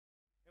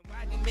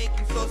make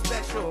you so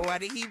special? Why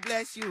did he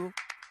bless you?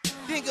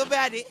 Think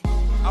about it.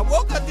 I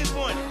woke up this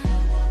morning.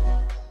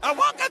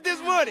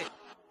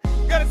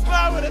 Got a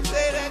smile when I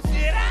say that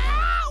shit.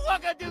 I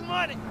woke up this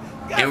morning.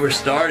 And we're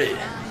started.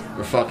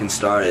 We're fucking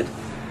started.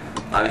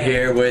 I'm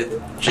here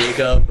with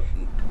Jacob.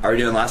 Are we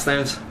doing last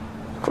names?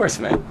 Of course,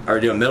 man. Are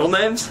we doing middle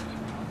names?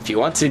 If you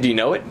want to, do you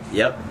know it?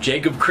 Yep.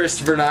 Jacob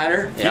Christopher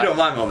Niner. Yeah. You know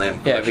my middle name.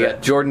 Yeah, we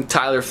got Jordan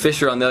Tyler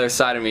Fisher on the other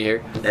side of me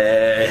here.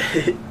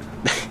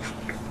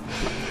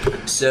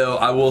 So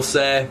I will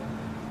say,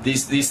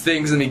 these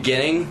things in the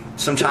beginning,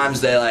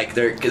 sometimes they're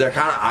kind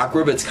of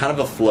awkward, but it's kind of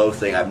a flow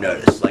thing I've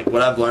noticed. Like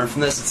what I've learned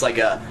from this, it's like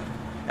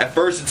at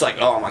first it's like,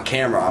 oh, I'm on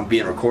camera, I'm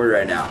being recorded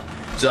right now.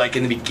 So like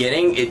in the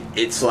beginning,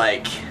 it's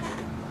like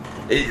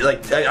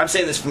I'm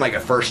saying this from like a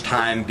first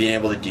time being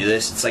able to do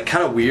this. It's like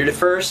kind of weird at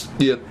first.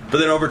 Yep. But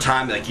then over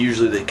time, like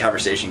usually the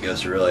conversation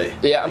goes to really.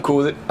 Yeah, I'm cool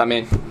with it. I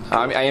mean,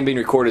 I am being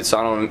recorded, so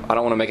I don't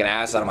want to make an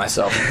ass out of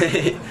myself.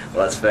 Well,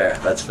 that's fair.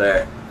 That's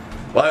fair.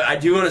 Well, I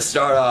do want to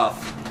start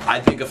off.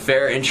 I think a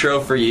fair intro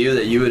for you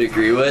that you would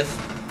agree with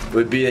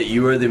would be that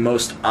you are the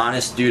most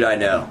honest dude I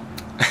know.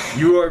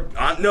 You are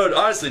no,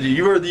 honestly, dude,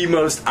 you are the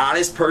most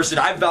honest person.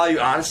 I value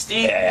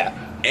honesty. Yeah.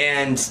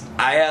 And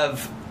I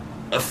have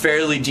a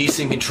fairly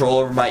decent control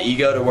over my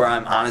ego to where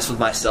I'm honest with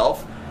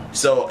myself.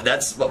 So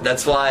that's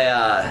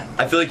why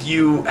I feel like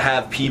you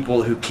have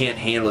people who can't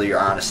handle your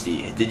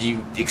honesty. Did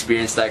you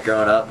experience that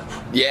growing up?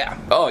 Yeah.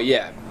 Oh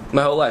yeah.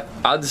 My whole life.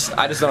 I just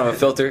don't have a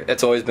filter.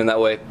 It's always been that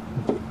way.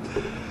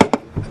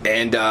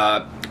 And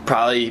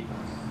probably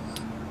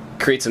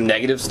create some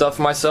negative stuff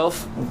for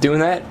myself doing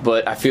that.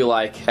 But I feel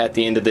like at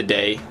the end of the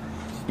day,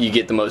 you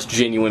get the most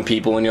genuine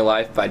people in your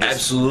life by just.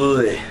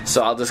 Absolutely.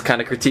 So I'll just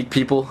kind of critique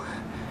people.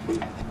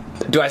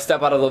 Do I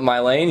step out of my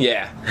lane?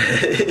 Yeah.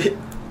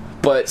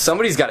 But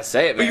somebody's got to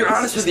say it, man. But you're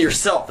honest with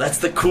yourself. That's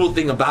the cool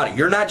thing about it.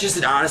 You're not just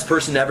an honest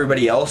person to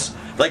everybody else.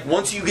 Like,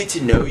 once you get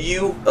to know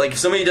you, like, if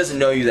somebody doesn't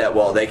know you that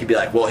well, they could be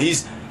like, well,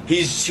 he's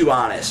too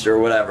honest or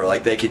whatever.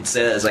 Like, they could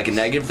say that as, like, a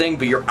negative thing,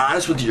 but you're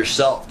honest with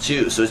yourself,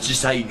 too. So it's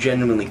just how you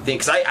genuinely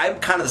think. Because I'm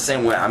kind of the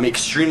same way. I'm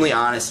extremely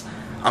honest.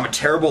 I'm a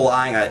terrible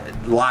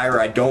liar.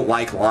 I don't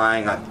like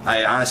lying.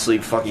 I honestly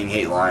fucking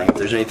hate lying. If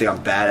there's anything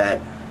I'm bad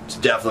at, it's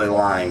definitely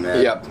lying,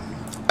 man. Yep.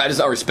 I just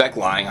don't respect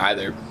lying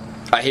either.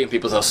 I hate when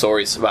people tell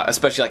stories about,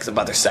 especially like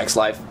about their sex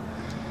life.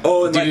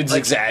 Oh, and dudes like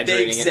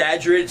exaggerating. They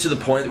exaggerate it to the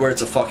point where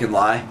it's a fucking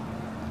lie.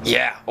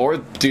 Yeah, or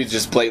dudes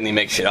just blatantly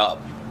make shit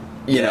up.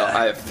 You know,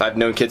 Yeah. I've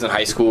known kids in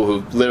high school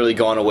who've literally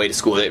gone away to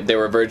school. They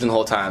were a virgin the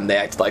whole time. They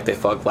acted like they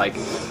fucked like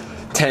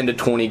 10 to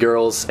 20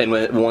 girls in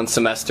one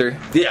semester.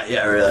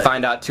 Yeah, really.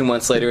 Find out 2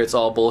 months later it's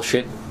all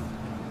bullshit.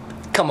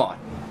 Come on.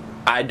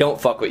 I don't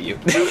fuck with you.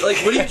 Like,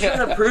 what are you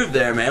trying to prove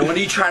there, man? What are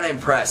you trying to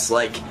impress?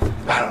 Like,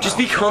 I don't just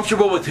know. be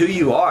comfortable with who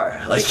you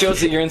are. Like, It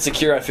shows that you're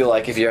insecure, I feel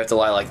like, if you have to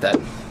lie like that.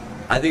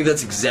 I think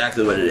that's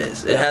exactly what it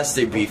is. It has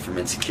to be from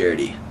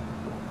insecurity.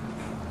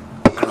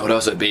 I don't know what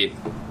else it'd be.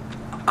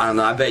 I don't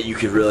know. I bet you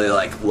could really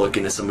like look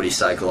into somebody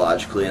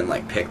psychologically and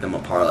like pick them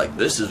apart. Like,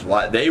 this is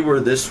why they were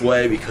this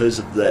way because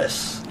of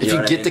this. If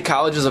you get to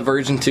college as a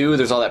virgin too,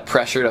 there's all that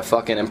pressure to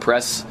fucking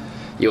impress.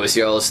 You always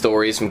hear all those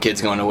stories from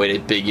kids going away to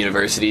big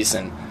universities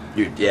and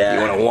you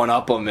want to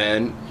one-up them,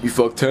 man. You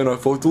fucked 10, I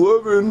fucked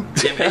 11.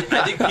 Yeah,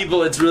 I think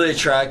people, it's really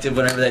attractive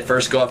whenever they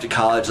first go off to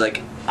college,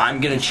 like,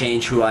 I'm going to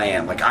change who I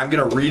am. Like, I'm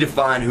going to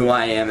redefine who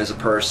I am as a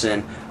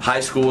person. High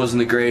school wasn't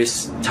the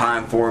greatest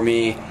time for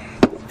me.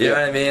 You know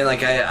what I mean?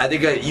 Like, I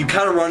think you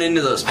kind of run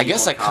into those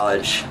people in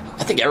college.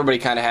 I think everybody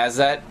kind of has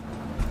that.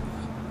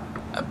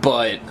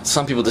 But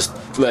some people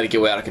just let it get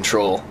way out of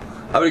control.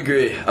 I would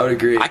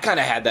agree. I kind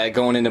of had that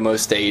going into Mo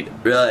State.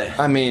 Really?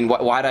 I mean,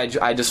 why did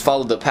I just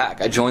followed the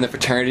pack? I joined the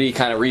fraternity,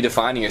 kind of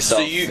redefining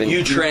yourself. So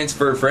you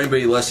transferred, for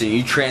anybody listening,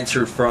 you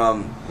transferred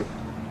from,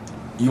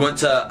 you went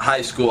to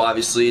high school,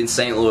 obviously, in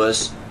St.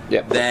 Louis.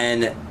 Yep.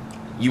 Then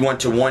you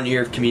went to 1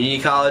 year of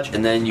community college,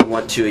 and then you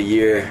went to a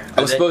year.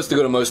 I was supposed to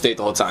go to Mo State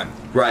the whole time.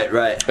 Right.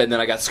 And then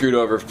I got screwed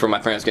over from my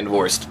parents getting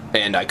divorced,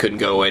 and I couldn't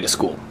go away to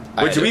school.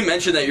 Wait, did we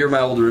mention that you're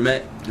my old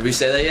roommate? Did we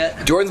say that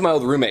yet? Jordan's my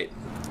old roommate.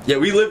 Yeah,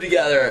 we lived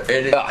together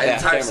an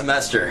entire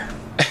semester.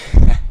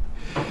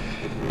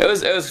 It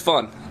was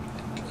fun.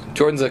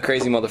 Jordan's a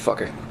crazy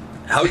motherfucker.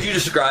 How would you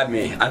describe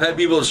me? I've had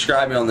people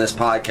describe me on this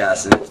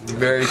podcast, and it's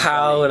very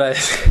How funny. would I...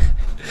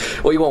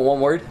 Well, you want one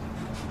word?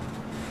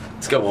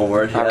 Let's go one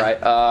word. All right.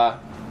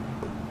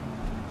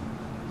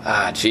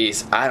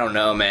 Jeez. I don't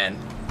know, man.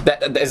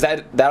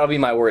 That'll be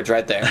my words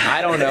right there.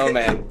 I don't know,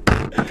 man.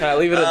 Can I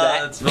leave it at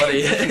that? That's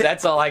funny.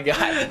 That's all I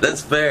got.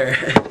 That's fair.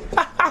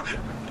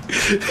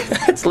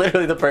 That's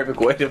literally the perfect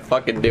way to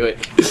fucking do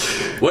it.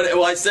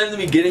 Well, I said in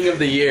the beginning of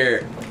the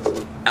year,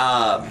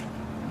 I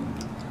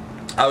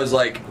was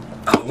like,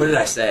 what did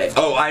I say?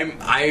 Oh,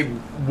 I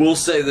will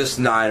say this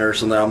 9 or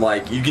something. I'm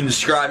like, you can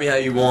describe me how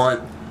you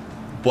want,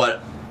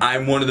 but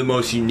I'm one of the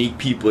most unique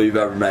people you've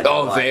ever met.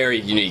 Oh, very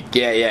unique.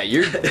 Yeah.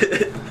 You're,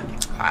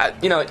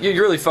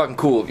 you're really fucking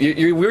cool.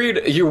 You're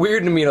weird. You're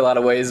weird to me in a lot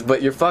of ways,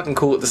 but you're fucking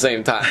cool at the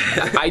same time.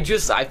 I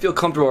feel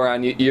comfortable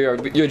around you. You're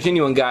a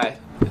genuine guy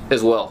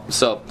as well.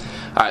 So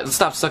right, let's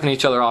stop sucking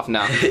each other off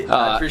now.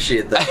 I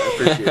appreciate that.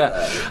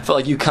 I felt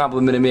like you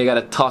complimented me. I got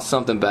to toss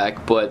something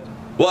back, but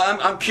Well,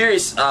 I'm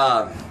curious.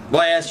 Well,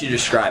 I asked you to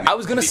describe me. I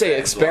was gonna say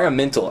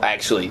experimental,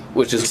 actually,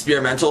 which is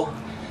Experimental?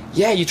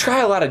 yeah. You try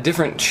a lot of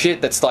different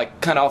shit that's like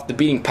kind of off the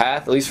beating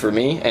path, at least for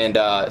me, and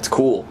it's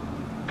cool.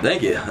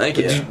 Thank you.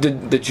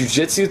 The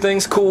jujitsu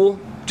thing's cool.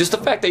 Just the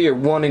fact that you're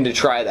wanting to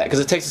try that, because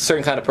it takes a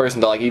certain kind of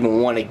person to like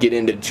even want to get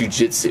into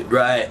jujitsu.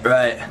 Right.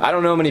 I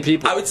don't know many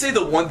people. I would say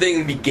the one thing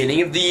in the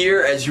beginning of the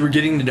year, as you were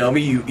getting to know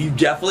me, you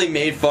definitely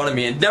made fun of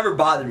me. It never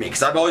bothered me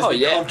because I've always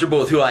been comfortable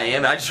with who I am.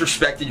 And I just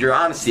respected your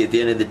honesty at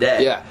the end of the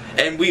day. Yeah.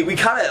 And we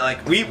kind of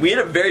like we had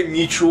a very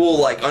mutual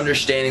like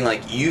understanding.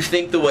 Like you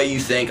think the way you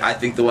think, I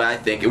think the way I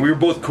think, and we were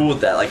both cool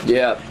with that. Like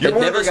yeah, you're it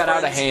one of never those got out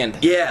of friends- hand.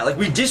 Yeah, like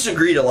we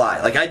disagreed a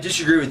lot. Like I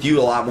disagree with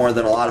you a lot more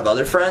than a lot of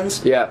other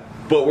friends. Yeah.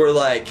 But we're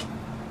like,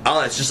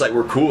 oh, it's just like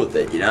we're cool with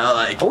it, you know?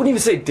 Like I wouldn't even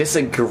say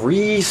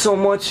disagree so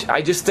much.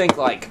 I just think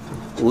like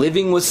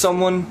living with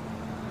someone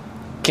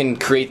can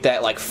create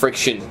that like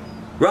friction.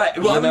 right.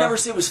 Well, I would know? never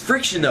say it was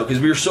friction though, because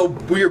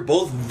we were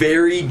both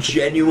very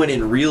genuine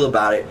and real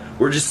about it.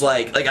 We're just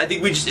like I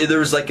think there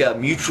was like a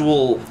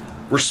mutual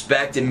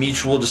respect and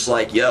mutual just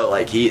like, yo,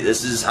 like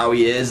this is how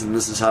he is and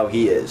this is how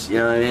he is. You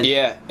know what I mean?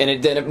 Yeah, and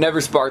it never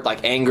sparked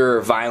like anger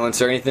or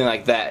violence or anything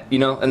like that. You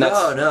know, and that's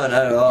No, not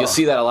at all. you'll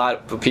see that a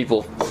lot of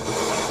people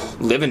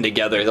living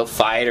together. They'll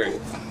fight or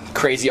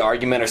crazy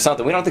argument or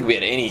something. We don't think we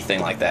had anything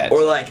like that.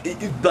 Or like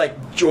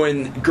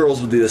girls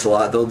will do this a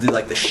lot. They'll do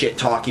like the shit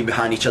talking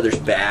behind each other's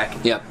back.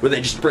 Yep. Where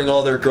they just bring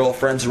all their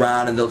girlfriends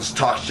around and they'll just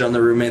talk shit on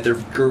their roommate. Their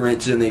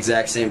roommate's doing the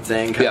exact same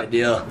thing kind of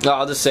deal. No,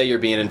 I'll just say you're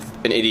being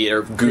an idiot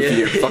or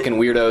goofy or fucking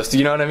weirdos.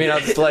 You know what I mean?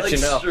 I'll just let like you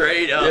know.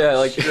 Straight up. Yeah,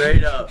 like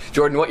straight up.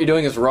 Jordan, what you're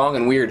doing is wrong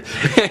and weird.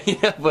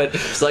 Yeah, but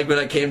It's like when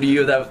I came to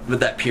you with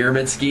that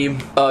pyramid scheme.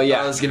 Oh,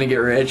 yeah. I was gonna get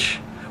rich.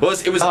 Well,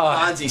 it was a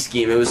Ponzi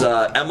scheme. It was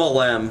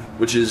MLM,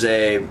 which is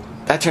a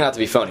that turned out to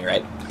be phony,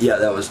 right? yeah,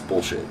 that was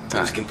bullshit. It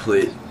was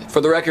complete.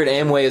 For the record,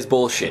 Amway is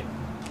bullshit.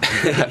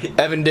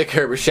 Evan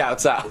Dickerber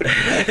shouts out.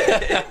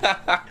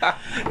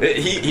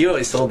 He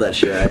always sold that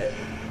shit. Right?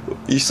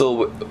 You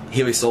sold.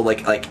 He always sold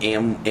like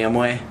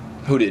Amway,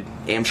 Who did?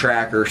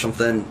 Amtrak or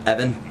something.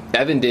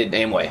 Evan did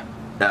Amway.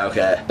 Oh,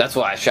 okay. That's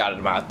why I shouted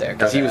him out there,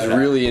 because he Okay, was okay.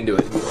 really into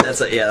it. That's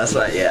what.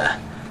 Yeah,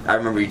 I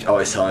remember you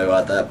always telling me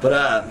about that.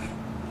 But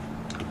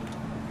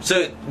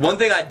so one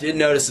thing I did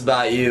notice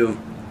about you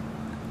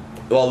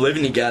while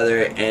living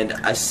together, and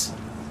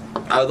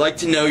I would like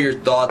to know your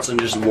thoughts on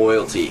just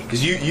loyalty,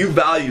 because you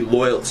value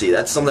loyalty.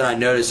 That's something I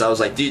noticed. I was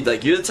like, dude,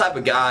 like you're the type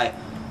of guy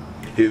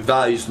who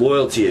values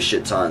loyalty a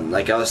shit ton.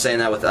 Like I was saying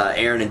that with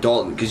Aaron and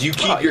Dalton, because you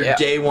keep your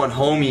day one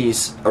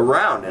homies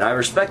around, and I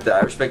respect that.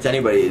 I respect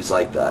anybody who's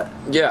like that.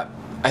 Yeah.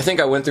 I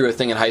think I went through a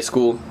thing in high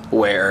school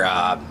where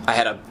I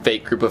had a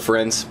fake group of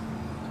friends.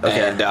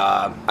 Okay. And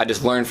I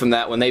just learned from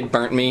that. When they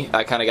burnt me,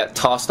 I kind of got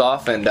tossed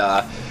off. And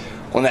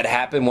when that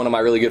happened, one of my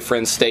really good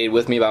friends stayed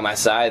with me by my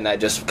side. And I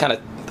just kind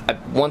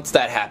of, once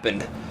that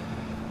happened,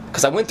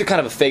 because I went through kind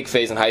of a fake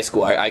phase in high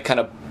school. I kind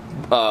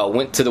of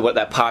went to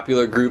that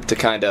popular group to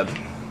kind of,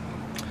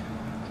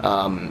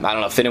 I don't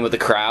know, fit in with the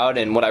crowd.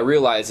 And what I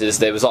realized is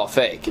that it was all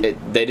fake. They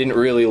didn't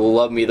really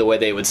love me the way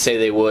they would say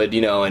they would,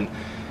 you know. And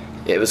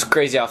it was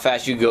crazy how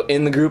fast you could go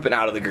in the group and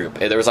out of the group.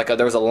 There was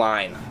a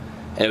line.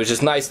 And it was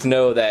just nice to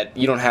know that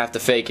you don't have to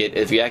fake it.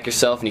 If you act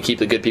yourself and you keep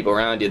the good people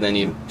around you, then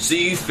you... So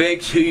you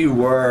faked who you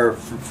were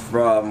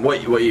from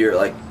what year?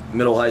 Like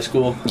middle high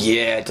school?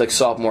 Yeah, it's like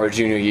sophomore or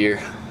junior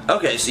year.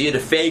 Okay, so you had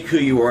to fake who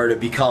you were to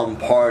become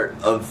part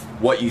of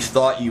what you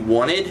thought you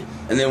wanted,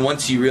 and then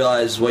once you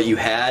realized what you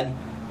had,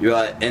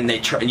 and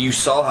you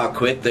saw how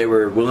quick they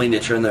were willing to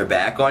turn their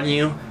back on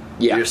you.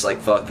 Yeah. You're just like,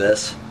 fuck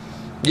this.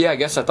 Yeah, I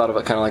guess I thought of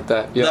it kind of like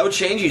that. Yeah. That would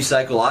change you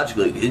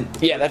psychologically.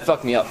 Yeah, that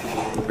fucked me up.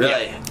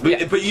 Really? Yeah. But Yeah.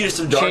 it put you to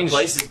some dark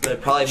places, but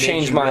it probably made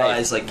changed you my-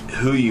 realize like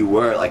who you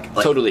were, like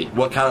Totally.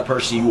 what kind of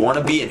person you want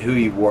to be and who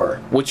you were.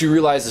 What you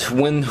realize is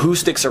who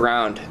sticks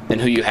around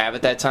and who you have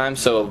at that time.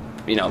 So,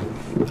 you know,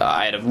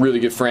 I had a really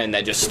good friend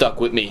that just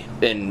stuck with me.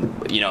 And,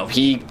 you know,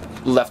 he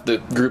left the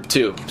group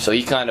too. So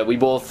we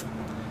both...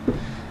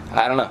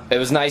 I don't know. It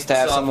was nice to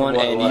have Saw someone, for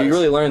what it and was. you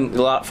really learn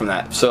a lot from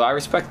that. So I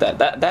respect that.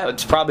 That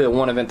was probably the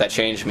one event that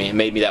changed me and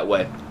made me that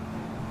way.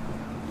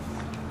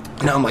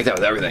 No, I'm like that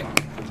with everything.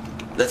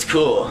 That's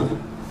cool.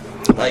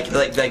 Like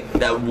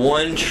that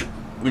one.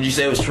 Would you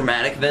say it was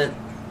traumatic event?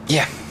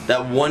 Yeah.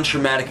 That one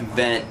traumatic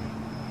event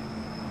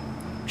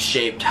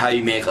shaped how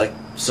you make like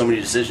so many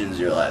decisions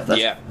in your life.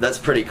 That's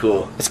pretty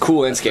cool. It's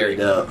cool and scary.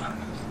 Pretty dope.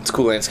 It's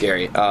cool and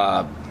scary.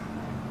 That's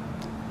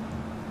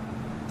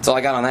all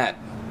I got on that.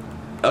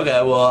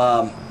 Okay,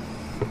 well,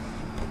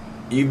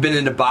 you've been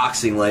into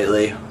boxing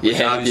lately. Which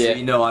Yeah, obviously yeah.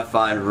 you know I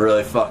find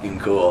really fucking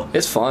cool.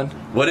 It's fun.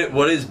 What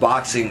has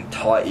boxing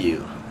taught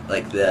you?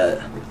 Like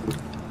that?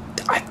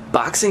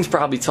 Boxing's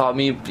probably taught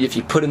me if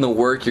you put in the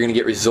work, you're gonna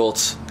get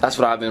results. That's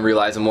what I've been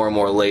realizing more and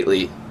more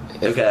lately.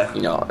 Okay.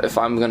 You know, if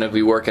I'm gonna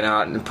be working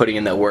out and putting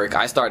in that work,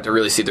 I start to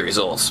really see the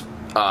results.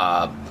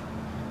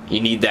 You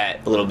need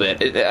that a little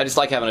bit. I just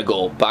like having a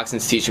goal.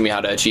 Boxing's teaching me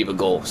how to achieve a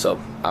goal. So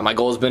my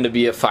goal has been to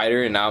be a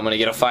fighter, and now I'm going to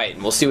get a fight,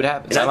 and we'll see what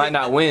happens. I might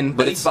not win,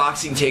 but it's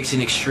boxing takes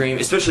an extreme,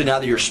 especially now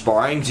that you're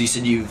sparring. Because you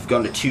said you've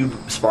gone to 2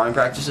 sparring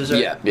practices,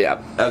 right?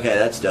 Yeah. Okay,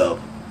 that's dope.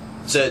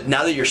 So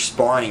now that you're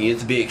sparring, you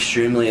have to be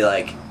extremely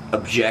like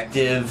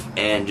objective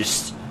and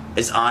just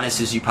as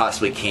honest as you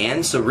possibly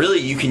can. So really,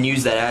 you can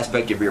use that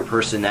aspect of your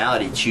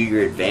personality to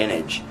your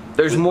advantage.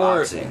 There's more.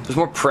 Boxing. There's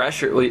more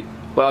pressure.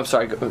 Well, I'm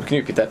sorry. Can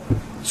you repeat that?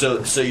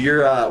 So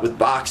you're with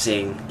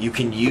boxing, you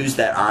can use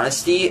that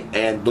honesty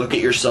and look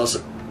at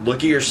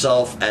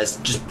yourself as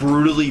just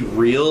brutally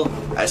real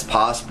as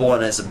possible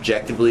and as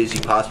objectively as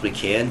you possibly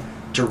can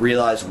to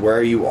realize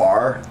where you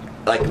are,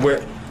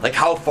 like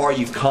how far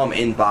you've come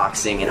in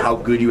boxing and how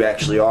good you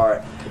actually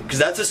are. Because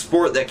that's a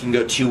sport that can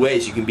go 2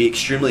 ways. You can be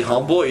extremely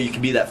humble, or you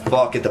can be that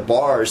fuck at the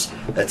bars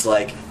that's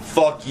like,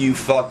 fuck you,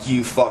 fuck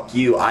you, fuck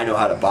you, I know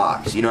how to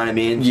box. You know what I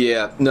mean?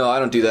 Yeah, no, I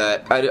don't do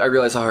that. I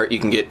realize how hurt you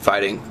can get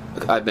fighting.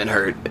 I've been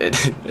hurt.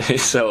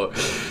 So,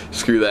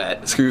 screw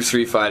that. Screw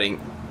street fighting.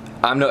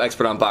 I'm no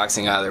expert on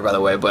boxing either, by the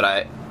way,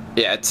 but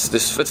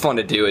it's fun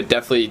to do. It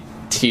definitely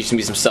teaches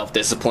me some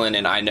self-discipline,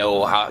 and I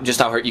know how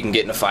hurt you can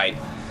get in a fight.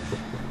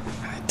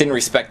 Didn't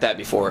respect that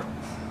before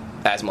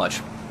as much.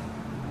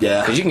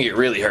 Yeah. Because you can get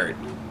really hurt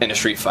in a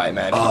street fight,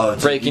 man.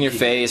 Breaking your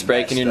face,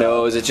 breaking your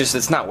nose.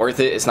 It's not worth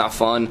it. It's not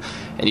fun,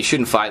 and you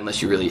shouldn't fight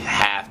unless you really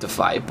have to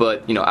fight.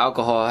 But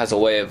alcohol has a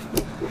way of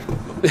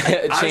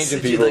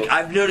changing people. Like,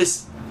 I've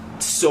noticed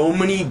so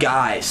many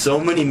guys, so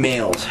many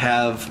males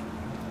have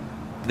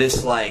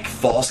this like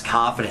false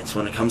confidence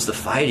when it comes to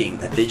fighting,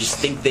 that they just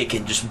think they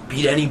can just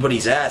beat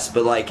anybody's ass.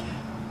 But like,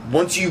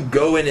 once you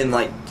go in and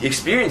like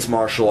experience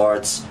martial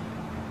arts,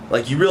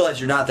 like you realize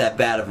you're not that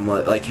bad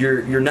of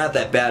you're not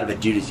that bad of a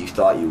dude as you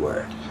thought you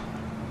were.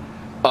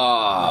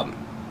 Are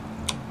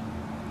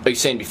you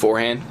saying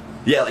beforehand?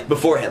 Yeah, like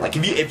beforehand. Like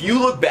if you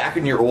look back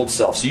on your old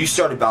self, so you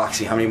started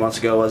boxing how many months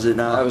ago was it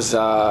now? That was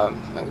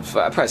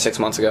probably 6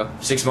 months ago.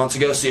 6 months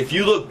ago. So if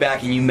you look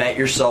back and you met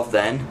yourself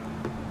then,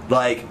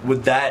 like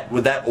would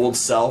that old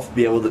self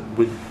be able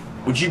to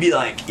would you be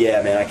like,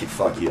 yeah man, I could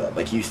fuck you up?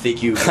 Like you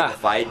think you would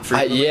fight for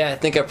I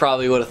think I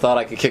probably would have thought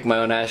I could kick my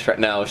own ass right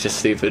now, which is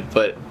stupid,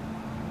 but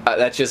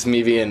that's just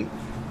me being.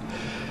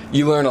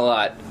 You learn a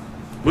lot.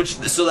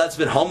 So that's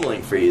been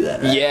humbling for you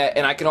then, right? Yeah,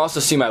 and I can also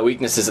see my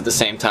weaknesses at the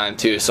same time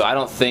too. So I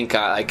don't think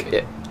I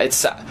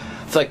feel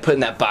like putting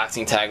that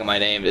boxing tag on my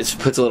name. It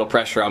puts a little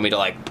pressure on me to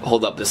like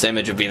hold up this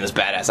image of being this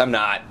badass. I'm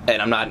not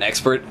an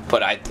expert,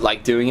 but I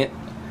like doing it.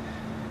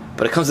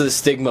 But it comes to the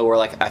stigma where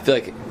like I feel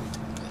like,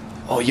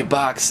 oh, you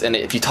box, and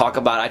if you talk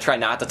about it, I try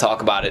not to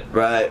talk about it.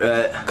 Right.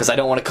 Because I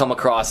don't want to come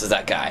across as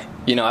that guy.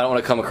 I don't want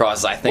to come across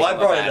as I think. Well, I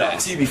brought it up.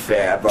 To be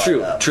fair, I brought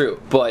it up.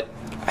 True, but.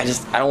 I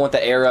don't want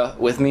the era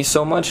with me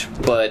so much,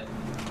 but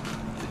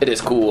it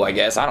is cool, I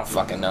guess. I don't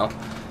fucking know.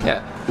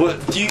 Yeah. Well,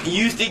 do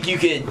you think you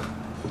could,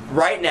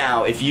 right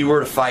now, if you were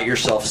to fight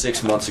yourself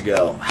 6 months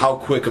ago, how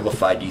quick of a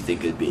fight do you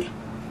think it'd be?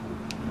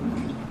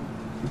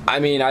 I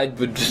mean, I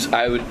would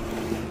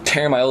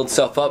tear my old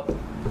self up.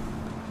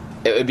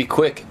 It would be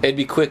quick. It'd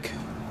be quick.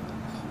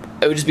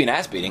 It would just be an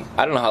ass beating.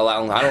 I don't know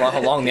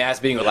how long the ass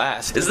beating would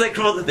last. Isn't that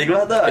cool to think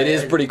about, though? It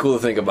is pretty cool to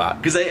think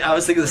about. Because I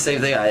was thinking the same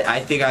thing. I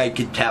think I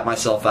could tap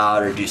myself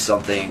out or do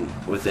something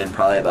within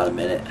probably about a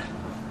minute.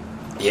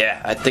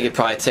 Yeah, I think it'd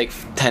probably take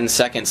 10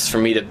 seconds for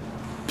me to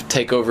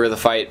take over the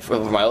fight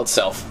over my old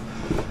self.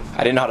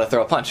 I didn't know how to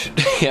throw a punch.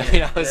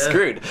 I was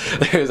screwed.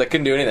 I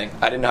couldn't do anything.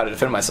 I didn't know how to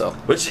defend myself.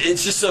 Which,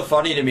 it's just so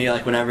funny to me,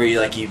 like, whenever you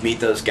meet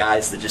those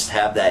guys that just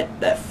have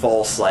that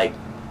false, like,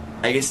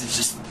 I guess it's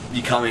just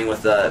becoming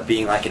with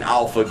being like an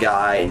alpha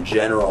guy in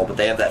general, but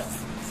they have that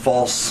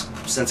false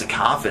sense of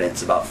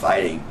confidence about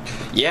fighting.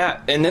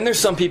 Yeah, and then there's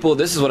some people,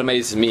 this is what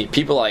amazes me,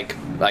 people like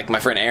my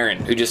friend Aaron,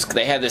 who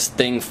they have this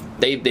thing,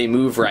 they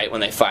move right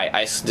when they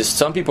fight.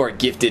 Some people are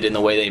gifted in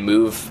the way they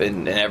move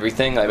and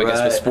everything, I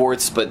guess with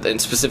sports, but and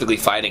specifically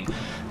fighting.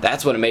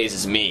 That's what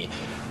amazes me.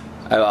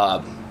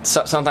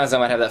 Sometimes I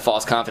might have that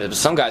false confidence, but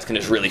some guys can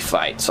just really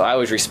fight. So I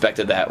always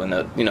respected that when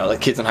the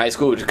kids in high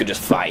school could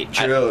just fight.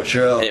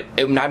 True.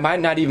 It might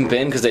not even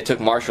been because they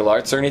took martial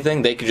arts or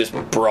anything. They could just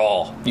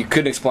brawl. You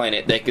couldn't explain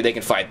it. They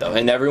can fight though,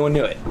 and everyone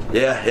knew it.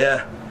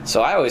 Yeah.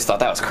 So I always thought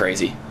that was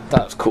crazy.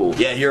 That was cool.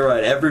 Yeah, you're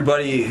right.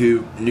 Everybody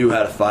who knew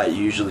how to fight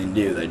usually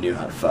knew they knew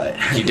how to fight.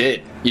 You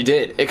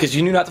did, because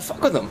you knew not to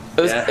fuck with them.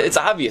 It's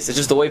obvious. It's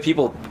just the way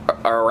people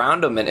are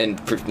around them, and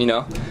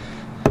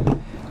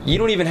you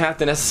don't even have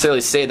to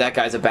necessarily say that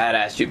guy's a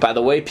badass. By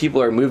the way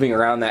people are moving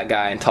around that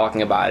guy and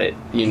talking about it,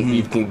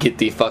 you can get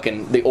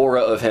the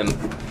aura of him.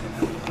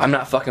 I'm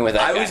not fucking with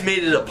that guy. I always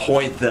made it a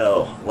point,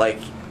 though, like,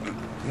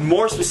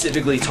 more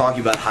specifically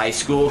talking about high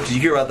school, because you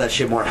hear about that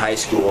shit more in high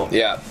school.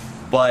 Yeah.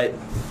 But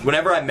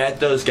whenever I met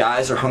those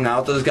guys or hung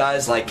out with those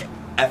guys, like,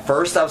 at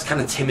first I was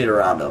kind of timid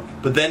around them.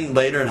 But then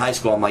later in high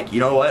school, I'm like, you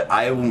know what?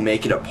 I will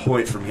make it a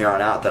point from here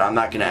on out that I'm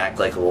not going to act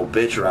like a little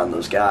bitch around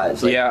those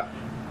guys. Like, yeah.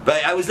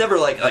 But I was never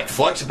like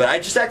flex, but I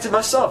just acted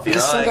myself, you know.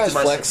 Some guys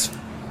flex.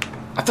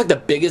 I feel like the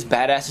biggest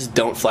badasses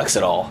don't flex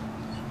at all.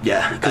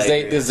 Yeah,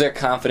 because they're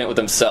confident with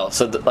themselves.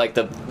 So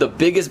the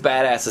biggest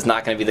badass is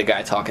not going to be the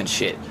guy talking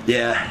shit.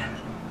 Yeah.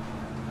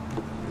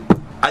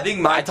 I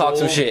think I talk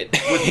some shit.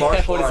 With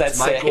martial What does arts,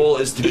 that my say? goal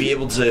is to be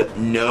able to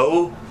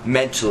know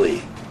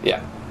mentally.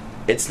 Yeah.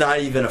 It's not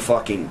even a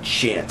fucking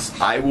chance.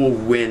 I will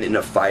win in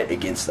a fight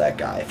against that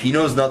guy. If he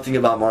knows nothing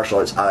about martial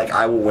arts,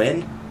 I will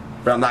win,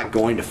 but I'm not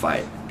going to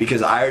fight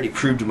because I already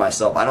proved to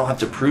myself I don't have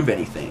to prove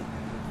anything.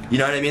 You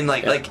know what I mean?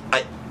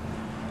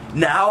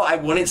 Now I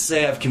wouldn't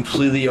say I've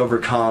completely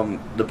overcome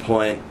the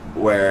point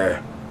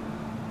where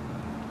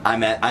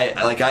I'm at.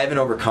 I haven't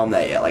overcome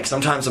that yet. Like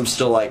sometimes I'm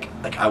still like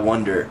I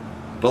wonder,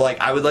 but like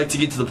I would like to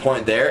get to the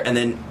point there and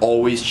then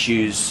always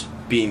choose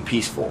being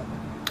peaceful.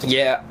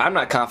 Yeah, I'm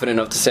not confident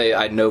enough to say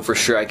I know for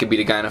sure I could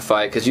beat a guy in a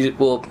fight because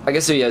I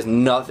guess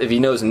if he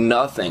knows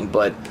nothing,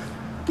 but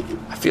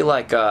I feel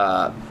like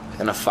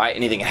in a fight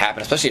anything can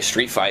happen, especially a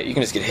street fight. You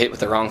can just get hit with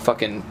the wrong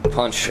fucking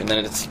punch and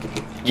then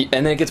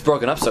it gets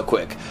broken up so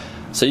quick.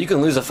 So you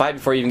can lose a fight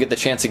before you even get the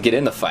chance to get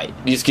in the fight.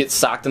 You just get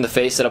socked in the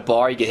face at a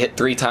bar, you get hit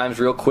 3 times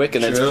real quick,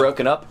 and then it's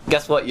broken up.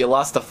 Guess what? You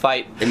lost the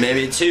fight. And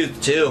maybe two.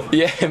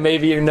 Yeah,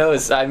 maybe your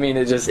nose. I mean,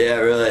 it just... Yeah,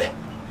 really.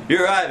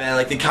 You're right, man.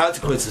 Like, the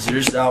consequences are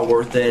just not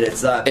worth it.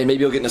 It's not... And maybe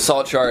you'll get an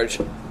assault charge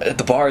at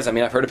the bars. I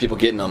mean, I've heard of people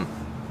getting them.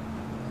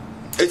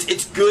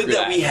 It's good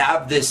that we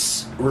have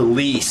this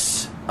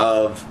release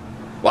of...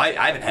 Well, I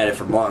haven't had it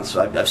for months.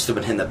 So I've still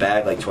been hitting the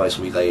bag like twice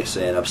a week, like you're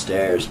saying,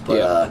 upstairs.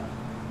 But,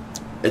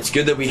 it's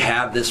good that we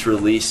have this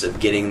release of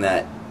getting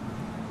that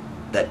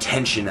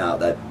tension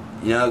out, that,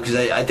 you know, because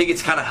I think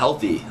it's kind of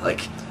healthy.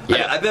 Like,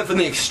 yeah. I bet from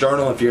the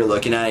external, if you're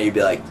looking at it, you'd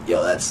be like,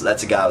 yo, that's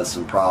a guy with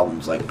some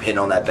problems, like hitting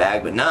on that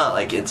bag. But no,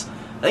 like I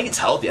think it's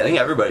healthy. I think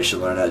everybody should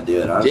learn how to do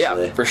it. Honestly.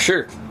 Yeah, for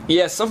sure.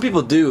 Yeah, some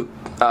people do.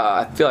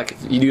 I feel like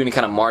if you do any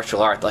kind of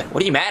martial art, like,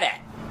 what are you mad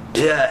at?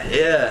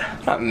 Yeah.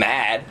 I'm not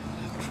mad.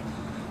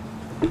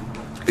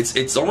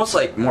 It's almost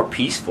like more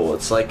peaceful.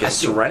 It's like a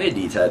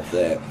serenity type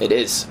thing. It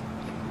is.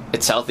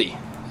 It's healthy.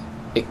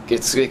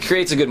 It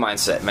creates a good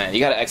mindset, man.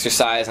 You got to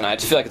exercise, and I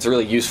just feel like it's a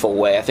really useful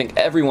way. I think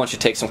everyone should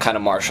take some kind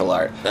of martial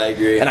art. I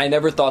agree. And I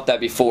never thought that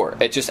before.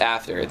 It's just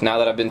after. Now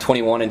that I've been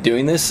 21 and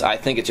doing this, I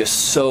think it's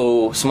just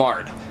so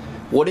smart.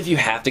 What if you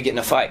have to get in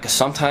a fight? Because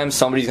sometimes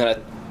somebody's gonna.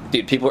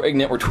 Dude, people are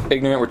ignorant.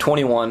 We're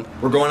 21.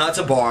 We're going out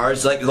to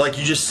bars, like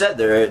you just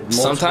said.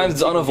 Sometimes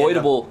it's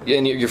unavoidable,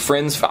 and your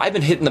friends. I've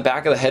been hit in the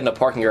back of the head in a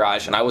parking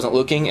garage, and I wasn't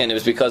looking, and it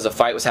was because a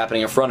fight was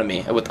happening in front of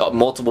me with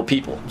multiple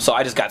people. So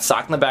I just got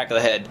socked in the back of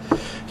the head.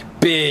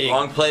 Big,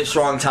 wrong place,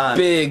 wrong time.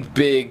 Big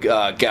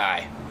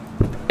guy,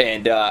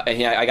 and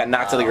I got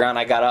knocked to the ground.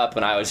 I got up,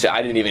 and I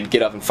didn't even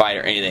get up and fight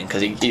or anything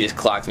because he just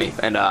clocked me.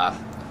 And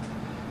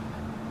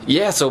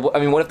yeah. So I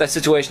mean, what if that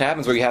situation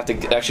happens where you have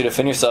to actually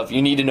defend yourself?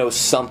 You need to know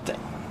something.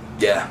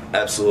 Yeah,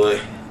 absolutely.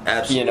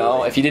 You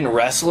know, if you didn't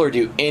wrestle or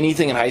do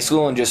anything in high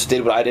school and just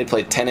did what I did,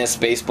 played tennis,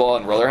 baseball,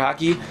 and roller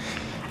hockey,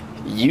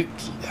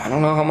 I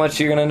don't know how much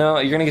you're gonna know.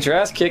 You're gonna get your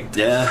ass kicked.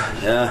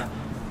 Yeah.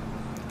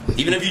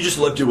 Even if you just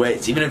lift your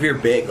weights, even if you're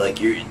big, like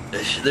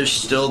there's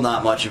still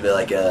not much of it.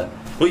 Like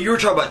well, you were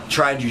talking about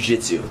trying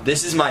jujitsu.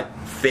 This is my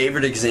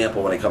favorite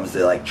example when it comes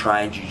to like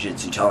trying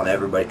jujitsu, telling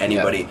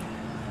anybody. Yeah.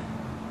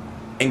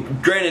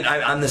 And granted,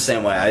 I'm the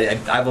same way.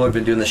 I've only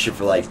been doing this shit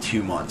for like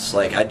 2 months.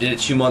 Like, I did it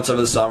 2 months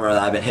over the summer, and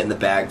I've been hitting the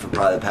bag for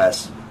probably the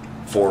past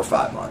 4 or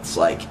 5 months.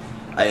 Like,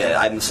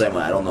 I'm the same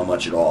way. I don't know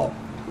much at all.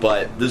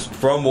 But this,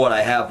 from what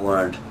I have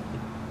learned,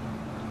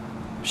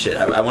 shit,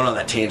 I went on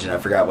that tangent. I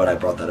forgot what I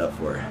brought that up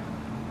for.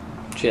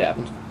 Shit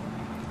happens.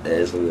 It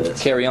is what it is.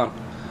 Carry on.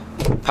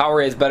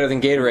 Powerade's better than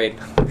Gatorade.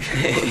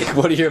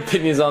 What are your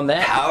opinions on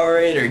that?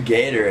 Powerade or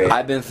Gatorade?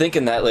 I've been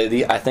thinking that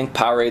lately. I think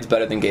Powerade's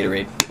better than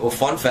Gatorade. Well,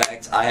 fun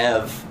fact,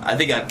 I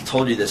think I've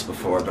told you this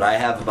before, but I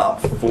have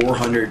about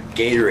 400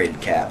 Gatorade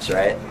caps,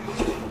 right?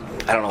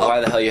 I don't know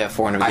why the hell you have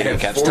 400 Gatorade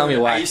caps. Tell me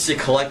why. I used to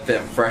collect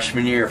them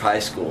freshman year of high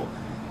school.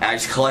 I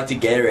just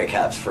collected Gatorade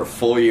caps for a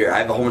full year. I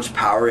have a whole bunch of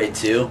Powerade,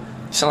 too.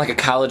 You sound like a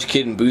college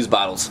kid in booze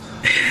bottles.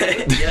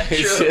 Yeah, true.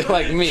 Shit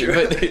like me.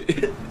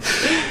 But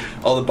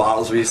all the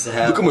bottles we used to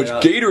have. Look how much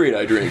Gatorade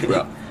I drink,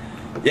 bro.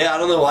 Yeah, I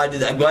don't know why I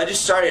did that. But I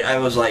just started,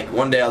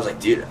 one day I was like,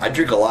 dude, I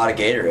drink a lot of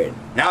Gatorade.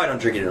 Now I don't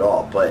drink it at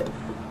all, but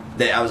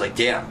I was like,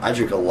 damn, I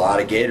drink a lot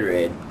of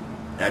Gatorade.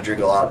 And I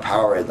drink a lot of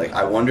Powerade. Like,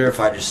 I wonder if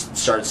I just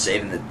started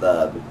saving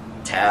the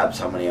tabs,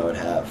 how many I would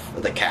have.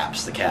 Or the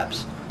caps.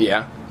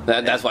 Yeah.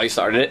 That's why you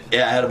started it?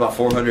 Yeah, I had about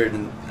 400.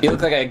 You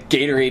look like a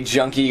Gatorade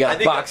junkie. You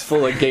got a box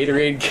full of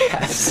Gatorade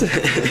caps.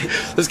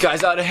 This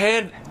guy's out of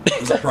hand.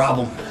 It's a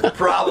problem.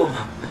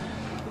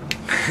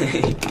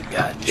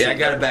 God, yeah, I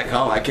got it back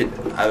home.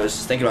 I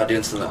was thinking about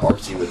doing something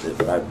artsy with it,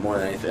 but more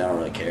than anything, I don't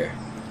really care.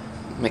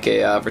 Make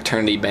a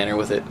fraternity banner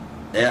with it.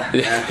 Yeah.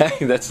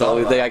 That's the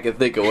only thing I can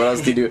think of. What else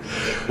do you do?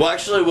 Well,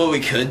 actually, what we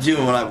could do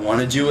and what I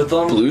want to do with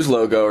them... Blues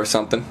logo or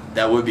something.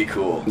 That would be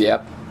cool.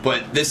 Yep.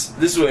 But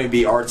this wouldn't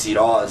be artsy at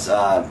all. Is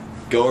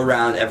go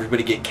around,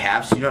 everybody get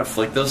caps. You know how to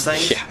flick those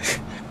things? Yeah.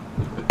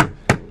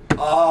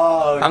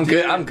 Oh, I'm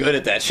good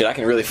at that shit. I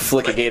can really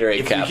flick a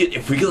Gatorade cap.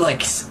 If we could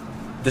like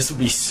this would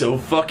be so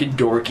fucking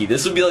dorky.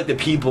 This would be like the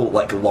people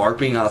like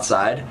LARPing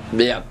outside.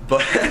 Yeah.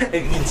 But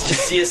you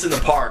just see us in the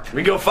park.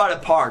 We go find a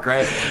park,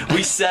 right?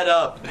 We set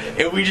up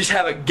and we just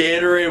have a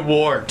Gatorade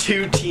war.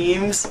 2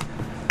 teams.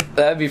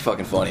 That'd be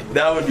fucking funny.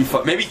 That would be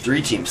fun. Maybe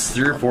 3 teams,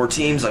 3 or 4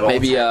 teams, like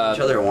Maybe, all each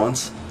other at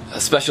once.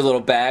 Special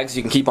little bags.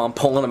 You can keep on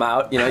pulling them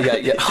out. You know, you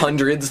get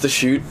hundreds to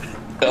shoot.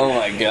 Oh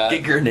my god.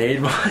 Get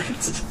grenade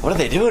ones. What are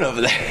they doing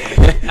over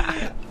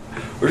there?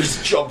 We're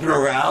just jumping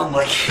around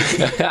like.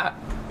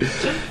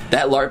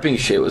 That LARPing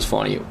shit was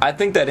funny. I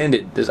think that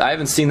ended. I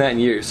haven't seen that in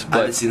years. I But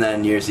haven't seen that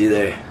in years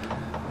either.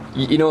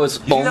 you know, it's You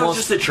think that was almost.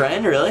 just a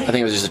trend, really? I think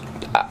it was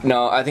just.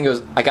 No, I think it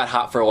was. I got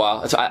hot for a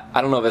while. So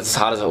I don't know if it's as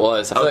hot as it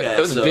was. I feel like Okay, it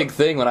was a so- big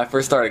thing when I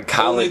first started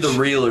Only college. the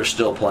real are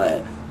still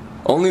playing.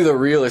 Only the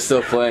real are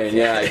still playing.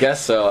 Yeah, I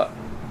guess so.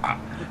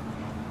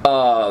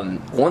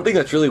 One thing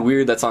that's really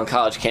weird that's on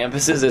college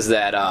campuses is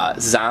that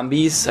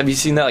zombies. Have you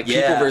seen that? Like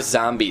people Yeah. versus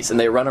zombies, and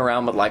they run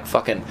around with like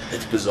fucking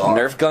It's bizarre.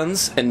 Nerf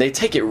guns, and they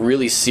take it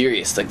really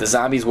serious. Like the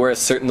zombies wear a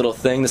certain little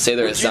thing to say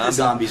they're What a do the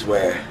zombie. zombies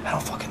wear? I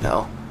don't fucking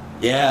know.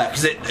 Yeah,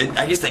 because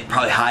I guess they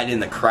probably hide in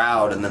the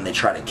crowd and then they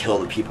try to kill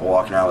the people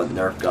walking around with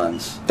Nerf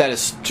guns. That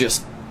is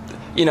just.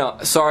 You know,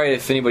 sorry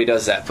if anybody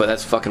does that, but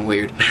that's fucking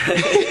weird.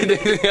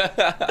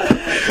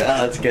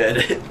 That's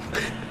good.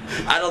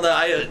 I don't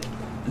know.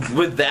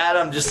 With that,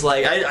 I'm just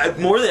like, I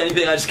more than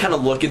anything, I just kind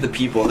of look at the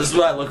people. This is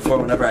what I look for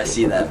whenever I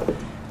see them.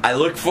 I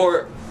look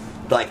for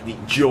like the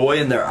joy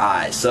in their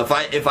eyes. So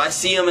if I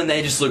see them and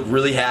they just look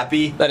really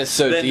happy, That is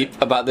so then- deep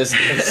about this.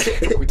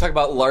 We talk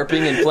about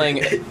LARPing and playing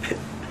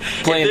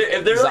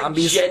If they're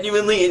zombies. like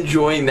genuinely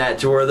enjoying that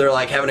to where they're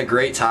like having a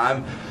great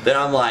time, then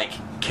I'm like,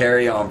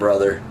 carry on,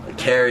 brother,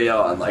 carry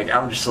on. Like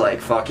I'm just like,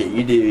 fuck it,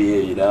 you do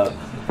you, you know.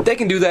 If they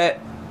can do that,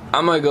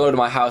 I'm gonna go to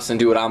my house and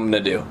do what I'm gonna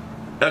do.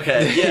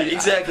 Okay, yeah,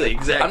 exactly.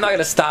 I'm not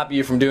gonna stop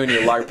you from doing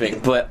your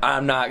LARPing, but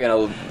I'm not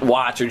gonna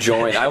watch or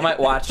join. I might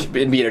watch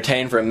and be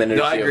entertained for a minute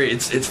No, or I two. agree.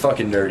 It's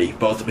fucking nerdy.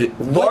 Both of it.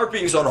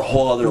 LARPing's on a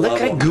whole other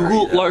Like level. I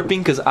Google Nerdy, though. LARPing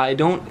because I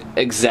don't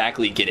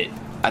exactly get it.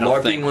 I don't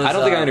LARPing think. was, I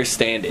don't think I uh,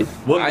 understand it.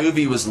 What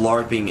movie was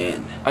LARPing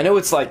in? I know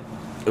it's like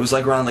It was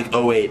like around like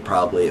 08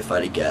 probably, if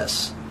I had to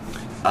guess.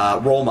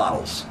 Role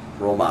models.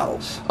 Role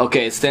models.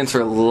 okay. It stands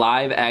for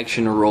live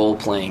action role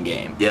playing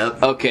game.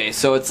 Yep. Okay,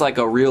 so it's like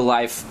a real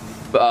life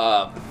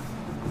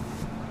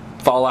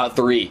Fallout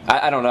 3.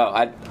 I don't know.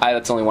 I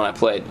that's the only one I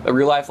played. A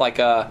real life like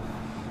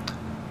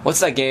what's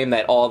that game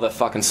that all the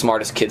fucking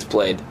smartest kids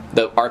played?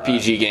 The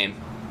RPG game.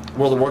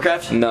 World of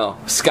Warcraft? No,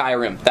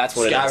 Skyrim. That's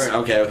what it is. Skyrim.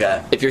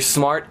 Okay. If you're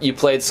smart, you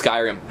played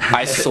Skyrim.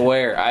 I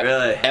swear.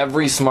 Really?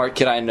 Every smart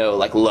kid I know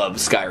like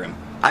loves Skyrim.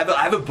 I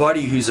have a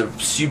buddy who's a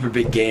super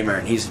big gamer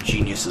and he's a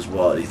genius as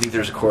well. Do you think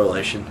there's a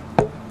correlation?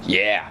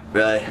 Yeah.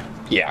 Really?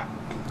 Yeah.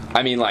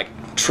 I mean like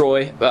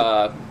Troy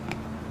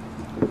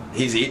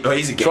He's a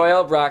gamer. Troy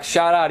Elbrock,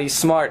 shout out, he's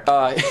smart. You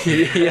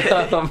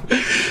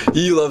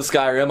love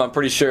Skyrim, I'm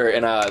pretty sure.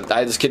 And I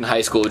had this kid in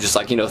high school, just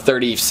like,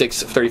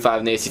 36, 35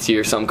 in the ACT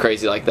or something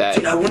crazy like that.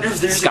 Dude, I wonder if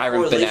there's a Skyrim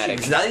correlation. fanatic.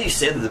 'Cause now that you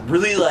say that,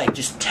 really like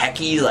just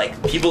techie,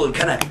 like people who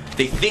kind of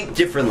they think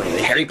differently.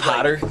 They Harry think, like,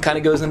 Potter kind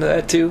of goes into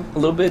that too, a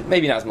little bit.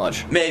 Maybe not as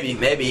much. Maybe.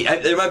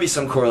 There might be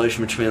some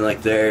correlation between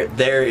like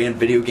they're in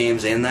video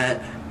games and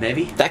that.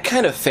 Maybe. That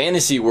kind of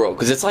fantasy world,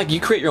 because it's like you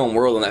create your own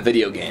world in that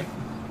video game.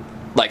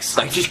 Like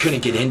I just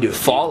couldn't get into it.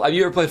 Have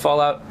you ever played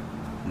Fallout?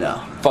 No.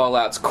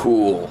 Fallout's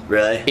cool.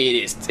 Really?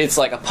 It is. It's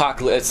like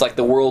apocalypse. It's like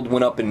the world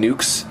went up in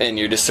nukes, and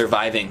you're just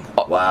surviving.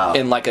 Wow.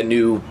 In like a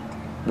new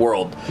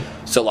world.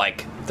 So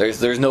like,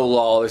 there's no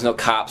law, there's no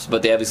cops,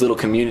 but they have these little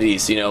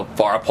communities,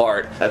 far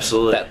apart.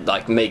 Absolutely. That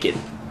like make it.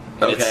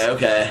 And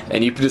Okay.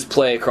 And you can just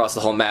play across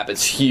the whole map.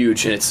 It's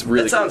huge, and it's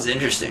really. That sounds cool.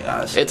 interesting,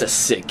 honestly. It's a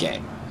sick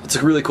game. It's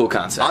a really cool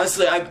concept.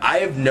 Honestly, I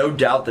have no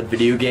doubt that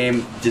video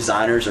game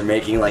designers are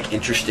making like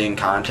interesting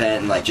content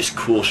and like just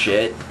cool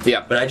shit.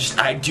 Yeah. But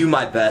I do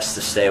my best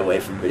to stay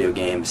away from video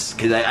games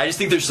because I just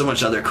think there's so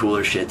much other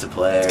cooler shit to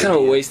play. It's kind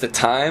of a waste of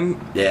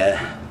time.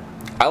 Yeah.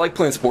 I like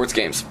playing sports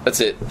games. That's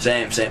it.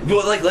 Same.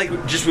 Well,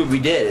 like just what we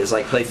did is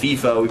like play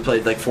FIFA. We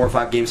played like 4 or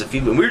 5 games of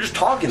FIFA, and we were just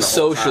talking the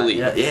whole Socially.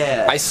 time.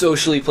 Yeah. I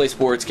socially play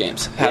sports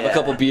games. Have a Yeah.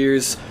 couple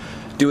beers,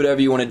 do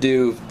whatever you want to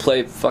do,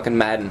 play fucking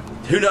Madden.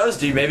 Who knows,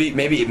 dude?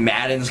 Maybe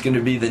Madden's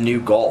gonna be the new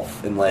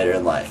golf in later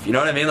in life. You know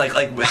what I mean? Like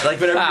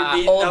whenever you're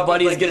meeting Old up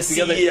buddies with, like, get the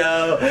together.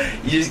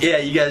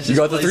 CEO, you guys just You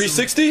got the play some-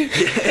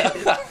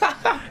 360?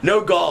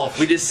 No golf.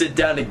 We just sit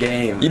down to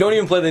game. You don't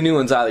even play the new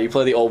ones either. You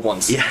play the old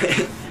ones. Yeah,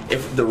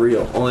 if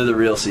only the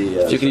real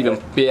CEO.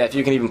 If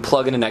you can even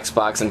plug in an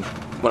Xbox and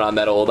when I'm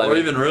that old, or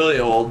even really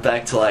old,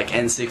 back to like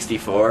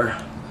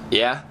N64.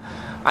 yeah.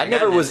 I got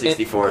never an was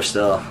N64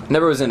 still.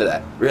 never was into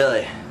that.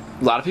 Really?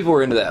 A lot of people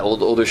were into that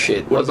older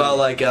shit. What about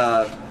like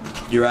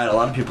you're right, a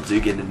lot of people do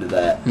get into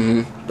that.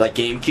 Mm-hmm. Like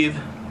GameCube?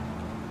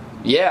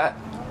 Yeah,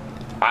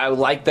 I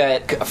like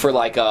that for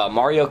like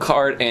Mario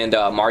Kart and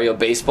Mario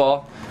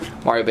Baseball.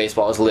 Mario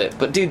Baseball is lit,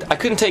 but dude, I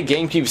couldn't take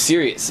GameCube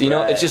serious. You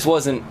know, Right. it just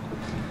wasn't.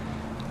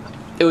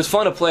 It was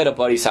fun to play at a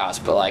buddy's house,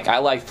 but like I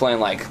liked playing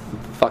like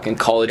fucking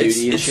Call of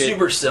Duty and It's shit.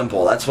 super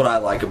simple. That's what I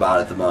like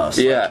about it the most.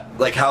 Yeah.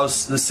 Like how the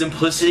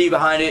simplicity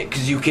behind it,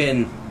 because you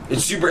can.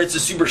 It's a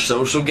super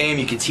social game.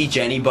 You can teach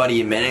anybody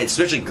in minutes,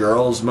 especially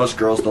girls. Most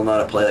girls don't know how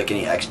to play like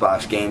any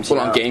Xbox games. What,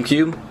 on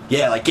GameCube?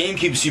 Yeah, like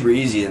GameCube's super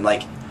easy, and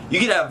like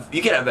you could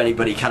have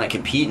anybody kind of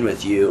competing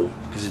with you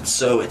because it's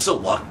so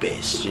luck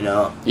based, you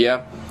know.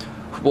 Yeah.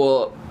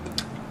 Well,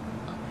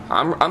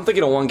 I'm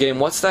thinking of one game.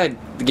 What's that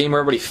game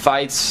where everybody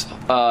fights?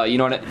 You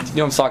know what I'm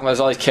talking about?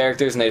 There's all these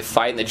characters and they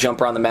fight and they jump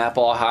around the map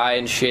all high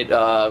and shit.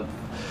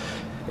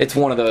 It's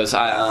one of those.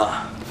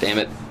 Damn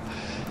it.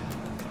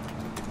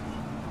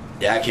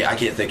 Yeah, I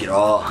can't think at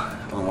all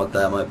on what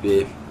that might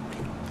be.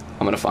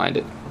 I'm gonna find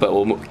it, but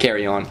we'll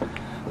carry on.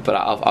 But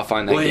I'll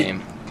find that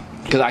game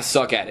because I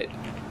suck at it.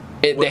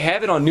 They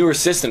have it on newer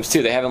systems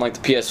too. They have it on like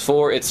the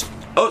PS4. It's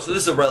so this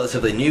is a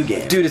relatively new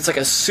game, dude. It's like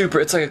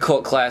a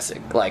cult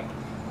classic. Like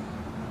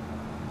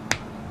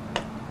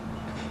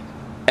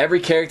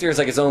every character has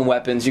like its own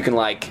weapons. You can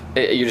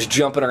you're just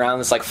jumping around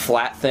this like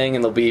flat thing,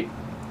 and there'll be,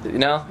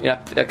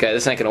 okay,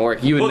 this ain't gonna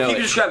work. You would know.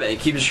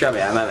 Keep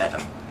describing it.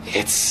 I'm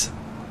It's.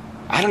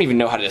 I don't even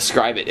know how to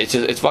describe it.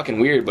 It's fucking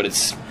weird, but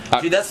it's.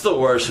 Dude, that's the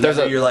worst.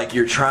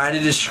 You're trying to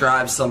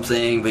describe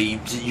something, but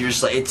you're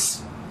just like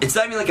it's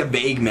not even like a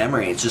vague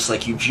memory. It's just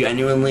like you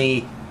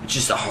genuinely. It's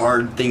just a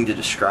hard thing to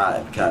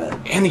describe, kind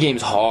of. And the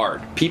game's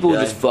hard. People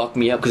just fuck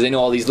me up because they know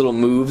all these little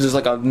moves. There's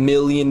like a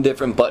million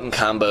different button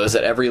combos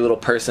that every little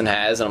person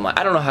has, and I'm like,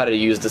 I don't know how to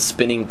use the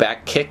spinning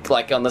back kick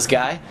like on this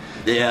guy.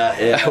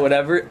 Yeah.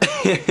 Whatever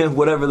they're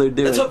doing.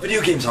 That's what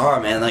video games are,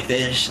 man. Like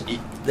there's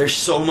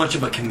so much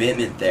of a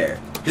commitment there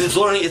because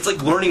it's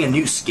like learning a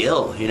new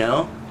skill, you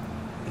know.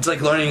 It's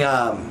like learning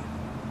I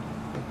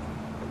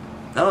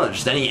don't know,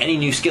 just any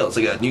new skill. It's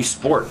like a new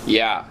sport.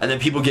 Yeah. And then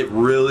people get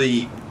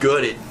really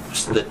good at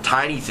just the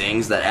tiny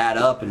things that add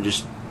up and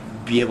just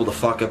be able to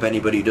fuck up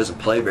anybody who doesn't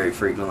play very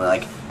frequently.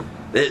 Like,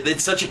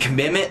 it's such a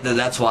commitment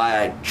that's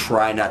why I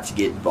try not to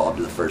get involved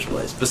in the first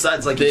place.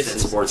 Besides, like you said,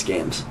 sports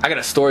games. I got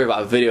a story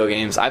about video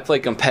games. I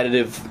played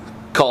competitive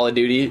Call of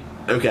Duty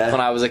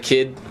when I was a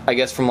kid, I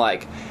guess from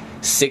like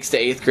 6th to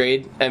 8th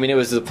grade. I mean, it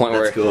was to the point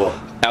where cool.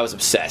 I was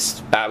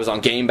obsessed. I was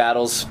on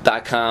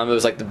GameBattles.com. It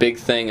was like the big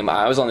thing. And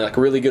I was on like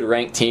really good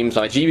ranked teams.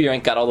 My GB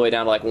rank got all the way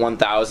down to like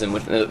 1,000,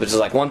 which is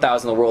like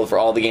 1,000 in the world for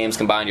all the games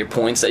combined. Your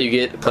points that you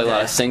get, play a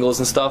lot of singles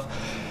and stuff.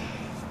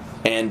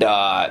 And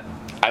I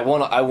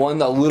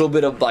won a little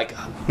bit of like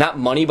not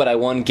money, but I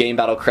won Game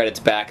Battle credits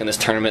back in this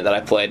tournament that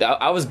I played.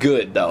 I was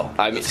good though.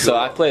 So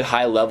I played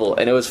high level,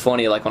 and it was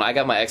funny. Like when I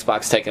got my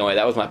Xbox taken away,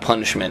 that was my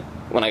punishment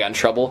when I got in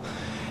trouble.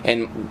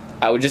 And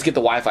I would just get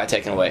the Wi-Fi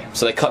taken away,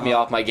 so they cut me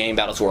off my Game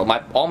Battles world.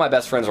 All my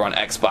best friends were on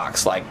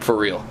Xbox, like for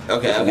real.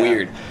 Okay.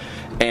 Weird.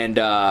 And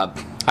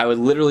I would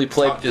literally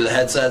play. Talk through the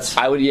headsets.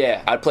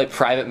 I'd play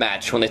private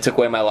match when they took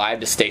away my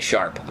live to stay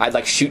sharp. I'd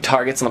like shoot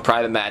targets in the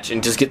private match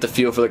and just get the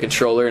feel for the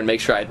controller and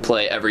make sure I'd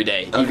play every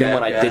day, even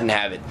when I didn't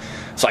have it.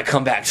 So I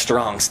come back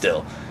strong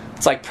still.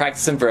 It's like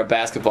practicing for a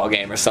basketball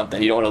game or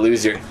something. You don't want to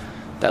lose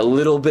that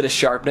little bit of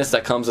sharpness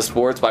that comes to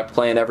sports by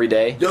playing every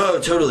day. Oh,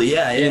 totally,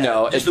 yeah. You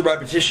know, just the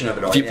repetition of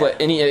it all. If you play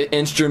any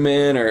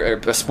instrument or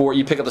a sport,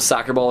 you pick up the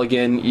soccer ball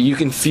again, you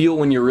can feel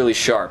when you're really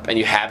sharp and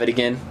you have it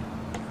again.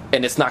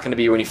 And it's not going to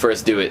be when you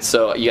first do it.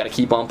 So you got to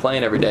keep on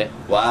playing every day.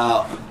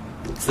 Wow.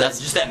 So that's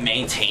just that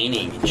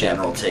maintaining in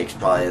general takes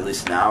probably at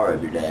least an hour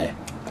of your day.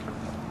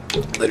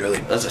 Literally.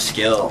 That's a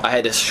skill. I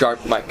had to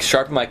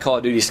sharpen my Call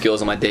of Duty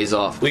skills on my days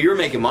off. Well, you were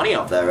making money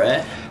off that,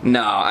 right?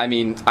 No, I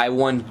mean, I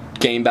won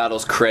Game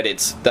Battles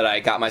credits that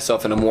I got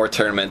myself into more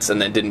tournaments and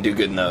then didn't do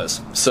good in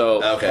those.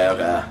 So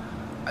Okay.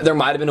 there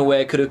might have been a way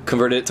I could have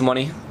converted it to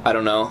money. I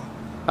don't know.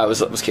 I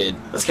was a kid.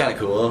 That's kind of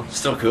cool.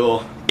 Still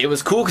cool. It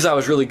was cool because I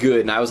was really good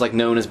and I was like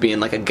known as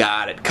being like a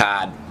god at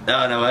COD.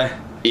 Oh, no way.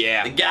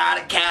 Yeah. The god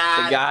at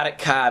COD. The god at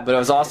COD, but I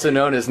was also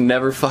known as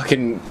never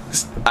fucking.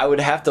 I would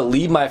have to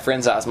leave my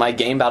friend's house. My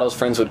Game Battles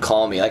friends would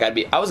call me. Like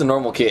I was a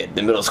normal kid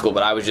in middle school,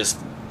 but I was just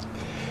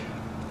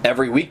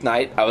every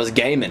weeknight I was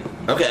gaming.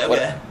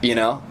 Okay. You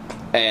know,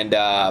 and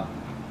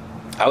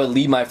I would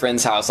leave my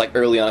friend's house like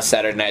early on a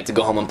Saturday night to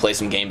go home and play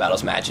some Game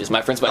Battles matches.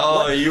 My friends were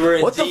like, you were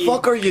in what deep. the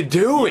fuck are you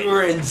doing? You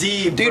were in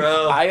deep, dude,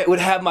 bro. I would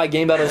have my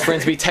Game Battles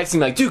friends be texting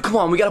me like, dude, come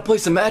on, we gotta play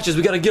some matches.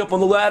 We gotta get up on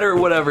the ladder or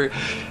whatever.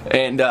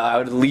 And I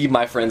would leave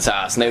my friend's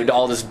house, and they would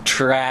all just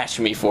trash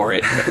me for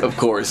it, of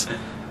course.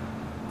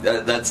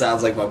 That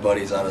sounds like my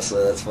buddies,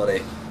 honestly. That's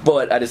funny.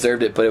 But I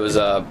deserved it. But it was,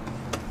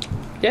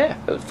 it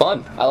was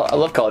fun. I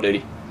love Call of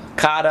Duty.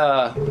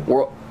 COD,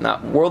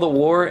 World of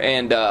War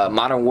and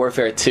Modern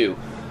Warfare 2.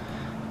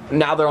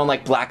 Now they're on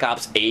like Black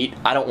Ops 8.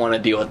 I don't want to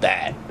deal with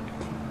that.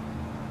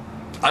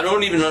 I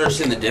don't even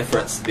understand the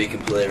difference, to be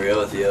completely real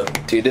with you.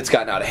 Dude, it's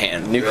gotten out of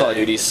hand. New Call of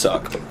Duty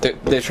suck.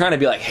 They're trying to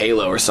be like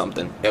Halo or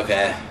something.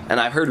 Okay. And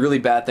I've heard really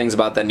bad things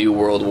about that new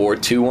World War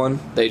II one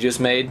they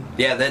just made.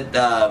 Yeah,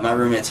 that my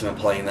roommates have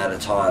been playing that a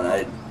ton.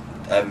 I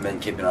haven't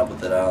been keeping up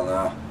with it. I don't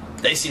know.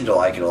 They seem to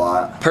like it a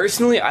lot.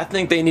 Personally, I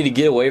think they need to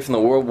get away from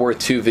the World War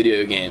II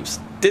video games.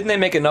 Didn't they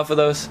make enough of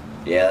those?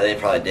 Yeah, they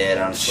probably did,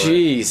 honestly.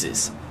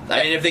 Jesus.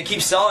 I mean, if they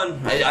keep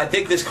selling, I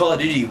think this Call of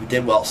Duty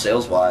did well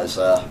sales-wise.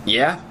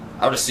 Yeah,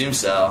 I would assume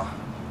so.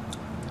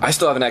 I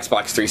still have an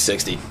Xbox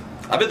 360.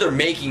 I bet they're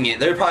making it.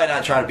 They're probably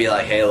not trying to be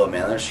like Halo,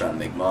 man. They're just trying to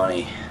make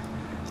money.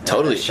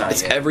 Totally. They're trying to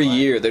It's get every money.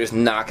 year they're just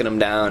knocking them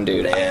down,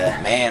 dude.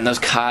 Yeah. Man, those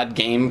COD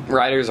game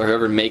writers or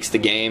whoever makes the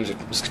games or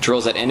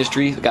controls that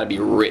industry, they got to be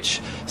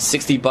rich.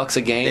 $60 a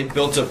They game.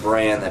 built a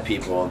brand that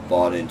people have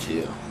bought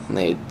into.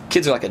 And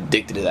kids are like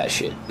addicted to that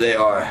shit. They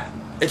are.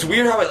 It's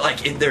weird how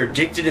they're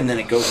addicted and then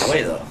it goes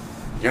away though.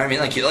 You know what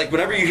I mean? Like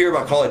whenever you hear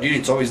about Call of Duty,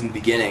 it's always in the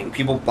beginning.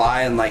 People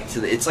buy and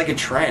it's like a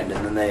trend,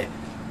 and then they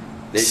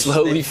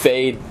Slowly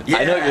fade.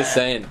 I know what you're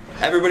saying.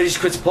 Everybody just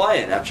quits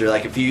playing after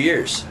like a few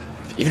years.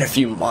 Even a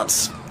few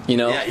months, you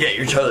know? Yeah,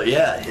 you're totally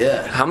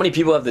yeah. How many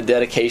people have the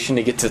dedication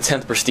to get to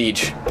 10th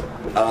Prestige?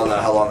 I don't know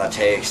how long that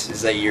takes.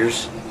 Is that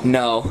years?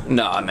 No,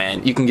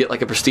 man. You can get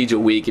like a Prestige a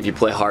week if you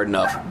play hard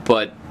enough,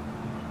 but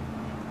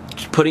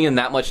putting in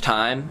that much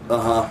time,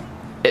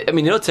 I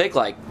mean, it'll take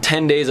like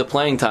 10 days of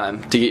playing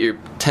time to get your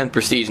 10th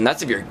Prestige, and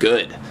that's if you're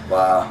good.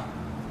 Wow.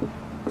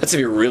 That's if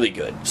you're really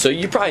good. So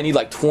you probably need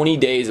like 20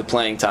 days of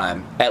playing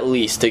time, at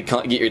least, to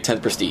get your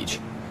 10th Prestige.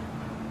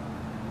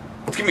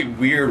 It's gonna be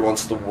weird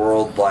once the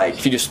world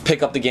If you just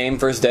pick up the game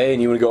first day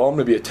and you want to go, oh, I'm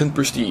going to be a 10th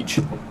Prestige.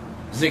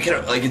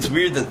 It's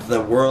weird that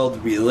the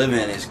world we live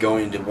in is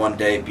going to one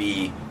day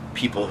be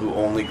people who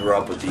only grew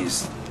up with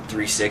these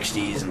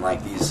 360s and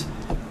like these,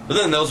 but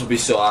then those will be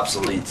so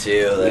obsolete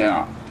too.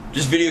 That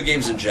just video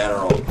games in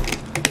general.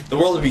 The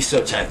world will be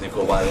so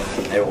technical by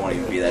then, and it won't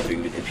even be that big.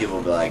 And people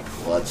will be like,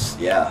 well, that's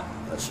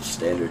just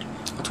standard.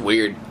 It's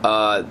weird.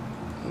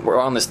 We're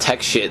on this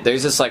tech shit.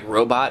 There's this like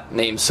robot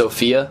named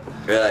Sophia.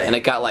 Really? And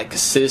it got like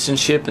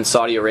citizenship in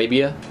Saudi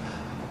Arabia.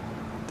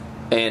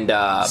 And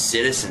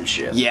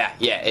Citizenship. yeah,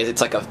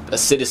 it's like a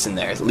citizen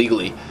there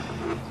legally.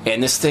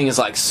 And this thing is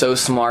like so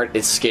smart,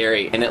 it's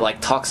scary. And it like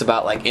talks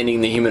about like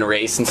ending the human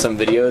race in some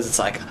videos. It's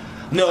like,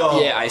 No.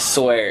 yeah, I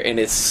swear, and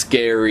it's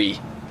scary.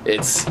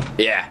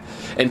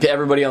 And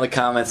everybody on the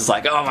comments is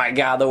like, oh my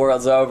god, the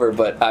world's over.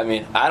 But I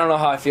mean, I don't know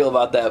how I feel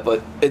about that,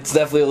 but it's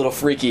definitely a little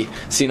freaky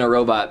seeing a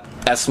robot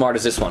as smart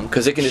as this one,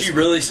 because it can just. She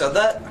really said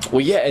that?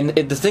 Well, yeah, and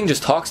the thing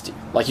just talks to you.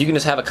 Like, you can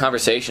just have a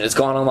conversation. It's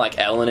gone on like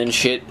Ellen and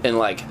shit, and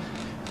like,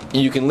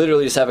 you can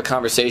literally just have a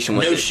conversation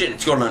with No it. shit,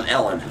 it's going on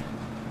Ellen.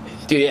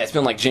 Dude, yeah, it's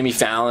been like Jimmy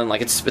Fallon.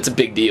 Like, it's a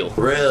big deal.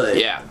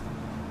 Really? Yeah.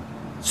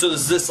 So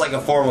is this like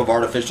a form of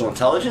artificial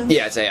intelligence?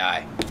 Yeah, it's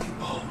AI.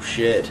 Oh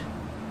shit.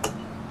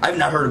 I've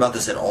not heard about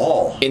this at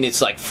all. And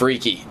it's like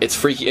freaky. It's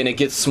freaky, and it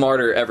gets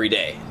smarter every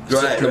day.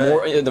 Right,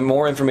 The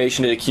more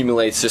information it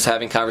accumulates, just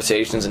having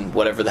conversations and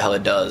whatever the hell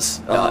it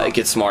does, it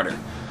gets smarter.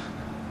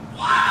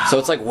 Wow. So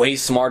it's like way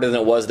smarter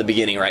than it was at the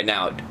beginning right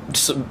now.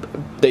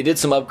 They did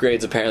some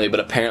upgrades apparently, but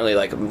apparently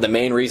like the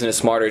main reason it's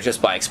smarter is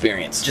just by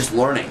experience. Just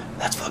learning.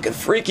 That's fucking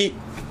freaky.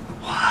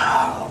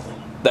 Wow.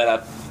 That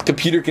a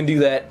computer can do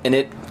that, and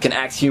it can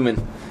act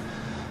human.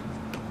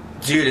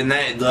 Dude, and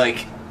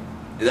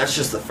that's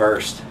just the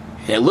first.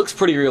 It looks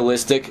pretty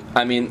realistic.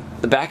 I mean,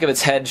 the back of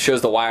its head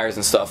shows the wires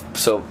and stuff.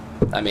 So,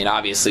 I mean,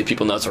 obviously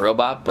people know it's a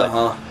robot, but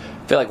I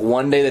feel like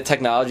one day the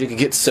technology could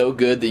get so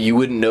good that you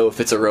wouldn't know if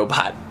it's a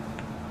robot.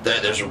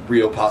 There's a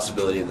real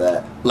possibility of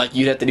that. Like,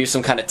 you'd have to do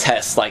some kind of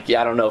test. Like,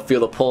 I don't know, feel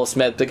the pulse,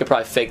 med. They could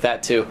probably fake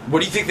that too. What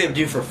do you think they would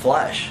do for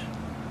Flash?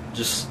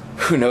 Just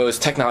Who knows?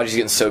 Technology's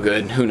getting so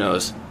good. Who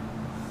knows?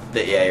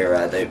 yeah, you're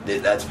right.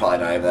 That's probably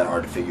not even that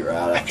hard to figure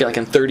out. I feel like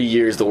in 30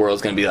 years the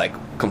world's going to be like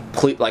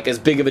complete, like as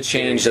big of a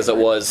change as it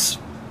was.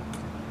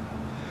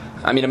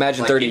 I mean,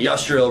 imagine like 30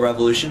 Industrial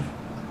Revolution.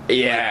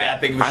 Yeah,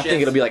 that big of a I shift?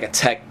 think it'll be like a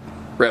tech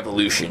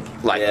revolution.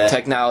 Like, Yeah.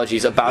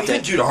 technology's about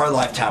to. Dude, our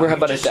lifetime. We're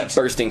about at that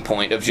bursting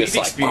point of just We've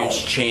like,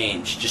 experienced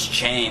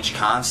change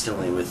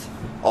constantly with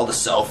all the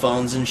cell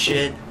phones and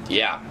shit.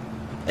 yeah,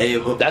 Hey,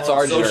 That's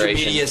our social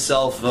generation. media,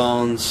 cell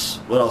phones.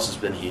 What else has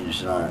been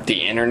huge in our?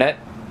 the internet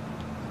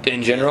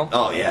in general.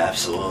 Oh yeah,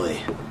 absolutely.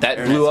 That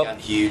Internet's blew up.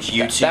 gotten huge.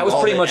 YouTube. That was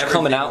all pretty the- much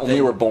coming everything out when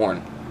we were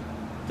born.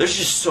 There's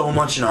just so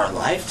much in our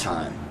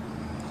lifetime.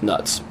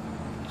 Nuts.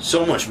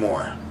 So much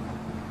more.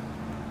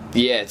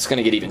 Yeah, it's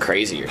gonna get even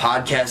crazier.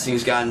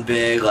 Podcasting's gotten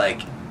big.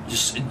 Like,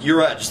 you're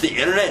right. Just the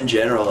internet in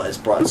general has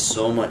brought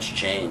so much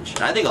change.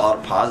 And I think a lot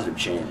of positive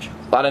change.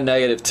 A lot of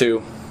negative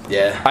too.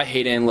 Yeah. I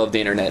hate and love the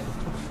internet.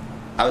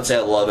 I would say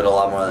I love it a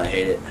lot more than I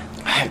hate it.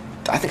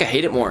 I think I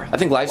hate it more. I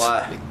think life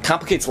Why?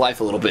 complicates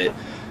life a little bit.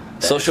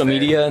 That Social is fair.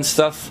 media and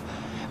stuff.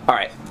 All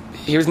right,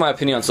 here's my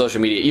opinion on social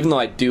media. Even though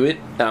I do it,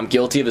 and I'm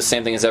guilty of the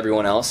same thing as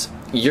everyone else,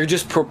 you're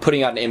just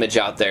putting out an image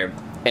out there,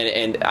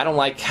 and I don't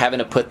like having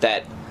to put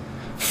that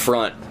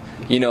front.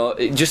 You know,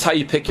 just how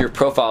you pick your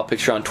profile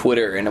picture on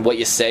Twitter and what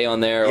you say on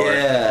there, or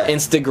Yeah.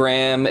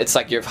 Instagram. It's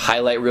like your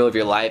highlight reel of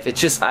your life. It's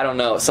just, I don't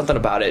know, something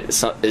about it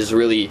is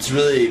really, It's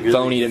really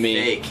phony to me.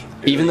 fake.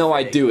 Even Really though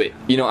I fake. do it,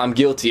 you know, I'm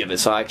guilty of it,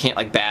 so I can't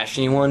like bash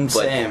anyone. But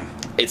Same.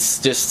 it's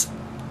just,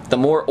 the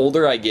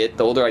older I get,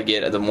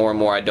 the more and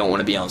more I don't want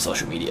to be on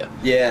social media.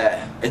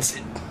 Yeah, it's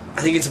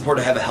I think it's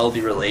important to have a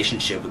healthy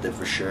relationship with it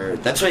for sure.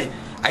 That's why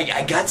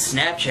I got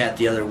Snapchat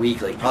the other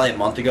week, like probably a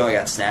month ago. I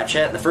got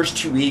Snapchat. And the first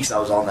 2 weeks I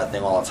was on that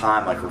thing all the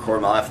time, like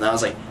recording my life, and I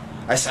was like,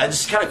 I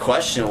just kind of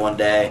questioned it one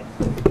day.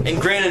 And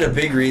granted, a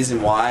big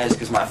reason why is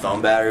because my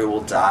phone battery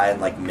will die in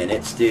like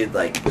minutes, dude.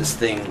 Like this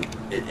thing,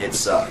 it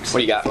sucks. What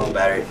do you got? Phone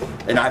battery,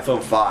 an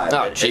iPhone 5.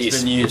 Oh, It's jeez.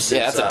 been used since,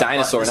 Yeah, that's a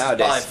dinosaur it's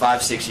nowadays. Probably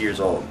 5-6 years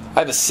old. I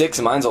have a 6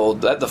 and mine's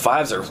old. The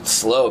 5s are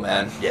slow,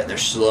 man. Yeah, they're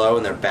slow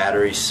and their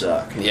batteries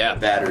suck. Yeah. Their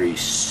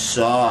batteries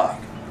suck.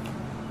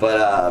 But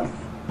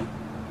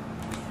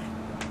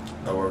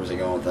oh, where was I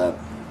going with that?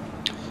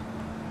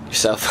 Your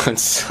cell phone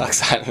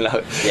sucks. I don't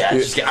know. Yeah,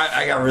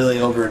 I got really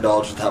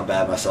overindulged with how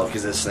bad myself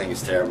because this thing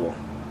is terrible.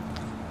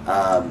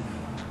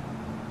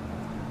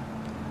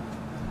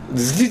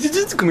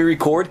 Can we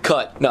record?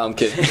 Cut. No, I'm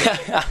kidding.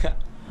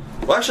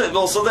 Well, actually,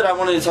 something I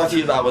wanted to talk to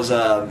you about was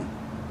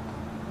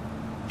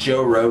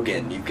Joe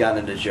Rogan. You've gotten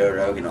into Joe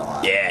Rogan a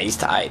lot. Yeah, he's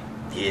tight.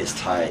 He is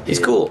tight. He's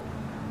dude. cool.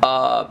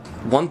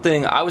 One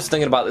thing, I was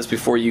thinking about this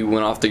before you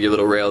went off to your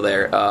little rail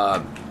there.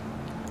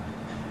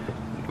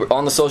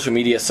 On the social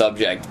media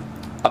subject,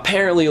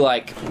 apparently,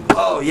 like...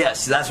 Oh,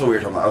 yes, that's what we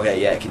were talking about.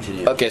 Okay, yeah,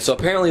 continue. Okay, so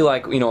apparently,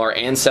 like, you know, our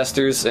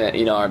ancestors,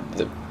 you know,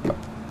 the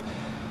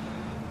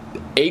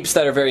apes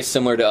that are very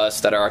similar to us,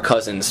 that are our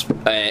cousins,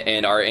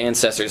 and our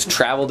ancestors,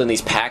 traveled in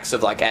these packs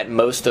of, like, at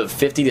most of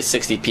 50 to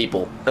 60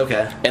 people.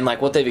 Okay. And,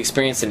 like, what they've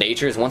experienced in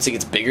nature is once it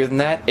gets bigger than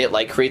that, it,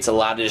 like, creates a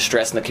lot of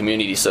distress in the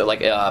community. So, like,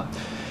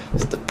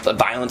 the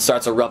violence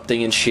starts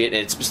erupting and shit,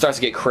 and it starts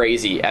to get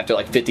crazy after,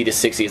 like, 50 to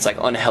 60. It's, like,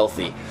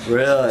 unhealthy.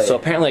 Really? So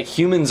apparently, like,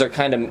 humans are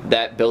kind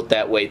of built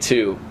that way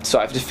too. So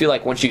I just feel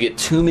like once you get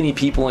too many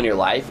people in your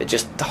life, it's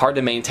just hard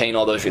to maintain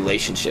all those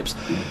relationships.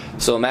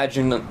 So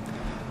imagine,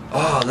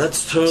 Oh,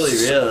 that's totally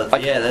real.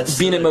 like, Yeah, that's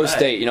being at totally Mo right.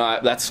 State. You know,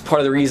 that's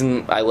part of the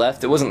reason I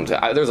left. It wasn't.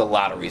 There's a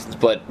lot of reasons,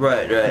 but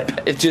Right.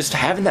 it's just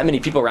having that many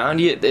people around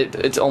you.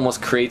 It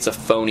almost creates a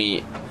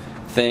phony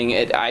thing.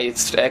 I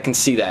can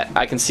see that.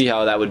 I can see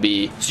how that would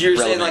be. So you're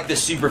saying relevant. like the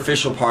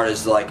superficial part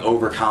is to like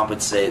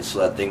overcompensate so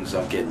that things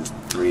don't get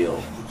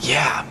real.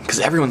 Yeah, because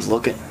everyone's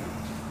looking.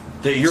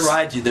 You're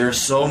right, dude. There are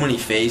so many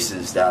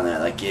faces down there.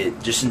 Like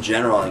just in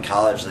general in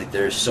college, like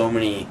there's so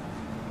many,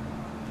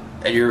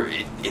 and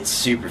it's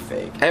super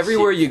fake. It's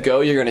Everywhere super you fake.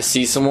 go, you're gonna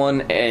see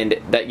someone and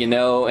that you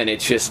know, and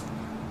it's just,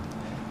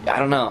 I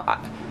don't know.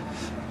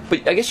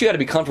 But I guess you got to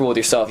be comfortable with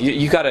yourself.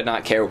 You got to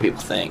not care what people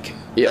think.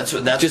 Yeah, That's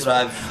what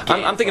I've.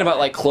 I'm thinking about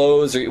like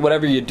clothes or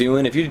whatever you're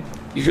doing. If you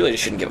really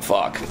just shouldn't give a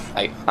fuck.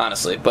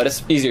 Honestly, but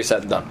it's easier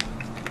said than done.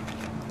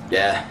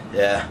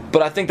 Yeah.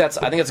 But I think that's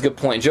a good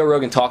point. Joe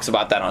Rogan talks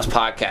about that on his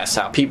podcast.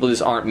 How people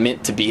just aren't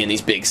meant to be in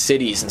these big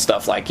cities and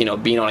stuff. Like, you know,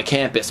 being on a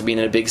campus or being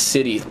in a big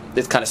city.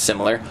 It's kind of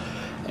similar,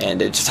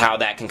 and it's just how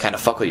that can kind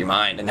of fuck with your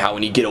mind, and how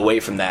when you get away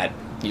from that,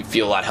 you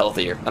feel a lot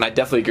healthier. And I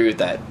definitely agree with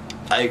that.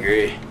 I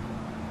agree.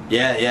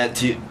 Yeah.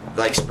 Too.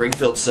 Like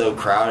Springfield's so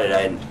crowded.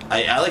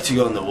 I like to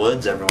go in the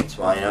woods every once in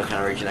a while. You know,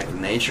 kind of reconnect with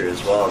nature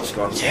as well. Just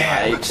go on some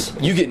hikes.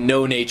 You get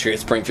no nature at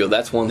Springfield.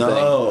 That's one thing.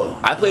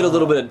 I played a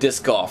little bit of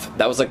disc golf.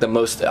 That was like the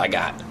most I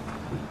got.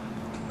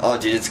 Oh,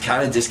 dude, it's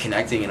kind of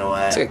disconnecting in a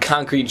way. It's like a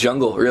concrete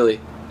jungle, really.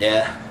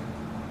 Yeah.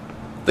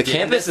 The Yeah,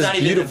 campus that's is not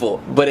even-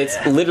 beautiful, but it's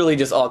Yeah. literally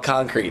just all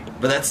concrete.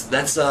 But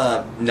that's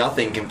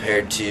nothing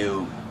compared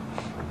to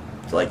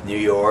like New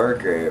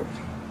York or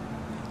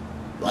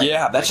like,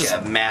 Yeah, that's like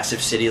just- a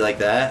massive city like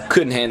that.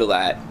 Couldn't handle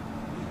that.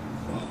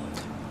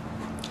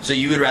 So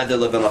you would rather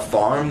live on a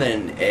farm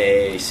than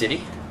a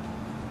city?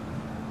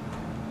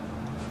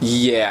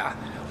 Yeah.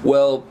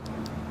 Well,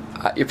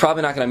 you're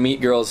probably not going to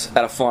meet girls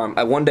at a farm.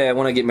 One day I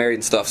want to get married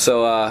and stuff,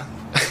 so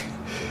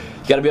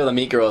you got to be able to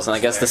meet girls. And I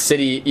guess the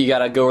city, you got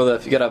to go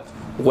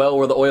where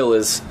where the oil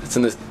is.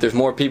 There's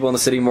more people in the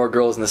city, more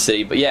girls in the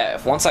city. But yeah,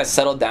 if once I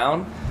settle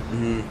down,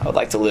 I would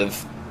like to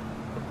live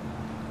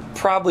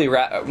probably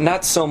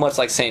not so much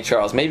like St.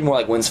 Charles, maybe more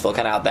like Winsville,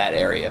 kind of out that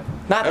area.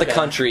 Not the Okay.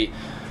 country,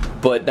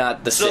 but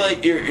not the So city.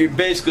 like you're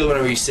basically,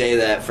 whenever you say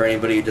that, for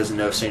anybody who doesn't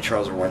know St.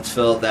 Charles or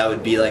Wentzville, that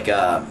would be like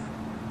a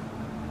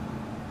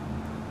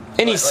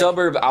Any like-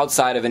 suburb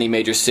outside of any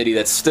major city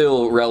that's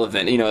still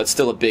relevant. You know, it's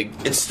still a big...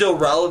 it's still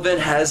relevant,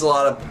 has a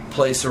lot of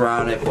place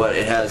around it, but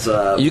it has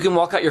You can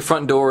walk out your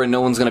front door and no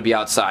one's going to be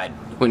outside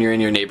when you're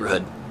in your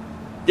neighborhood.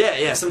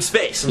 some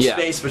space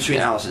between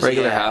houses.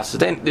 Regular yeah. houses.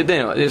 They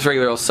know, it's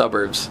regular old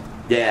suburbs.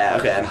 Yeah,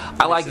 okay.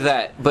 I like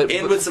that, but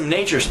And with some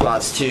nature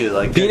spots too,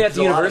 like Being at there's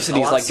the a lot university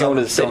is a lot like of going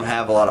to the suburbs city. Don't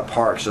have a lot of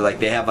parks, or like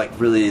they have like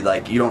really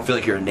like you don't feel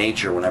like you're in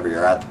nature whenever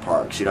you're at the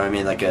parks. You know what I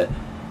mean? Like a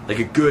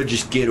good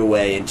just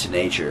getaway into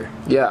nature.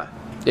 yeah,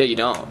 you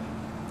don't.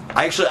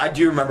 I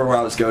do remember where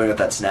I was going with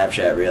that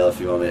Snapchat reel. If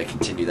you want me to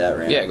continue that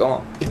rant. Yeah, go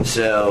on.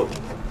 So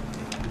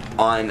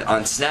on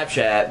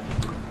Snapchat,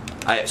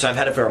 so I've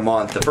had it for a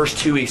month. The first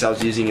 2 weeks I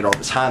was using it all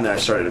the time, then I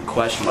started to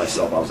question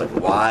myself. I was like,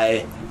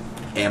 why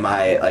am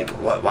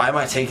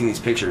I taking these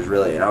pictures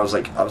really? And I was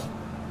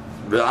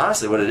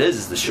honestly, what it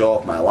is to show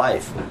off my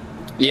life.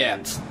 Yeah,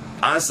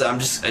 Honestly, I'm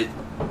just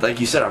like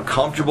you said, I'm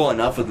comfortable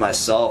enough with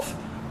myself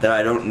that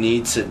I don't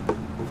need to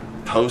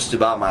post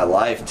about my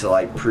life to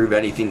like prove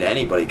anything to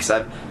anybody,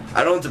 because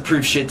I don't have to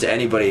prove shit to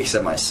anybody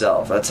except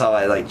myself. That's how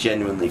I like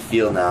genuinely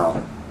feel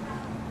now.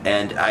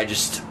 And I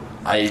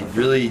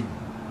really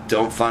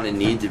don't find a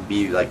need to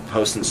be like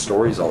posting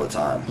stories all the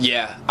time.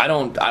 Yeah, I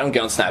don't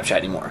get on Snapchat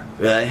anymore.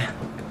 Really?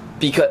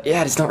 Because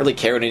I just don't really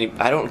care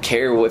I don't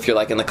care if you're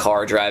like in the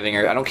car driving,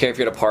 or I don't care if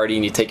you're at a party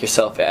and you take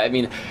yourself. I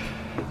mean,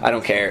 I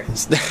don't care.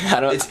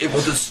 Well,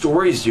 the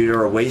stories, dude,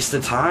 are a waste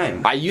of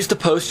time. I used to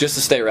post just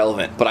to stay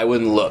relevant, but I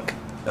wouldn't look.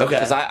 Okay.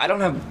 Because I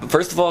don't have.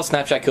 First of all,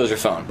 Snapchat kills your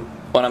phone.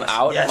 When I'm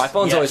out, my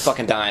phone's always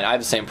fucking dying. I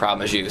have the same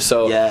problem as you.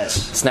 So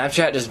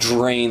Snapchat just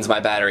drains my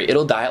battery.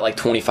 It'll die at like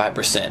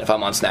 25% if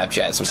I'm on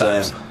Snapchat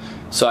sometimes. Same.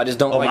 So I just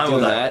don't like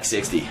doing that. Like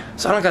 60.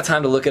 So I don't got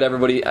time to look at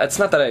everybody. It's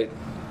not that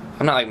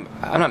I'm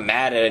not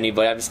mad at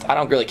anybody. I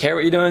don't really care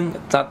what you're doing.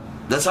 It's not.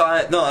 That's how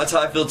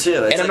I feel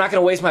too. It's and I'm not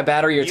gonna waste my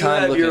battery or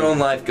time. You have your own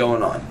life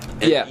going on.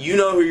 And yeah. You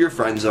know who your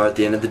friends are at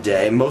the end of the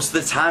day. Most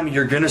of the time,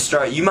 you're gonna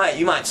start. You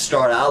might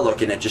start out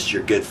looking at just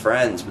your good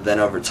friends, but then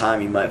over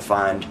time, you might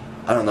find,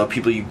 I don't know,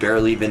 people you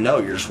barely even know.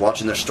 You're just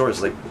watching their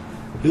stories. Like,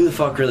 who the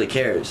fuck really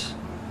cares?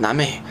 Not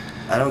me.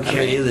 I don't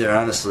care either,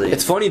 honestly.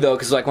 It's funny though,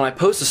 because like when I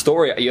post a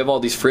story, you have all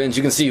these friends.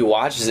 You can see who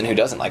watches and who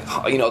doesn't. Like,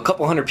 you know, a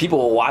couple hundred people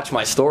will watch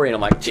my story, and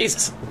I'm like,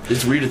 Jesus,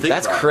 it's weird to think.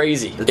 That's about.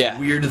 crazy. It's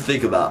weird to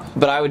think about.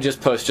 But I would just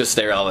post, just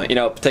stay relevant. You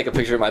know, take a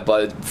picture of my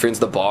friends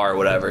at the bar or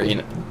whatever. You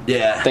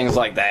know, things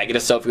like that. Get a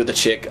selfie with the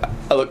chick.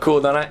 I look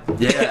cool, don't I?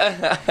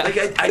 Yeah. Like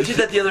I did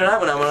that the other night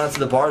when I went out to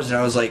the bars, and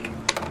I was like,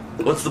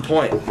 what's the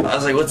point? I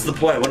was like, what's the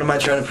point? What am I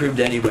trying to prove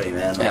to anybody,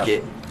 man?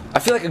 Like I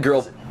feel like a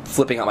girl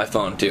flipping out my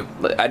phone too.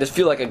 I just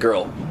feel like a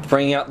girl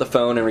bringing out the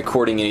phone and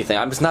recording anything.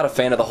 I'm just not a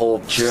fan of the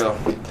whole. True.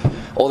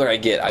 Older I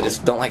get, I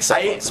just don't like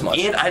cell phones much.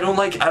 And I don't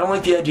like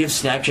the idea of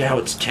Snapchat, how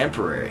it's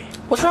temporary.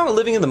 What's wrong with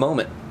living in the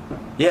moment?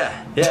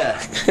 Yeah.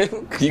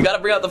 You gotta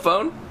bring out the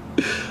phone.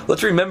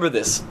 Let's remember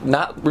this,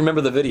 not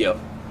remember the video.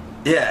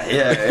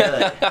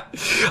 Yeah.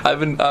 I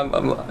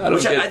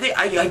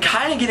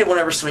kind of get it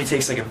whenever somebody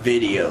takes like a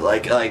video,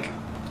 like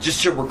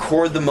just to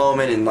record the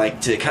moment and like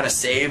to kind of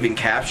save and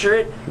capture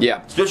it.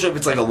 Yeah. Especially if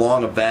it's like a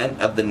long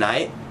event of the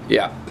night.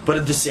 Yeah. But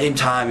at the same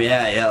time,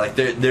 like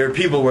there are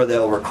people where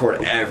they'll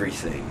record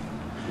everything.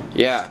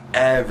 Yeah.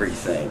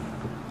 Everything.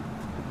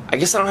 I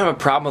guess I don't have a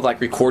problem with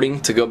like recording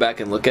to go back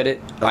and look at it.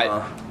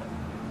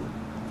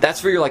 That's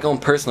for your like own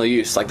personal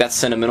use. Like that's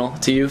sentimental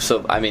to you.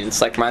 So I mean,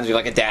 it's like reminds me of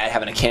like a dad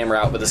having a camera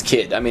out with his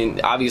kid. I mean,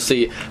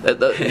 obviously,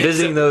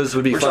 visiting those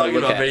would be fun to look at.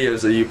 We're talking about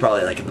videos that you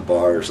probably like at the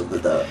bar or something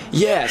though.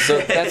 Yeah. So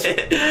that's.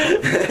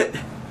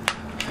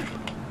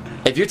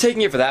 If you're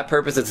taking it for that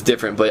purpose, it's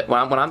different. But when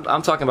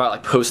I'm talking about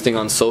like posting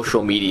on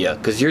social media,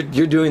 because you're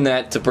doing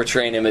that to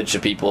portray an image to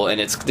people,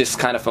 and it's just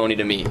kind of phony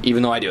to me,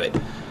 even though I do it.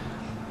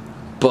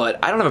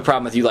 But I don't have a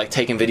problem with you like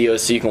taking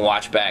videos so you can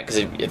watch back. Because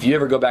if you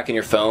ever go back in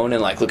your phone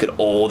and like look at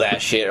old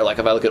ass shit, or like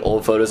if I look at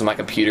old photos on my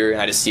computer and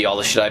I just see all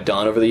the shit I've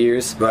done over the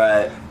years,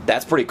 right?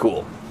 That's pretty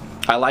cool.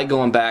 I like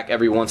going back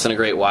every once in a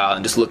great while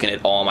and just looking at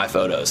all my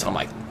photos. And I'm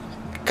like,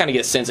 kind of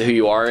get a sense of who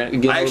you are.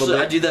 And I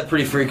do that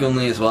pretty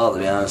frequently as well, to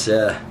be honest.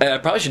 Yeah. And I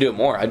probably should do it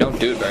more. I don't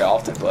do it very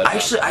often, but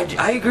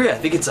I agree. I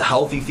think it's a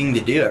healthy thing to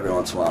do every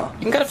once in a while.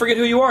 You can kind of forget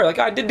who you are. Like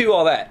I did do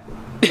all that.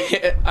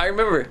 I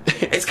remember.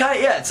 It's kind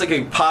of it's like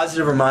a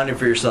positive reminder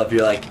for yourself.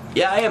 You're like,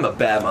 I am a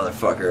bad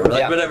motherfucker, or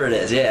like whatever it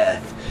is.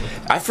 Yeah.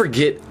 I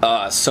forget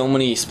so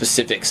many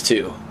specifics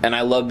too, and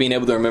I love being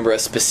able to remember a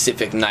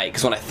specific night.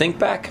 Because when I think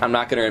back, I'm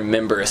not going to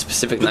remember a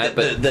specific night,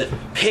 but the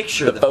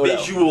picture, the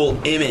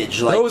visual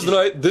image, like that was the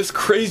night this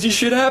crazy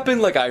shit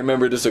happened. Like I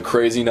remember just a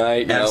crazy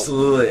night.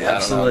 Absolutely,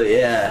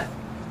 yeah.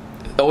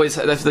 Always,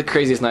 that's the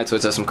craziest nights.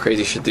 Always have some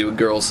crazy shit to do with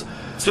girls.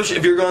 Especially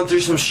if you're going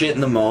through some shit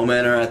in the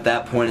moment or at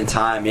that point in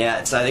time.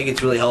 I think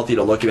it's really healthy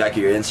to look back at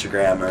your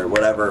Instagram or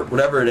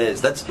whatever it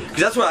is. Because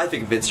that's what I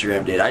think of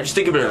Instagram, dude. I just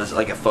think of it as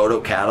like a photo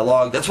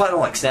catalog. That's why I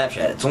don't like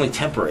Snapchat. It's only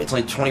temporary. It's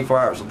only 24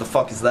 hours. What the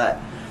fuck is that?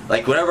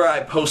 Like whenever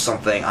I post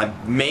something, I'm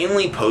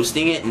mainly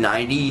posting it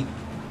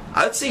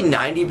I would say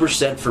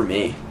 90% for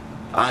me.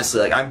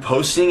 Honestly, like I'm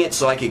posting it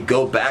so I could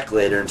go back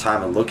later in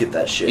time and look at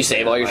that shit. You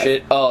save all your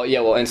shit? Oh yeah,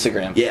 well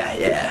Instagram.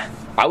 Yeah.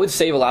 I would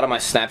save a lot of my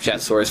Snapchat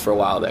stories for a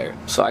while there,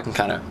 so I can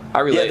I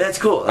relate. Yeah, that's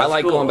cool. I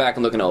like going back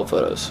and looking at old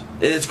photos.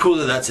 It's cool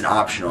that that's an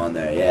option on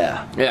there.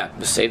 Yeah,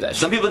 just save that shit.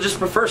 Some people just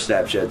prefer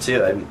Snapchat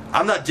too.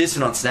 I'm not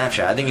dissing on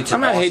Snapchat. I think it's.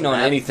 I'm not hating on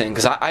anything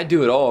because I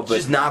do it all, but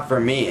it's just not for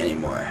me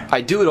anymore.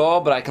 I do it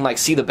all, but I can like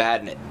see the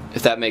bad in it,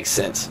 if that makes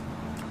sense.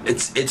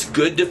 It's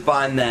good to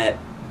find that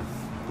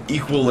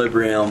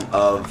equilibrium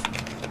of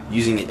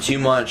using it too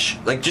much,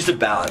 like just a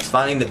balance,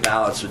 finding the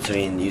balance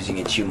between using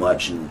it too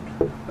much and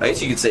I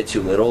guess you could say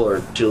too little, or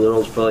too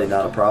little is probably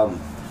not a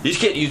problem. You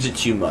just can't use it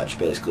too much,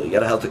 basically. You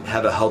gotta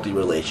have a healthy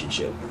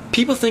relationship.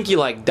 People think you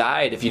like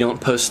died if you don't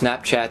post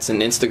Snapchats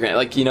and Instagram,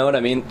 like, you know what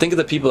I mean? Think of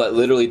the people that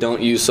literally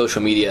don't use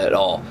social media at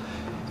all.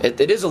 It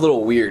is a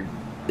little weird.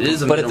 It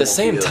is, but at the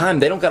same time,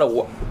 they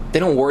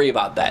don't worry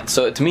about that.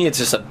 So to me, it's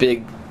just a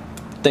big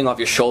thing off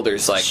your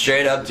shoulders, like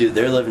straight up, dude.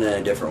 They're living in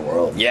a different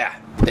world. Yeah,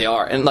 they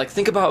are. And like,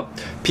 think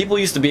about people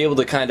used to be able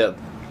to kind of.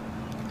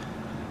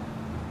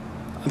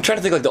 I'm trying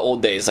to think like the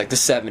old days, like the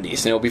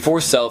 70s, you know,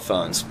 before cell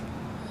phones.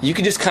 you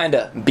can just kind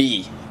of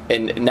be.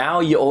 And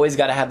now you always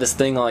got to have this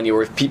thing on you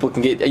where people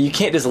can get. You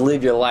can't just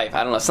live your life.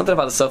 I don't know. Something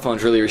about the cell phone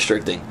is really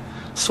restricting.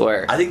 I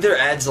swear. I think there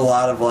adds a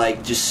lot of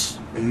like just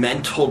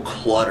mental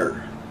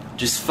clutter,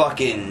 just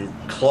fucking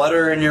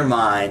clutter in your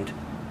mind,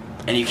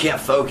 and you can't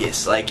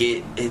focus. Like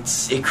it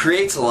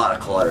creates a lot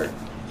of clutter.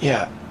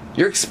 Yeah,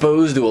 you're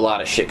exposed to a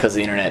lot of shit because of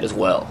the internet as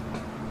well.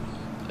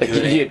 Like,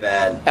 Dude, it ain't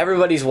bad.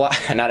 Everybody's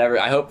watching. Not every.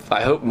 I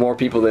hope more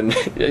people than.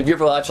 Have you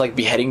ever watched like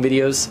beheading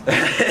videos?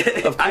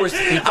 Of course,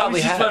 you probably I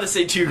was just have. about to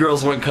say 2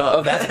 Girls, 1 Cup.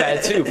 Oh, that's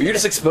bad too. But you're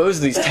just exposed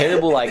to these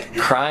terrible like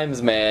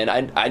crimes,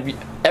 man.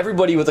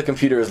 Everybody with a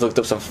computer has looked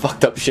up some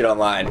fucked up shit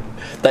online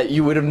that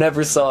you would have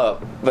never saw.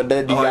 But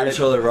then you got you're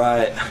totally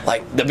right.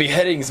 like the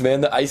beheadings, man.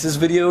 The ISIS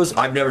videos.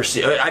 I've never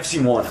seen. I've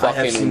seen one.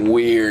 Fucking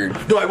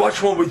weird. No, I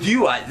watched one with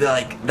you.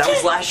 That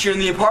was last year in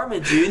the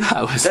apartment, dude.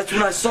 That's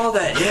when I saw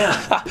that.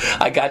 Yeah.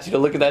 I got you to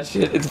look at that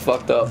shit. It's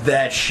fucked up.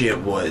 That shit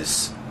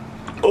was.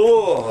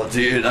 Oh,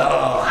 dude.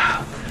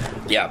 Oh.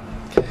 Yeah.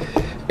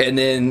 And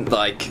then,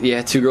 like,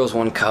 2 Girls,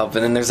 1 Cup.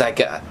 And then there's that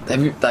guy,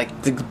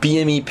 like, the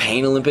BME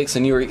Pain Olympics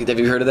in New York. Have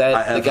you heard of that?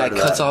 I have the guy heard of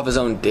cuts that. off his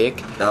own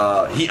dick.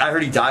 I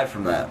heard he died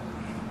from that.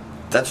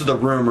 That's what the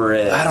rumor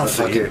is. I don't That's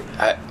what fucking.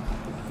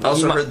 I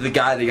also heard the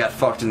guy that got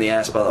fucked in the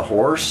ass by the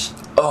horse.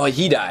 Oh,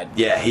 he died.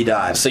 Yeah, he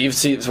died. So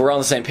so we're on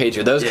the same page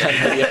here. Those kind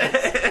of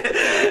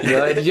videos. You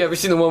know, did you ever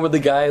see the one with the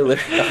guy?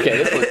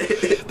 Okay, this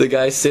one, the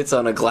guy sits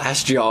on a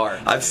glass jar.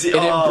 I've seen.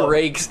 And it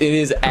breaks in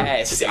his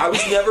ass. See, I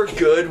was never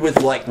good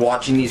with like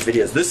watching these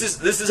videos. This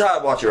is how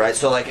I watch it, right?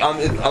 So like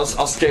I'll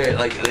stare at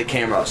like the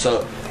camera.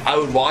 So I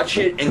would watch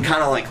it and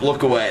kind of like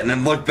look away, and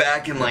then look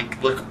back and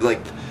like look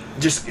like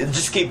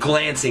just keep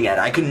glancing at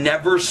it. I could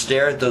never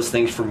stare at those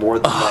things for more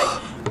than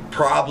like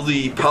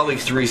probably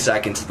 3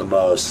 seconds at the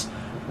most.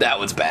 That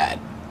was bad.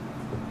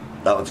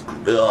 That was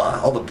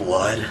all the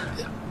blood.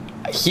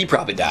 He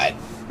probably died.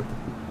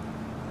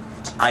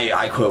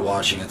 I quit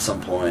watching at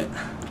some point.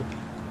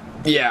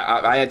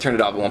 Yeah, I had turned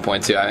it off at one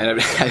point too. I mean,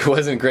 it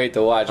wasn't great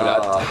to watch.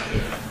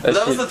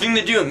 That was the thing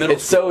to do in middle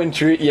It's school. so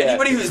intriguing. Yeah.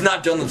 Anybody who's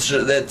not done this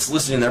shit that's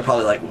listening, they're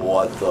probably like,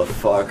 "What the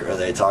fuck are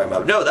they talking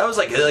about?" No, that was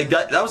like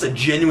that was a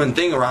genuine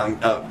thing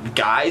around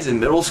guys in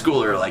middle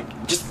school, or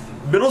like just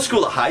middle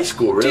school to high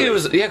school. Really, Dude, it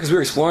was because we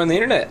were exploring the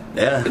internet.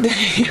 Yeah,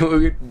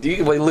 You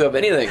can look up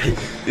anything.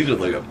 you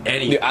could look up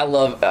anything. Dude, I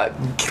love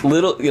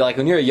like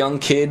when you're a young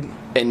kid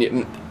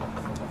and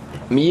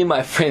me and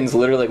my friends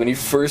literally, like, when you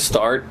first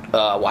start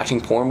watching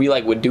porn, we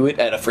like would do it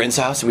at a friend's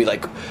house and we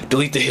like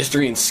delete the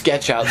history and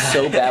sketch out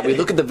so bad. We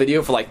look at the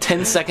video for like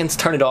 10 seconds,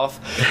 turn it off,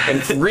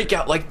 and freak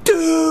out like,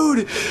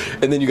 dude!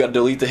 And then you gotta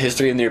delete the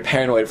history and you're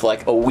paranoid for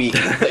like a week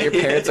that your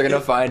parents are gonna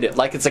find it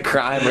like it's a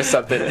crime or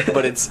something.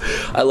 But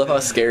I love how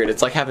scared.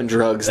 It's like having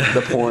drugs,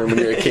 the porn when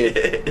you're a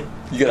kid.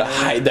 You gotta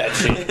hide that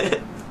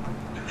shit.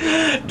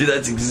 Dude,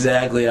 that's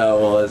exactly how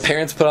it was.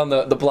 Parents put on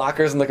the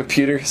blockers on the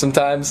computer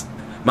sometimes.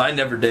 Mine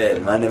never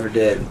did.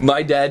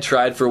 My dad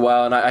tried for a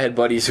while, and I had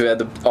buddies who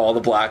had all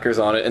the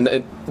blockers on it,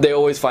 and they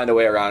always find a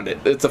way around it.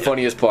 It's the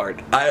funniest part.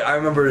 I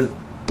remember,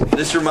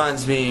 this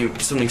reminds me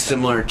of something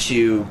similar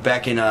to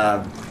back in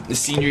the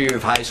senior year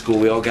of high school.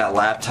 We all got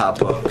laptop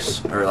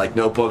books, or like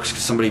notebooks,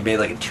 because somebody made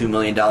like a $2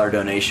 million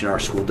donation to our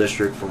school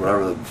district for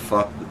whatever the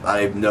fuck.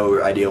 I have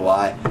no idea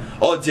why.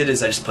 All it did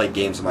is I just played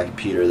games on my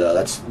computer, though.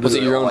 Was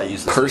it your all I own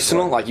used this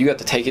personal? for. Like, you got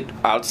to take it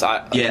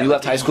outside? Yeah. You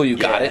left high school, you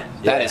got it?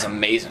 Yeah. That is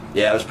amazing.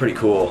 Yeah, it was pretty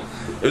cool.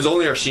 It was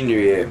only our senior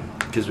year,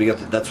 because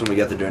that's when we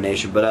got the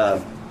donation.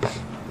 But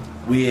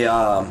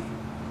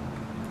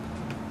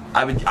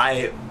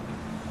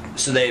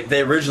so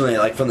they originally,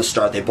 like, from the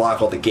start, they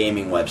block all the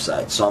gaming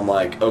websites. So I'm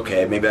like,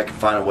 okay, maybe I can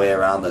find a way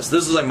around this.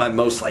 This is like my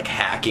most like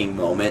hacking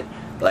moment,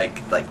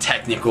 like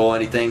technical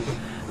anything.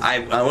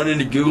 I went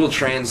into Google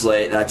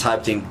Translate and I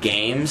typed in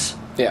games.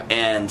 Yeah.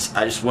 And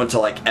I just went to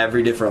like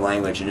every different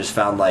language and just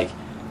found like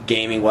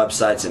gaming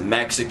websites in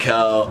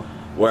Mexico,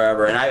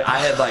 wherever. And I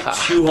had like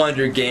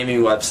 200 gaming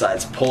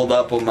websites pulled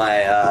up on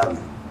my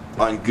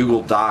on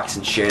Google Docs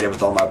and shared it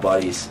with all my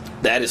buddies.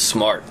 That is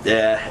smart.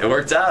 Yeah, it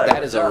worked out.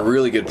 That is a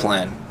really good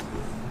plan.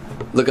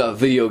 Look up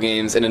video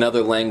games in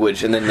another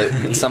language, and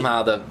then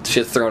somehow the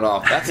shit's thrown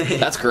off.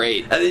 That's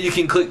great. And then you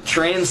can click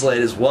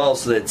translate as well,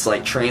 so that it's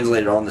like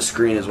translated on the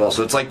screen as well.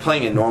 So it's like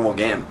playing a normal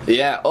game.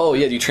 Yeah. Oh,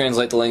 yeah. You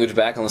translate the language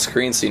back on the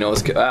screen, so you know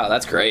what's good. Wow,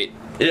 that's great.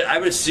 I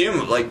would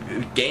assume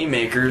like game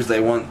makers, they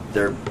want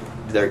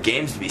their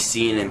games to be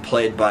seen and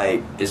played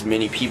by as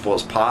many people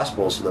as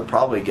possible. So they're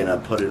probably gonna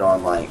put it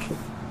on like,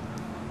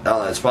 I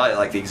don't know. It's probably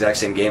like the exact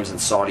same games in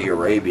Saudi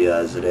Arabia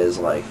as it is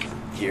like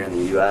here in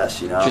the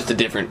U.S. You know, Just a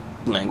different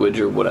language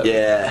or whatever.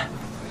 yeah.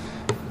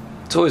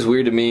 It's always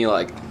weird to me,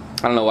 like,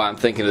 I don't know why I'm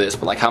thinking of this,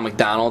 but like how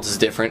McDonald's is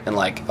different in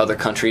like other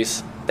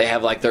countries. They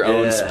have like their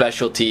own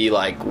specialty,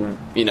 like,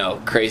 you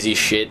know, crazy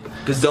shit.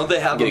 Because don't they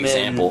have Good them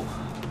example.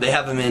 They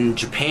have them in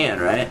Japan,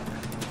 right?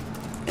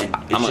 And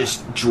it's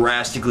just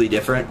drastically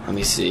different. Let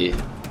me see.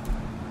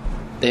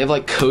 They have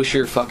like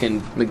kosher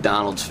fucking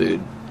McDonald's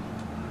food.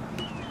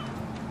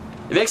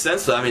 It makes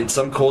sense though. I mean,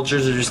 some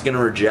cultures are just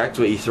gonna reject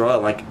what you throw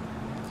out. Like,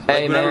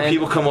 Hey, whenever man.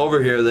 people come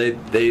over here,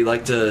 they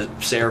like to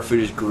say our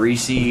food is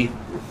greasy,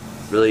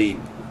 really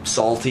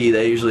salty.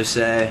 They usually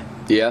say.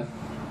 Yeah.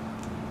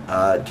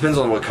 It depends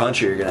on what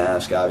country you're gonna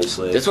ask,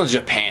 obviously. This one's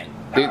Japan.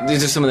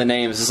 These are some of the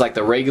names. This is like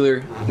the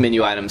regular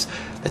menu items.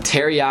 The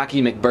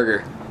teriyaki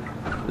McBurger.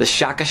 The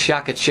shaka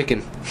shaka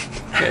chicken.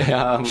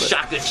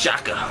 Shaka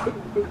shaka.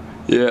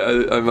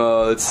 Yeah, I'm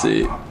let's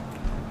see.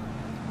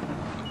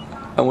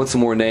 I want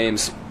some more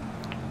names.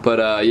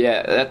 But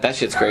yeah, that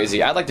shit's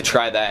crazy. I'd like to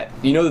try that.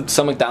 You know,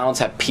 some McDonald's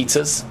have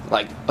pizzas.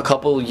 Like a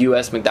couple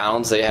U.S.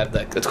 McDonald's, they have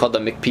it's called the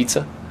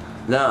McPizza.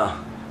 No.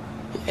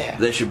 Yeah.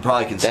 They should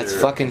probably consider That's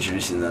fucking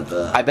introducing that.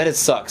 I bet it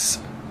sucks.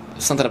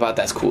 Something about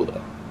that's cool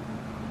though.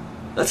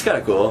 That's kind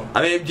of cool.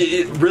 I mean,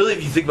 really,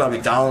 if you think about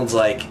McDonald's,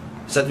 like,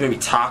 except maybe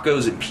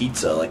tacos and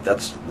pizza, like,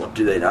 that's what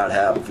do they not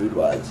have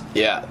food-wise?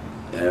 Yeah.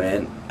 You know what I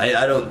mean?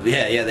 I don't.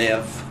 Yeah. They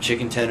have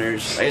chicken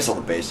tenders. I guess all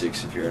the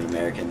basics if you're an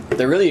American.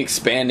 They're really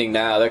expanding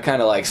now. They're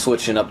kind of like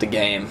switching up the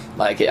game.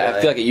 Like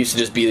I feel like it used to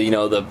just be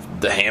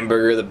the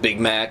hamburger, the Big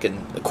Mac,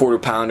 and the quarter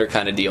pounder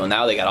kind of deal.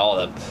 Now they got all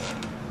the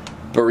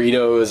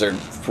burritos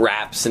or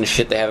wraps and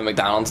shit they have at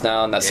McDonald's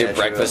now, and that's their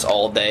breakfast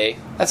all day.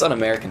 That's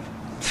un-American.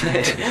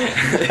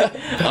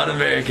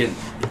 Un-American.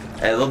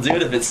 And they'll do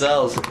it if it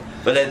sells.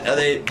 But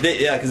then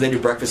because they do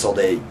breakfast all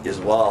day as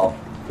well.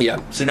 Yeah.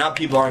 So now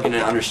people aren't going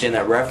to understand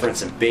that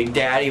reference. And Big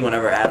Daddy,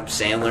 whenever Adam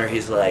Sandler,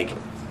 he's like,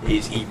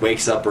 he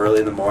wakes up early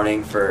in the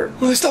morning for.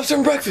 Well, they stopped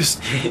serving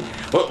breakfast.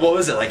 what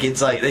was it like?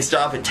 It's like they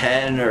stop at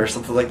 10 or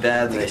something like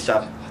that, and they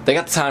stop. They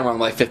got the timer on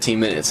like 15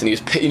 minutes, and he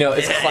was,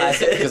 it's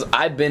classic because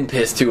I've been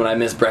pissed too when I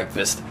miss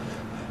breakfast.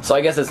 So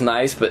I guess it's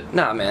nice, but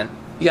nah, man,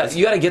 you got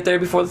to get there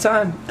before the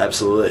time.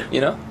 Absolutely.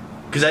 You know?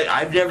 Because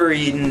I've never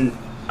eaten.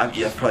 I've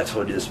probably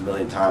told you this a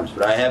million times,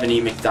 but I haven't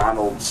eaten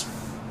McDonald's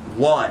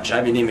lunch. I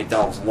haven't eaten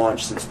McDonald's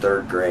lunch since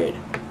 3rd grade.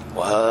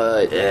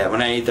 What? Yeah,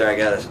 when I ate there, I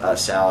got a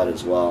salad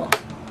as well.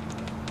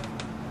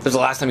 This was the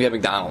last time you had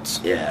McDonald's.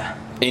 Yeah.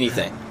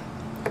 Anything.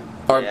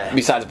 Or Yeah.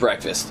 besides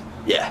breakfast.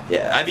 Yeah.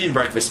 I've eaten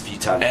breakfast a few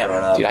times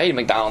growing up. Dude, I eat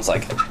McDonald's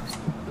like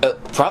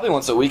probably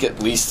once a week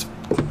at least.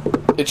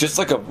 It's just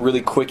like a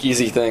really quick,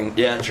 easy thing.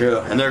 Yeah, true.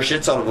 And there are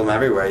shits on them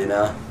everywhere, you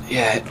know.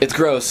 Yeah, it's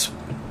gross.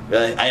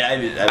 Really?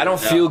 I don't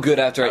feel good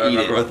after I eat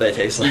it. What they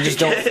taste like. You just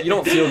don't. You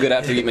don't feel good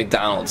after you eat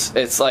McDonald's.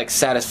 It's like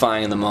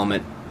satisfying in the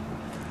moment.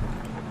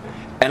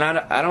 And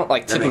I don't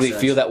like That typically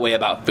makes feel sense. that way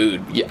about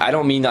food. I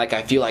don't mean like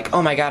I feel like,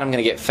 oh my god, I'm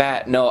gonna get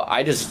fat. No,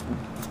 I just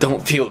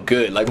don't feel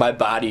good. Like my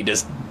body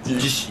just. Do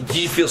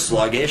you feel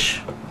sluggish?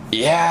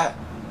 Yeah,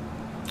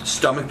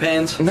 Stomach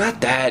pains?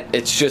 not that.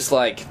 It's just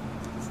like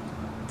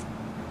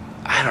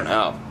I don't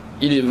know.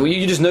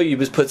 You just know you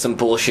just put some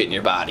bullshit in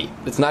your body.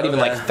 It's not even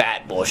like Okay.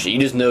 fat bullshit. You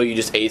just know you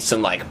just ate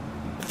some like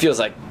feels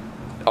like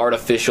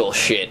artificial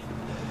shit.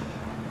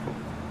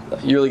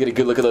 You really get a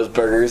good look at those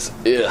burgers.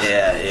 Ugh.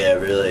 Yeah,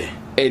 really.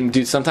 And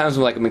dude, sometimes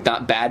with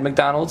like bad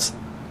McDonald's,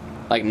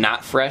 like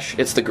not fresh,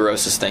 it's the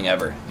grossest thing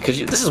ever. Because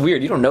this is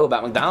weird. You don't know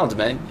about McDonald's,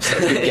 man.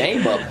 Set your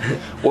game up.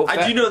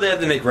 I do know they have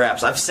to make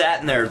wraps. I've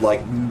sat in there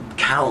like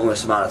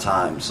countless amount of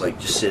times, like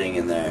just sitting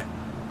in there.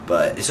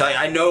 But so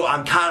I know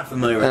I'm kind of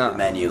familiar with the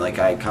menu. Like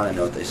I kind of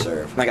know what they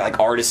serve. I got like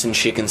artisan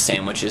chicken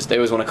sandwiches. They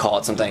always want to call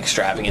it something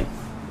extravagant.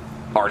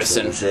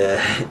 Artisan.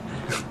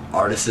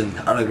 Artisan.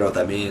 I don't even know what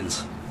that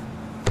means.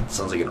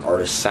 Sounds like an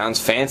artist.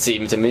 Sounds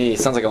fancy to me. It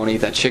sounds like I want to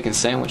eat that chicken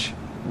sandwich.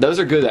 Those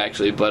are good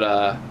actually, but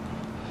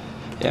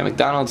yeah,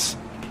 McDonald's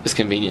is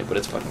convenient, but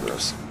it's fucking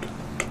gross.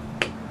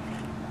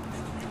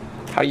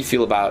 How do you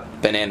feel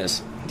about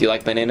bananas? Do you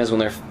like bananas when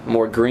they're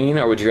more green,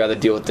 or would you rather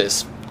deal with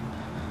this?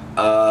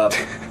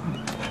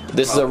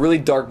 This is a really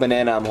dark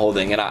banana I'm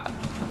holding, and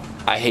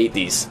I hate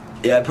these.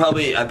 Yeah, I'd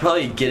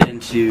probably get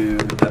into.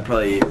 I'd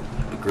probably eat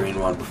a green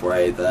one before I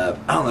ate that.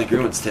 I don't like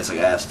green ones. Taste like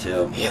ass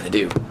too. Yeah, they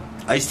do.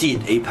 I used to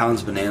eat 8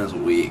 pounds of bananas a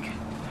week.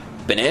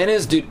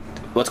 Bananas, dude.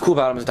 What's cool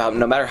about them is that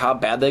no matter how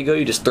bad they go,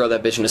 you just throw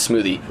that bitch in a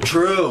smoothie,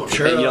 True.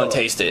 and you don't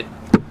taste it.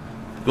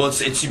 Well,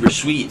 it's super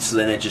sweet, so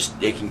then it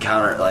can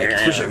counter like,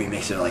 especially if you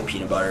mix it in like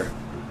peanut butter.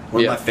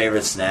 One of my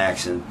favorite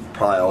snacks, and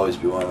probably always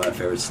be one of my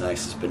favorite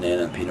snacks, is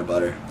banana and peanut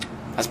butter.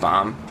 That's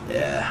bomb.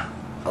 Yeah,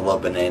 I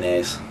love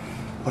bananas.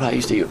 What I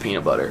used to eat with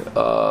peanut butter?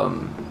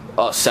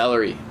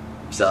 Celery.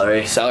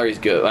 Celery. Celery's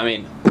good. I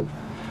mean,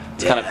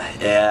 it's kind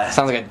of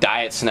sounds like a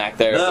diet snack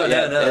there. No, but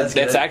no, that's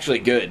it's good. actually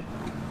good.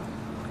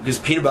 Because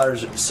peanut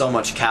butter's so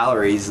much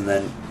calories, and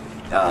then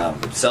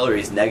celery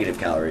is negative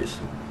calories.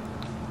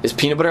 Does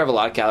peanut butter have a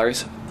lot of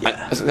calories?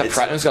 Yeah, It's got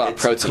a lot of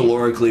protein. It's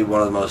calorically one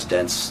of the most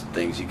dense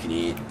things you can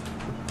eat.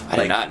 I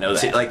did not know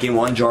that. Like in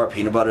one jar of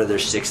peanut butter,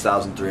 there's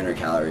 6,300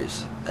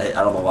 calories. I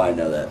don't know why I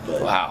know that,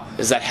 but Wow,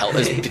 is that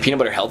is peanut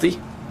butter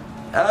healthy?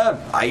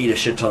 I eat a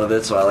shit ton of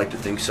it, so I like to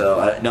think so.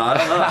 I don't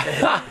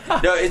know.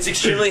 No, it's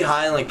extremely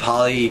high in like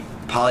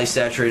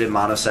polysaturated,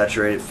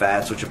 monosaturated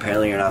fats, which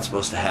apparently you're not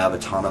supposed to have a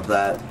ton of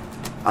that.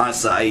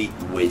 Honestly, I eat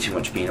way too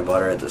much peanut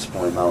butter at this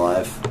point in my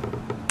life.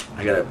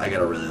 I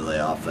gotta really lay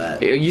off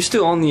that. Are you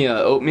still on the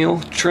oatmeal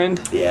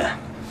trend? Yeah.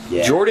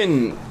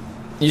 Jordan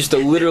used to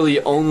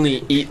literally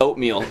only eat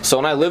oatmeal. So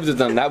when I lived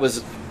with him,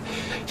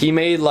 He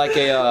made like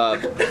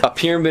a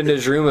pyramid in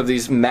his room of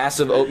these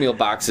massive oatmeal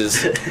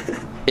boxes,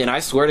 and I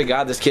swear to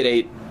God, this kid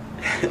ate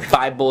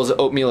 5 bowls of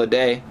oatmeal a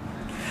day.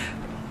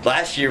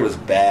 Last year was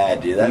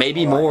bad, dude. That's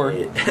Maybe all I more.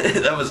 ate.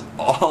 That was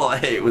all I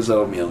ate was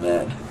oatmeal,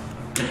 man.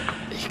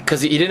 Because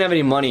he didn't have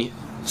any money,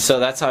 so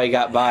that's how he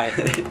got by.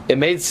 It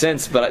made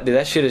sense, but dude,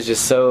 that shit is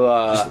just so...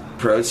 Just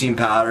protein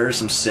powder,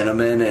 some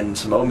cinnamon, and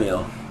some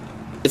oatmeal.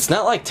 It's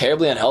not like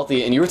terribly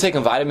unhealthy, and you were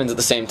taking vitamins at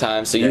the same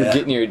time, so you were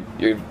getting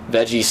your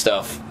veggie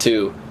stuff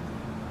too.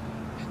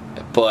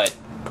 But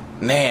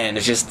man,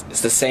 it's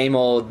the same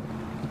old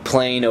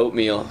plain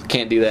oatmeal.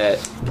 Can't do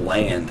that.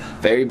 Bland.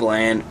 Very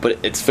bland, but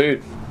it's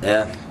food.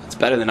 Yeah. It's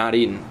better than not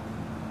eating.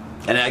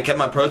 And I kept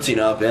my protein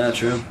up. Yeah,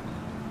 true.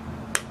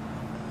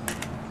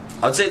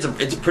 I would say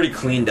it's a pretty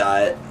clean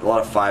diet. A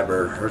lot of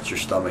fiber. Hurts your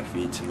stomach if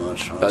you eat too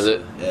much. Honestly. Does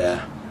it?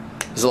 Yeah.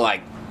 Is it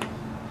like...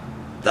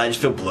 I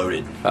just feel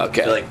bloated.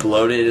 Okay. I feel like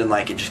bloated and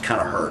like it just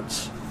kind of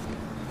hurts.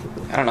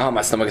 I don't know how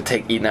my stomach could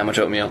take eating that much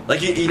oatmeal.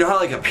 Like you know how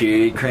like a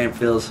period cramp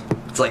feels?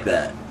 It's like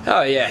that.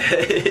 Oh yeah.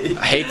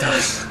 I hate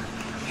those.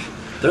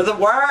 They're the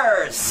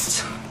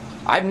worst.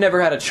 I've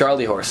never had a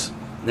Charlie horse.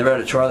 Never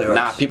had a Charlie horse.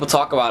 Nah, people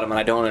talk about them and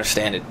I don't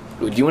understand it.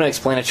 Would you want to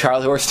explain a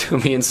Charlie horse to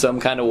me in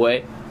some kind of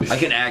way? I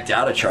can act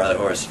out a Charlie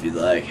horse if you'd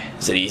like.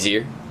 Is it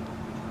easier?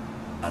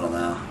 I don't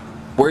know.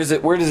 Where does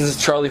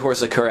this Charlie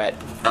horse occur at?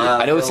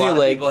 I know it's in your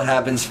leg. People, it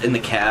happens in the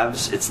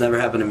calves. It's never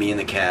happened to me in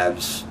the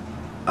calves.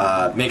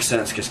 Makes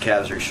sense because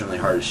calves are extremely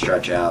hard to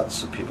stretch out,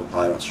 so people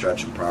probably don't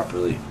stretch them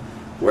properly.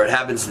 Where it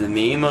happens to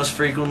me most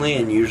frequently,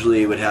 and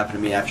usually it would happen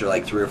to me after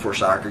like 3 or 4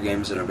 soccer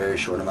games in a very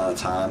short amount of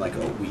time, like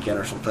a weekend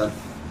or something,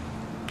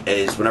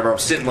 is whenever I'm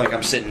sitting like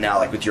I'm sitting now,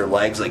 like with your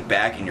legs like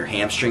back and your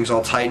hamstrings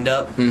all tightened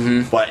up,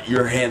 but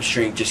your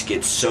hamstring just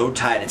gets so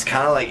tight. It's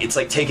kind of like, it's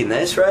like taking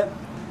this, right?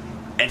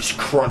 And just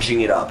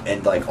crunching it up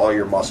and like all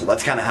your muscle.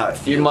 That's kind of how it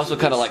feels. Your muscle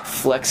kind of like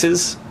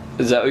flexes?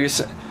 Is that what you're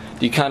saying?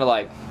 Do you kind of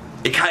like...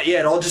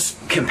 It all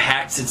just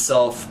compacts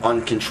itself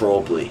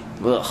uncontrollably.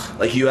 Ugh.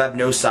 Like you have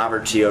no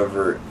sovereignty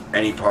over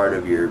any part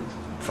of your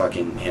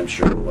fucking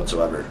hamstring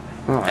whatsoever.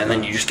 And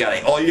then you just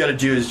gotta, all you gotta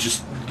do is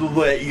just,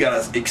 you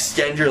gotta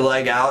extend your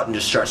leg out and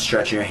just start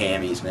stretching your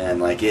hammies, man.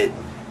 Like it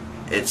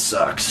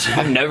sucks.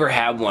 I've never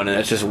had one, and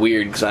it's just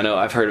weird because I know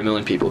I've heard a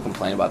million people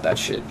complain about that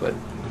shit, but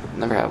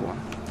never had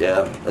one.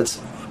 Yeah, that's,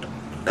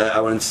 I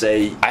wouldn't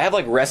say. I have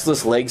like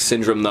restless leg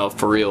syndrome though,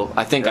 for real.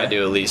 I think I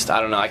do at least. I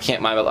don't know. I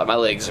can't. My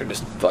legs are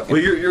just fucking.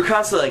 Well, you're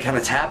constantly like kind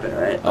of tapping,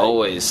 right? Like,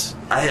 always.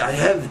 I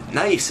have.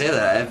 Now you say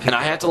that, and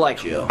I have to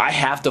like. I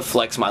have to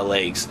flex my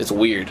legs. It's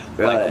weird.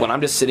 Really? Like when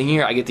I'm just sitting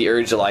here, I get the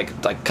urge to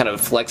like kind of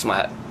flex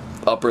my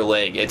upper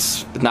leg.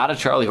 It's not a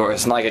Charlie horse.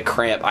 It's not like a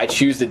cramp. I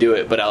choose to do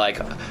it, but I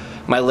like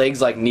my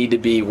legs like need to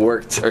be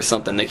worked or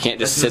something. They can't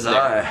just sit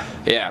there.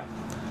 Yeah.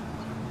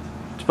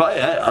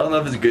 Probably, I don't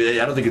know if it's good.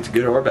 I don't think it's a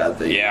good or bad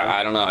thing. Yeah,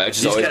 I don't know.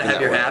 It's just you just always gotta been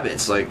have your that way.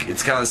 habits. Like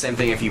it's kind of the same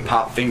thing if you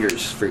pop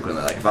fingers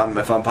frequently. Like if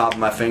I'm popping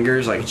my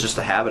fingers, like it's just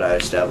a habit I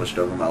established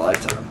over my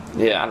lifetime.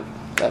 Yeah,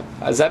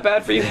 is that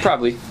bad for you?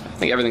 Probably. I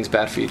think everything's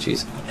bad for you,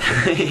 Cheese.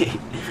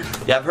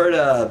 Yeah, I've heard.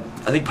 I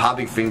think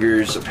popping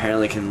fingers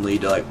apparently can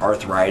lead to like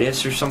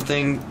arthritis or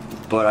something,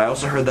 but I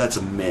also heard that's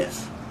a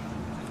myth.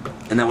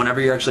 And then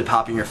whenever you're actually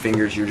popping your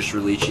fingers, you're just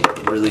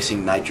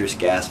releasing nitrous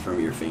gas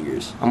from your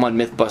fingers. I'm on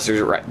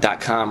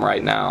MythBusters.com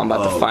right now. I'm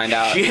about to find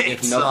out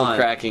if knuckle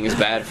cracking is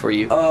bad for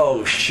you.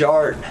 Oh,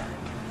 shart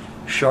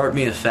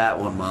me a fat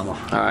one, mama.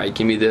 All right,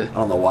 give me the. I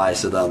don't know why I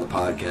said that on the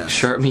podcast.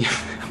 Shart me.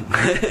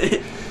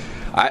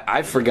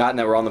 I've forgotten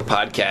that we're on the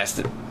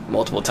podcast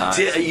multiple times.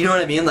 See, you know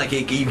what I mean? Like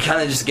you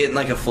kind of just get in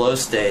like a flow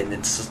state, and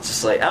it's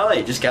just like, oh,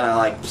 you just kind of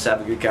like just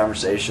have a good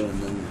conversation,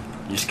 and then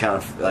you just kind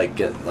of like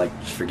just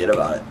forget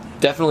about it.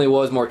 Definitely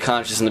was more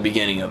conscious in the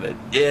beginning of it.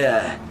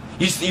 Yeah.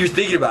 You're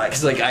thinking about it,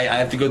 because like, I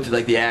have to go through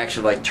like the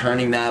action of like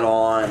turning that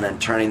on and then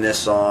turning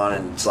this on,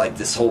 and it's like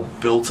this whole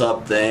built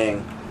up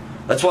thing.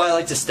 That's why I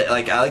like to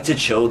I like to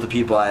chill with the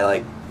people I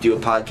like do a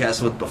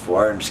podcast with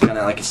before, and just kind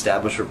of like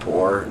establish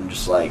rapport, and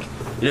just like,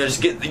 you know,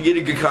 just get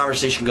a good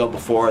conversation going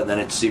before, and then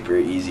it's super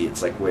easy.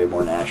 It's like way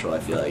more natural, I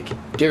feel like.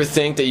 Do you ever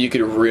think that you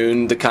could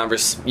ruin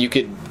the you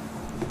could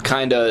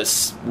kind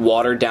of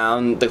water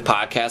down the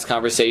podcast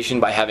conversation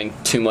by having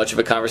too much of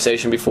a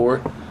conversation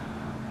before?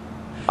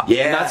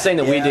 Yeah. I'm not saying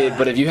that we did,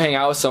 but if you hang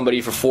out with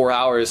somebody for 4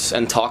 hours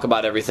and talk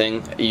about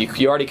everything,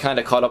 you already kind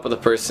of caught up with a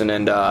person,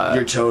 and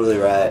you're totally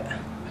right.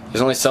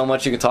 There's only so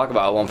much you can talk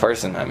about with one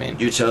person. I mean,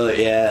 you're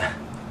totally, yeah.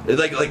 It's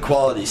like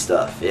quality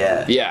stuff,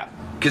 yeah. Yeah.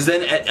 Because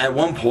then at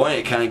one point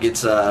it kind of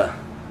gets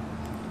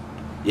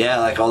yeah,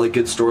 like all the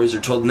good stories are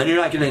told, and then you're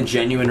not getting a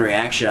genuine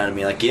reaction out of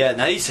me. Like, yeah,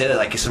 now you say that,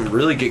 like some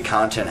really good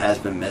content has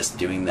been missed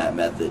doing that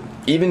method.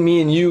 Even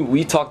me and you,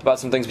 we talked about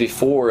some things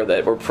before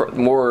that were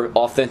more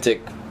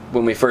authentic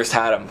when we first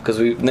had them, because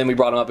then we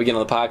brought them up again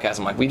on the podcast.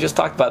 I'm like, we just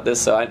talked about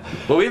this, so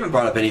well, we haven't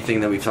brought up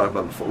anything that we've talked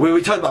about before.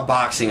 We talked about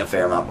boxing a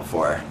fair amount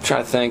before. I'm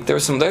trying to think.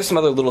 There's some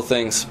other little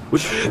things.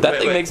 That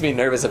thing makes me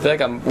nervous. I feel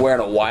like I'm wearing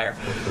a wire.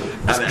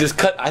 Just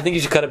cut. I think you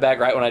should cut it back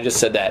right when I just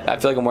said that. I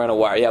feel like I'm wearing a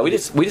wire. Yeah, we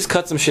just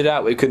cut some shit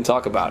out we couldn't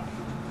talk about.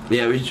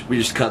 Yeah, we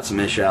just cut some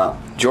ish out.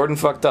 Jordan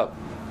fucked up.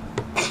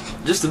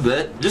 Just a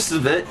bit. Just a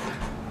bit.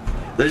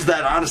 There's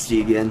that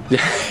honesty again.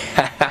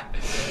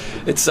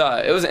 It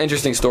was an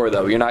interesting story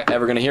though. You're not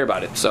ever gonna hear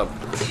about it. So.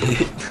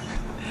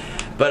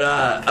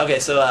 But okay,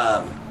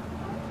 so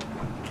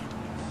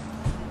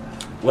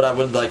what I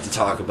would like to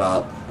talk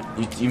about.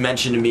 You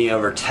mentioned to me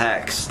over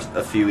text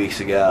a few weeks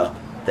ago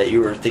that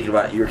you were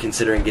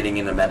considering getting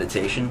into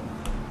meditation.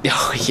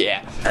 Oh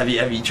yeah. Have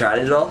you tried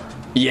it at all?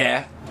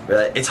 Yeah.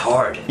 Really? It's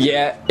hard.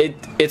 Yeah.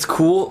 It's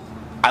cool.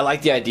 I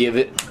like the idea of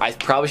it. I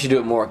probably should do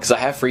it more because I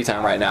have free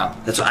time right now.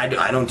 That's what I do.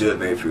 I don't do it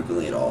very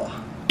frequently at all.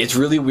 It's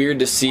really weird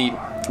to see.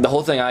 The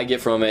whole thing I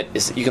get from it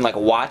is you can like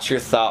watch your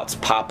thoughts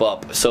pop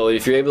up. So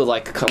if you're able to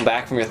like come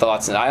back from your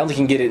thoughts, and I only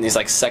can get it in these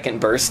like second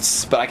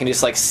bursts, but I can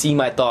just like see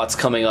my thoughts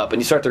coming up,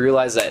 and you start to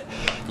realize that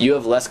you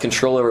have less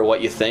control over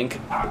what you think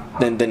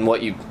than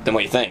what you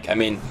think. I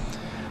mean,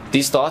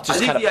 these thoughts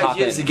just kind of pop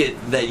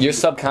in. Your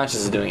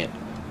subconscious is doing it.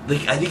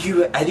 Like I think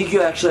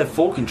you actually have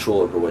full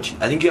control over what you.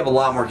 I think you have a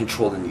lot more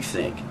control than you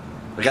think.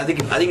 Like I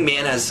think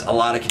man has a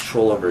lot of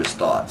control over his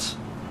thoughts.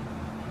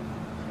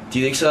 Do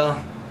you think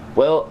so?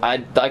 Well, I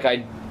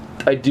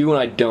do and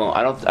I don't.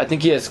 I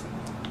think he has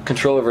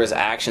control over his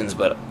actions,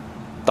 but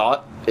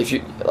thought. If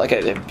you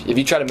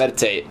try to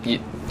meditate,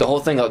 the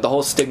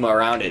whole stigma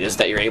around it is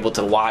that you're able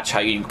to watch how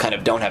you kind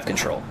of don't have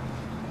control.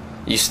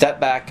 You step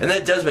back, and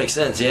that does make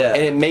sense, yeah.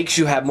 And it makes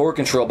you have more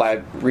control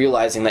by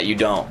realizing that you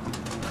don't.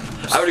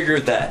 I would agree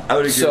with that.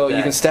 So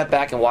you can step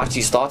back and watch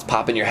these thoughts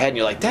pop in your head, and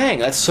you're like, "Dang,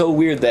 that's so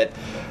weird that."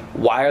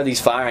 Why are these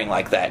firing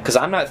like that? Because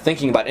I'm not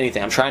thinking about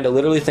anything. I'm trying to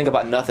literally think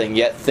about nothing,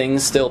 yet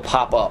things still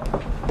pop up.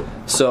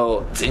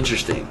 So it's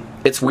interesting.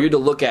 It's weird to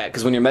look at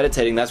because when you're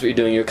meditating, that's what you're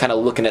doing. You're kind of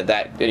looking at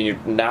that, and you're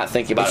not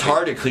thinking about it. It's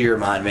hard to clear your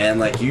mind, man.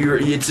 Like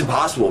it's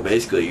impossible.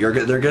 Basically,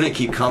 they're gonna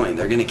keep coming.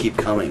 They're gonna keep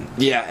coming.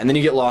 Yeah, and then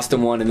you get lost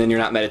in one, and then you're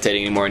not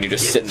meditating anymore, and you're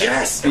just sitting there.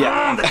 Yes.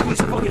 Yeah.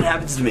 That's what fucking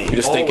happens to me. You're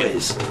just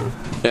always. thinking.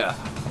 Yeah.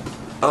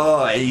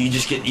 Oh, and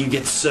you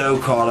get so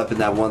caught up in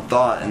that one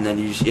thought, and then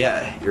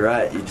you're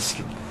right.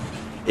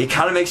 It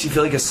kind of makes you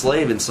feel like a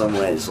slave in some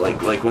ways.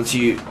 Like once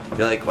you're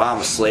like, wow,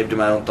 I'm a slave to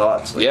my own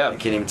thoughts. Like, yeah. I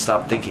can't even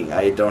stop thinking.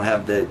 I don't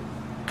have the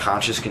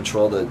conscious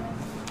control to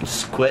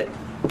just quit.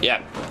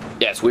 Yeah.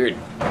 Yeah, it's weird.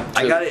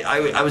 I got it.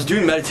 I was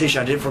doing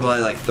meditation. I did it for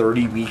probably like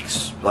 30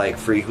 weeks, like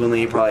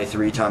frequently, probably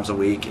 3 times a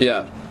week.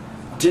 Yeah.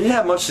 Didn't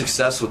have much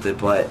success with it,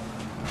 but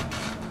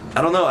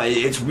I don't know.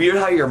 It's weird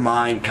how your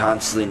mind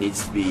constantly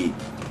needs to be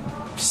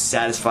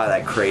satisfy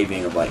that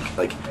craving of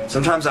like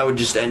sometimes I would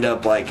just end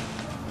up like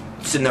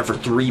sitting there for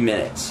 3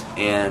 minutes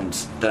and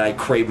then I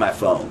crave my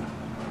phone.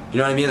 You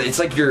know what I mean? It's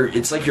like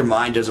your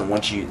mind doesn't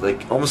want you,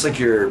 like almost like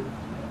your,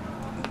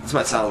 this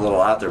might sound a little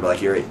out there, but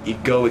like your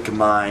egoic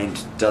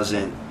mind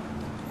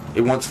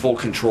it wants full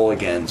control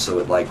again, so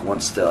it like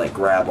wants to like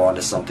grab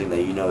onto something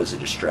that you know is a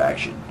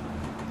distraction.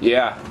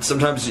 Yeah.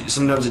 Sometimes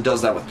it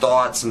does that with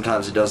thoughts,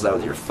 sometimes it does that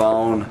with your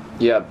phone.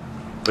 Yeah.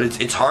 But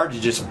it's hard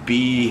to just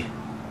be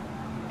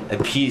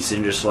at peace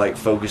and just like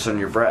focus on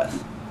your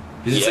breath.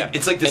 Yeah.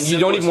 It's like and you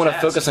don't even want to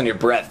focus on your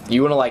breath.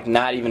 You want to like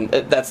not even.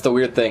 That's the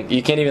weird thing.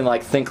 You can't even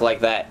like think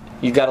like that.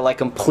 You got to like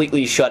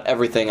completely shut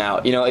everything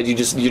out. You know,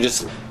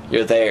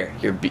 you're there.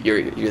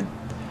 You're.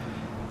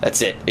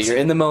 That's it. You're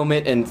in the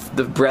moment, and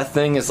the breath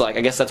thing is like.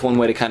 I guess that's one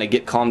way to kind of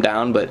get calmed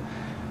down. But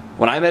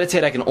when I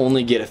meditate, I can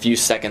only get a few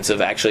seconds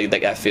of actually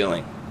that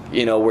feeling.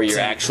 You know, where you're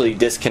actually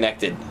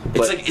disconnected.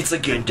 It's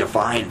like a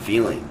divine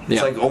feeling.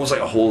 It's like almost like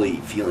a holy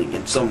feeling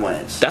in some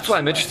ways. That's why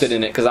I'm interested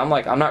in it, because I'm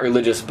not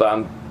religious,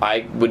 but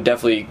I would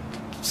definitely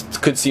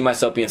could see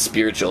myself being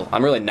spiritual.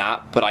 I'm really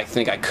not, but I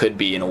think I could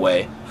be in a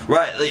way.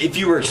 Right, like if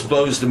you were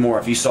exposed to more,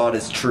 if you saw it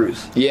as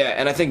truth. Yeah,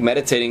 and I think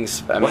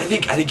meditating's. I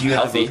think you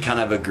healthy. Have to kind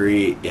of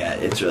agree. Yeah,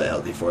 it's really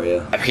healthy for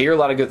you. I hear a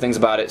lot of good things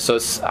about it, so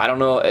I don't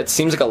know. It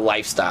seems like a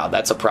lifestyle.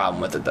 That's a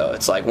problem with it, though.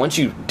 It's like once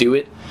you do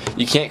it,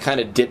 you can't kind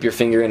of dip your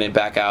finger in and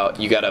back out.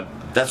 You gotta.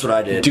 That's what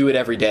I did. Do it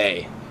every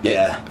day.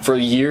 Yeah. For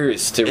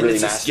years to really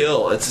master. It's a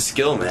skill. It's a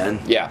skill,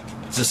 man. Yeah.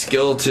 It's a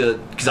skill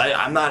because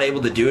I'm not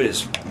able to do it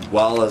as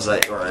well as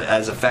or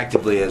as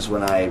effectively as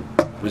when I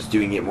was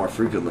doing it more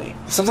frequently.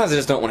 Sometimes I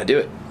just don't want to do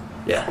it.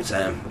 Yeah,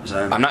 same.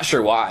 I'm not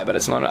sure why, but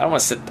it's not. I don't want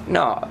to sit.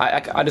 No,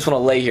 I just want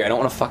to lay here. I don't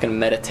want to fucking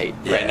meditate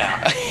right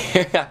now.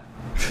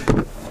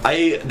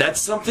 That's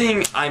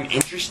something I'm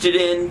interested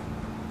in.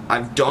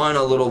 I've done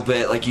a little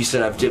bit, like you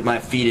said. I've dipped my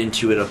feet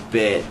into it a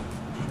bit,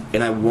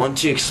 and I want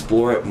to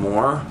explore it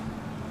more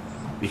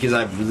because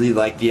I really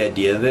like the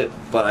idea of it.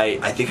 But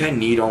I think I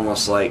need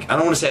almost like, I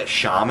don't want to say a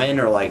shaman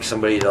or like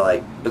somebody to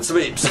like, but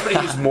somebody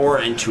who's more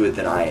into it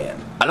than I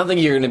am. I don't think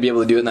you're going to be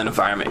able to do it in that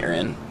environment you're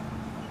in.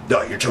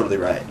 No, you're totally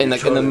right. In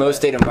the most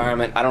state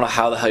environment, I don't know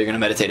how the hell you're gonna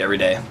meditate every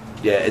day.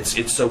 Yeah,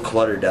 it's so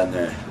cluttered down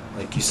there,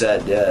 like you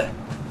said. Yeah,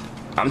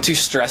 I'm too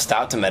stressed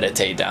out to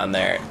meditate down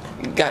there.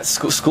 Got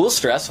school's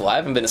stressful. I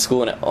haven't been to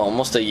school in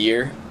almost a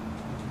year.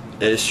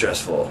 It is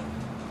stressful.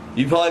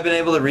 You've probably been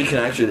able to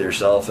reconnect with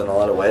yourself in a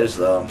lot of ways,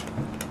 though.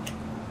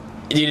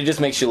 Dude, it just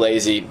makes you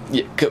lazy.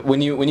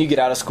 When you get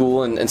out of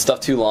school and stuff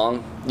too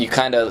long, you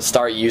kind of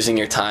start using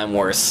your time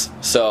worse.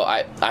 So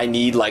I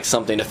need like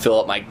something to fill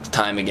up my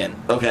time again.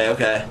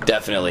 Okay.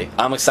 Definitely.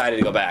 I'm excited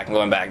to go back. I'm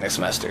going back next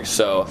semester.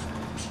 So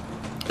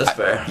That's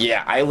fair.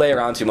 Yeah, I lay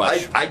around too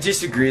much. I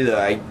disagree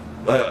though.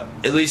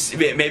 At least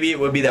maybe it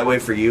would be that way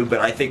for you, but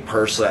I think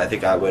personally, I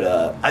think I would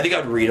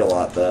read a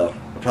lot though.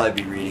 I'd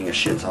probably be reading a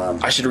shit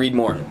ton. I should read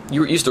more.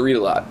 You used to read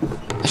a lot.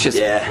 It's just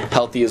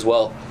healthy as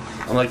well.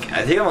 I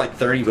think I'm like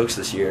 30 books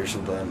this year or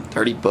something.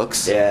 30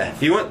 books? Yeah.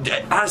 If you want,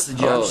 honestly,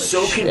 dude, I'm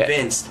so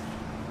convinced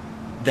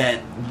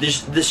that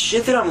this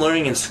shit that I'm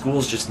learning in school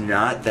is just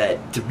not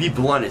that. To be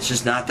blunt, it's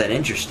just not that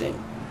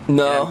interesting.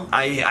 No.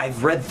 And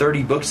I've read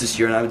 30 books this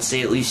year, and I would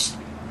say at least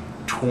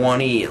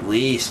 20 at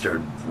least,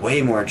 or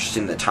way more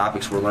interesting than the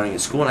topics we're learning in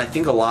school. And I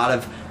think a lot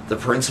of the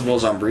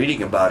principles I'm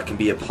reading about can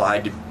be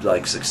applied to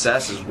like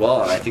success as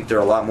well. And I think they're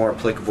a lot more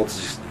applicable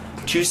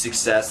to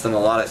success than a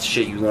lot of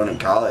shit you learn in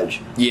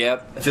college.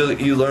 Yep. I feel like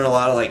you learn a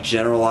lot of like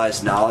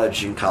generalized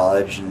knowledge in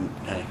college and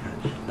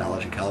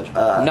knowledge in college.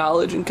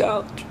 Knowledge in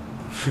college.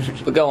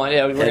 But go on,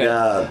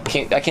 yeah.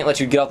 I can't let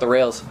you get off the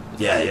rails.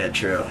 Yeah,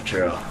 true.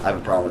 I have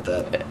a problem with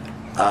that.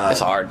 It's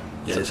hard.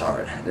 It is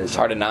hard. It's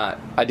hard to not.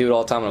 I do it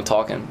all the time when I'm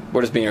talking.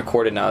 We're just being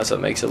recorded now, so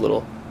it makes it a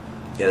little.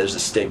 Yeah, there's a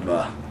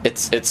stigma. It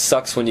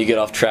sucks when you get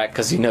off track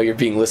because you know you're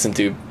being listened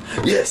to.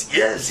 Yes.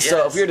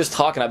 So if we were just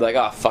talking, I'd be like,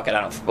 oh fuck it,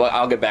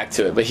 I'll get back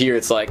to it. But here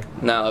it's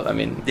like, no, I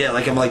mean. Yeah,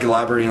 like I'm like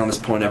elaborating on this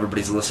point.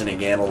 Everybody's listening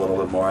in a little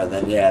bit more, and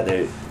then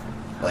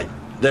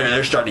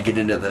they're starting to get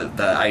into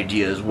the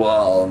idea as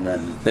well, and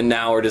then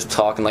now we're just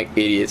talking like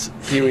idiots.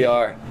 Here we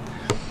are.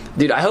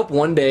 Dude, I hope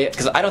one day,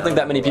 because I don't think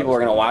that many people are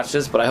going to watch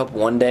this, but I hope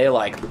one day,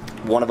 like,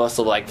 one of us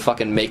will, like,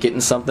 fucking make it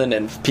in something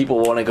and people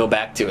want to go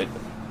back to it.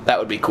 That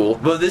would be cool.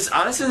 But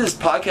honestly, this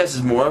podcast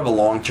is more of a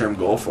long-term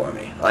goal for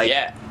me. Like,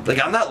 yeah. Like,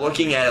 I'm not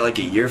looking at it, like,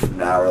 a year from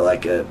now or,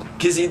 like,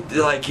 because,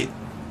 like,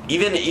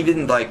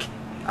 even, like,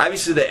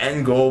 obviously the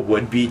end goal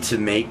would be to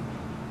make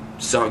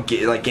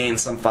gain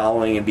some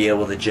following and be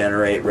able to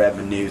generate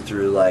revenue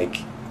through, like,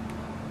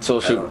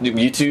 social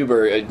YouTube,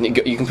 or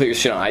you can put your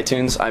shit on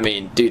iTunes. I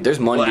mean, dude, there's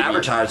money. Well,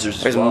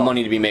 advertisers. There's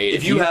money to be made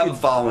if you have a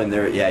following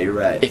there. Yeah, you're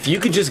right. If you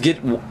could just get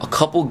a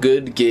couple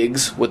good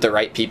gigs with the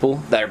right people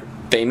that are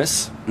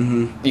famous,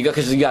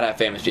 because you gotta have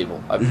famous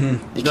people. You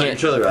can't. You're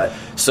totally right.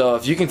 So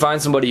if you can find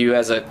somebody who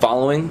has a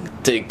following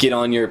to get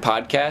on your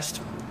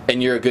podcast,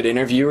 and you're a good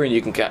interviewer, and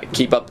you can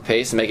keep up the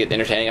pace and make it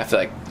entertaining, I feel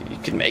like you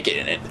could make it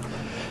in it.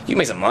 You can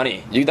make some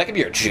money. That could be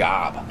your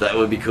job. That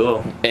would be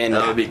cool. And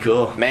that would be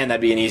cool. Man,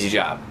 that'd be an easy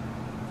job.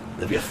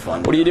 That'd be a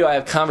fun. What do you do? I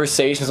have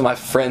conversations with my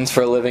friends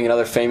for a living and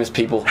other famous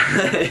people.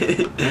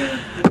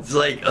 It's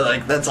like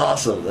that's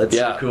awesome. That's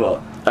so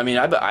cool. I mean,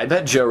 I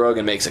bet Joe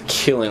Rogan makes a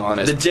killing on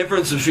it. The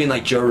difference between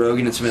like Joe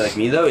Rogan and somebody like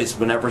me though is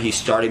whenever he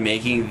started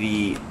making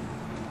the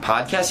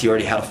podcast, he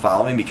already had a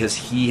following because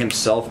he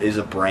himself is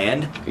a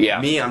brand. Yeah.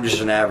 Me, I'm just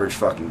an average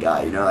fucking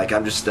guy. You know, like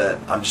I'm just a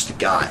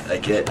guy.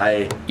 Like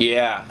I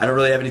don't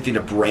really have anything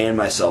to brand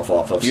myself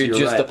off of. You're so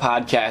just right. a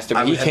podcaster.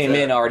 But he came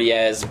in already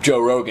as Joe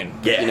Rogan.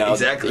 Yeah, you know,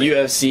 exactly.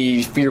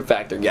 UFC Fear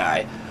Factor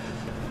guy.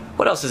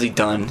 What else has he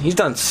done? He's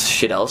done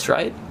shit else,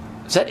 right?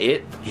 Is that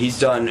it? He's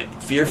done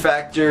Fear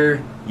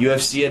Factor,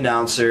 UFC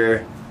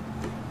announcer,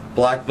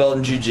 black belt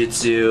in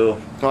jiu-jitsu.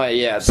 Oh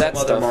yeah, some that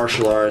other stuff.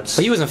 martial arts.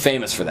 But he wasn't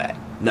famous for that.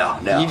 No.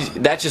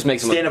 That just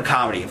makes him stand-up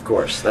comedy, of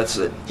course. That's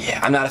it. Yeah,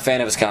 I'm not a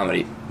fan of his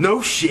comedy.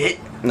 No shit.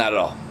 Not at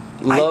all.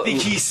 I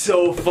think he's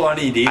so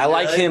funny, dude. I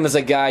like him as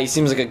a guy. He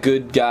seems like a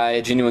good guy,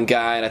 a genuine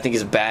guy, and I think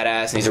he's a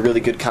badass, and he's a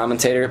really good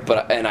commentator.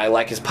 And I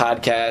like his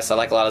podcast. I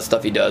like a lot of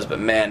stuff he does, but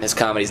man, his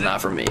comedy's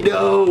not for me.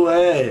 No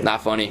way.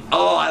 Not funny.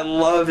 Oh, I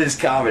love his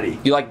comedy.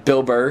 You like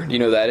Bill Burr? You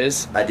know who that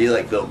is? I do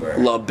like Bill Burr.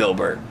 Love Bill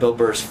Burr. Bill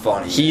Burr's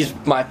funny. He's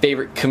my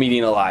favorite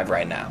comedian alive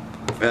right now.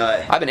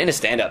 Really? I've been into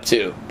stand-up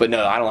too, but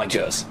no, I don't like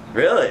Joe's.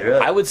 Really?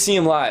 I would see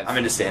him live. I'm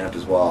into stand-up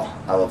as well.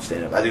 I love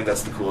stand-up. I think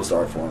that's the coolest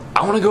art form.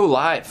 I want to go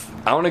live.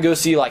 I want to go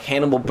see like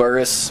Hannibal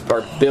Buress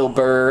or Bill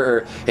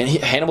Burr,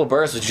 Hannibal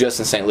Buress was just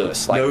in St.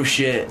 Louis. Like, no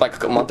shit.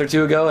 Like a month or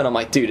two ago, and I'm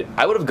like, dude,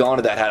 I would have gone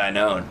to that had I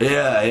known.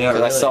 Yeah. Because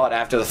really. I saw it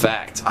after the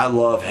fact. I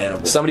love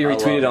Hannibal. Somebody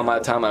retweeted on my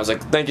timeline. I was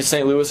like, thank you,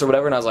 St. Louis or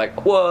whatever, and I was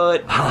like,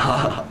 what?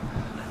 Yeah,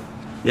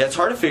 it's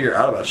hard to figure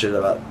out about shit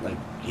about like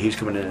he's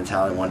coming in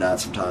town and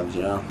whatnot sometimes,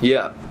 you know.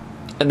 Yeah.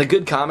 And the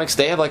good comics,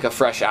 they have like a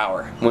fresh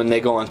hour when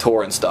they go on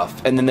tour and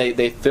stuff, and then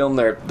they film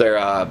their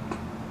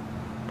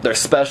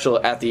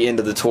special at the end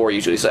of the tour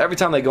usually. So every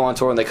time they go on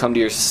tour and they come to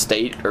your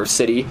state or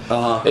city,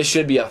 it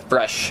should be a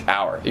fresh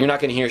hour. You're not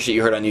gonna hear shit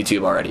you heard on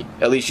YouTube already.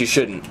 At least you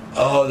shouldn't.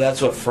 Oh,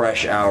 that's what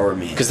fresh hour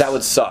means. Because that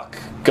would suck.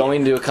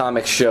 Going to a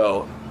comic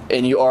show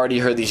and you already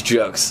heard these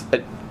jokes.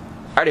 I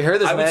already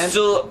heard this, man.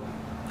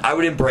 I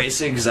would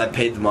embrace it because I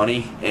paid the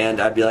money, and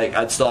I'd be like,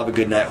 I'd still have a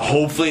good night.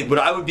 Hopefully, what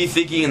I would be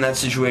thinking in that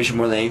situation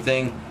more than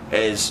anything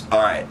is,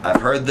 all right, I've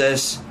heard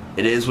this.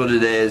 It is what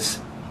it is.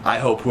 I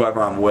hope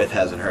whoever I'm with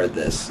hasn't heard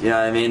this. You know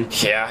what I mean?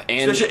 Yeah,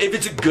 and Especially if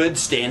it's a good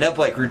stand-up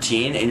like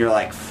routine, and you're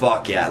like,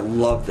 "Fuck yeah, I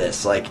love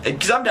this!" Like,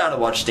 because I'm down to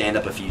watch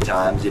stand-up a few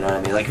times. You know what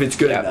I mean? Like, if it's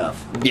good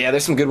enough. Yeah,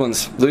 there's some good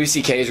ones. Louis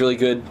C.K. is really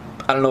good.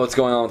 I don't know what's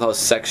going on with all this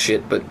sex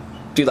shit, but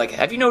dude, like,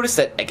 have you noticed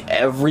that like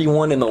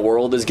everyone in the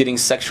world is getting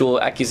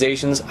sexual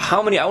accusations?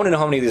 How many? I want to know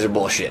how many of these are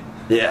bullshit.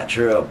 Yeah,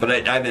 true. But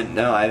I haven't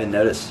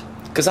noticed.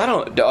 Because I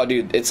don't, oh,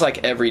 dude, it's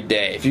like every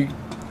day.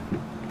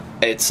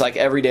 It's like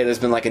every day there's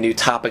been like a new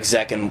top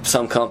exec in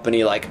some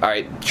company. Like, all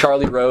right,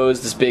 Charlie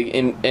Rose, this big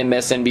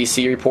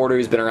MSNBC reporter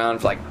who's been around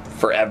for like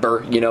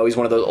forever. You know, he's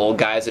one of those old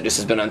guys that just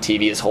has been on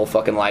TV his whole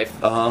fucking life.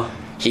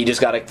 He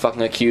just got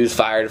fucking accused,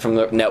 fired from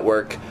the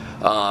network.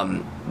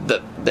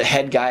 The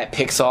head guy at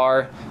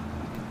Pixar,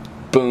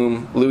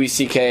 boom. Louis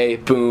C.K.,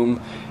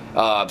 boom.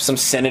 Some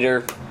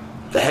senator.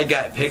 The head guy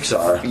at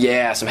Pixar.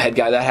 Yeah, some head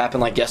guy. That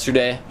happened like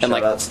yesterday. And Shout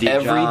like out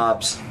Steve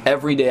Jobs.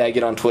 every day I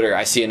get on Twitter,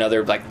 I see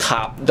another like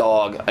top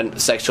dog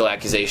sexual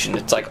accusation.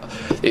 It's like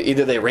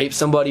either they rape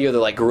somebody or they're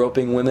like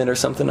groping women or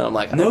something. And I'm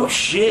like, No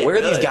shit. Where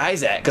are really? these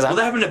guys at? Because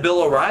that happened to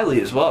Bill O'Reilly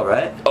as well,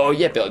 right? Oh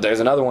yeah, Bill. There's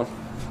another one.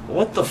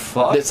 What the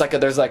fuck? It's like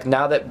there's like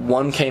now that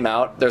one came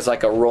out, there's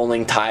like a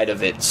rolling tide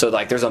of it. So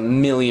like there's a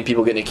million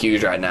people getting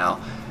accused right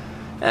now.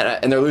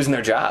 And they're losing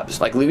their jobs.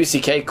 Like Louis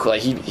C.K.,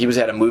 like he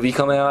had a movie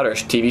coming out or a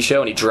TV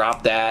show, and he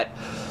dropped that,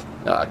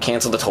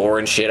 canceled the tour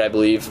and shit, I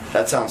believe.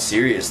 That sounds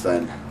serious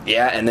then.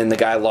 Yeah, and then the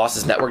guy lost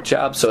his network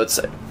job. So it's,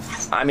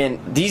 I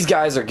mean, these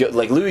guys are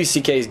like Louis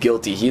C.K. is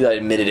guilty. He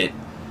admitted it.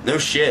 No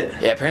shit.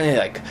 Yeah, apparently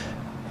like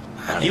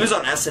He was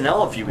on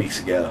SNL a few weeks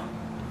ago.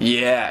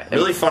 Yeah,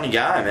 Really funny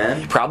guy,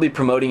 man. probably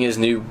promoting his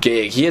new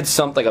gig. He had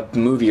something like a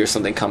movie or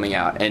something coming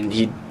out, and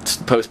he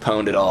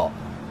postponed it all.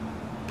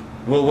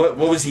 Well, what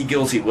was he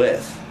guilty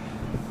with?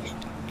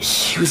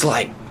 He was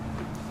like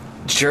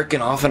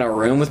jerking off in a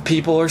room with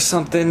people or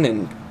something,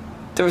 and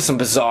there was some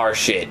bizarre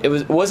shit.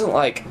 It wasn't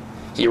like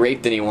he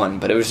raped anyone,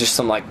 but it was just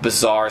some like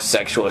bizarre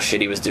sexual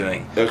shit he was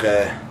doing.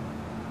 Okay.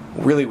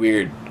 Really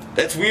weird.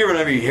 That's weird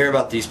whenever you hear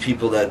about these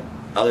people that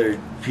other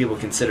people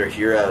consider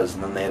heroes,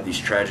 and then they have these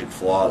tragic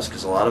flaws,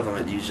 because a lot of them,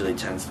 it usually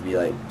tends to be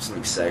like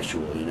something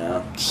sexual, you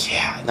know?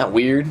 Yeah, isn't that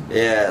weird?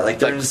 Yeah, like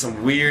there's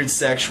some weird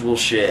sexual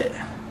shit.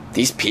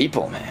 These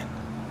people, man.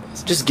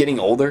 It's just getting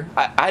older.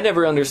 I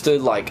never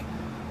understood, like,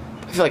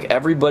 I feel like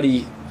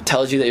everybody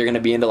tells you that you're going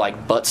to be into,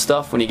 like, butt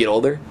stuff when you get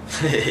older.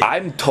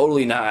 I'm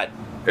totally not.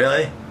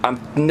 Really? I'm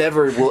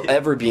never will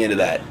ever be into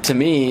that. To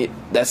me,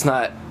 that's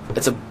not,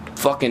 it's a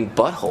fucking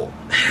butthole.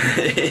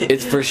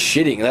 It's for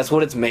shitting. That's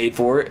what it's made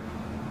for.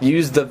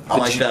 Use the I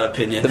like that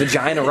opinion. the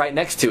vagina right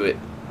next to it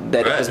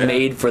that Right, was yeah.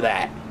 made for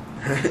that.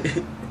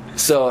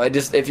 So I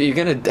just, if you're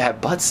going to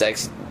have butt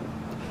sex,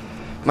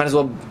 might as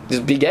well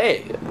just be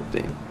gay.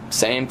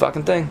 Same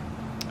fucking thing.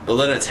 Well,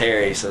 then it's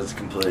hairy, so it's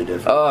completely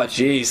different. Oh,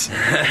 jeez.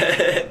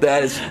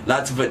 That is...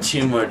 Not to put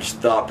too much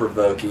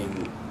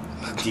thought-provoking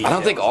details. I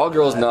don't think all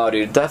girls know,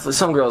 dude. Definitely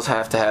some girls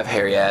have to have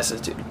hairy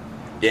asses, dude.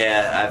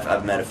 Yeah,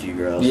 I've met a few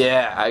girls.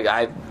 Yeah,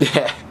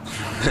 yeah.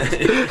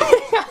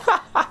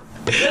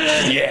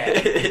 Yeah.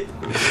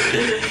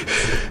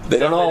 They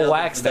don't all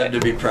wax them that.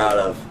 to be proud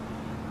of.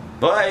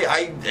 But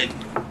I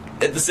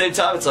at the same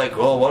time, it's like,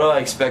 well, what do I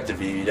expect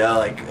of you? You know,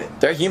 like,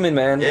 They're human,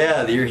 man.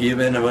 yeah, you're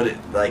human, and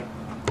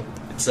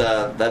it's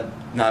that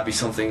not be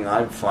something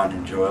I'd find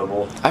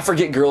enjoyable. I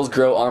forget girls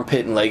grow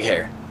armpit and leg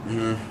hair.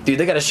 Mm-hmm. Dude,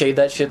 they gotta shave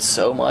that shit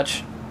so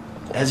much.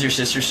 Has your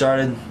sister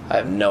started? I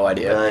have no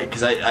idea.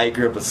 Because I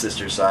grew up with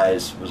sisters, so I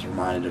was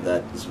reminded of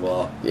that as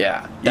well.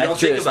 Yeah. You don't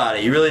think about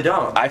it. You really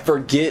don't. I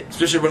forget.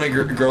 Especially when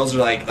girls are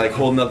like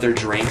holding up their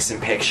drinks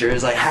and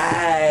pictures, like,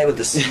 hi, with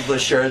the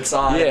sleeveless shirts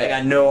on. Yeah. They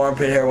got no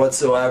armpit hair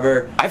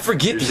whatsoever. I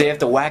forget that they have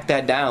to whack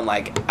that down.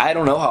 Like, I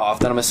don't know how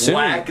often. I'm assuming.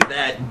 Whack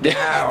that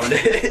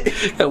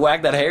down.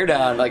 Whack that hair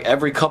down like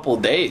every couple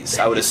days,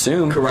 I would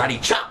assume.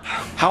 Karate chop.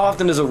 How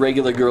often does a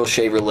regular girl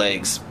shave her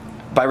legs?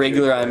 By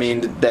regular, I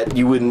mean that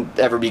you wouldn't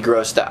ever be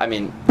grossed out. I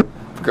mean,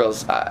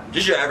 girls.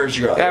 Just your average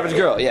girl. Average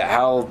girl, yeah.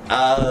 How?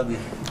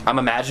 I'm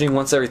imagining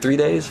once every 3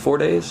 days, 4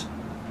 days.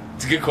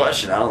 It's a good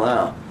question. I don't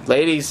know.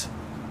 Ladies.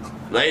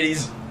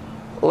 Ladies.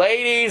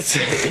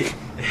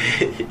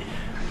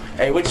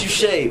 Hey, what you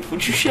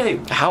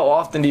shave? How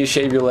often do you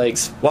shave your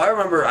legs? Well, I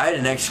remember I had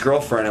an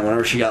ex-girlfriend, and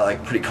whenever she got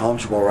like pretty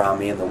comfortable around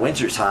me in the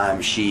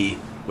wintertime, she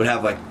would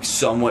have like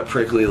somewhat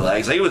prickly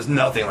legs. Like, it was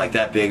nothing like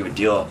that big of a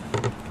deal.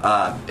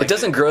 It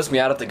doesn't gross me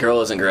out if the girl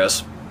isn't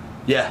gross.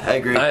 Yeah, I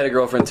agree. I had a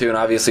girlfriend too, and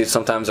obviously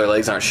sometimes their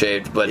legs aren't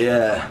shaved, but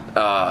Yeah.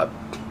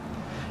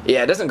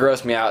 yeah, it doesn't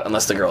gross me out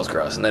unless the girl's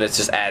gross, and then it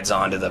just adds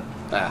on to the.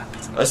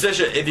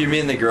 Especially if you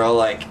mean the girl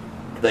like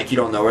you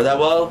don't know her that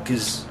well,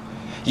 because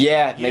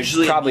Yeah,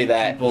 usually probably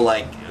that. people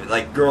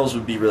like girls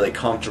would be really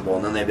comfortable,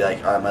 and then they'd be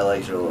like, all right, my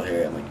legs are a little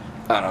hairy. I'm like,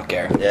 I don't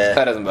care. Yeah.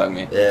 That doesn't bug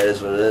me. yeah, it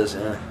is what it is.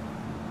 Yeah.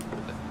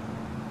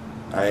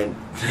 I mean,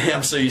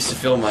 I'm so used to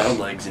feeling my own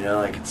legs, you know,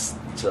 like it's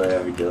not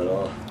a big deal at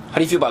all. How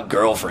do you feel about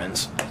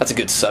girlfriends? That's a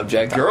good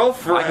subject.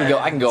 Girlfriends.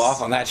 I can go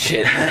off on that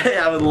shit.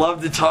 I would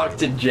love to talk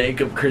to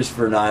Jacob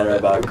Christopher Niner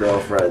about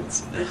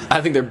girlfriends. I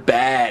think they're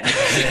bad. I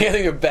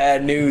think they're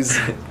bad news.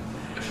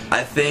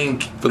 I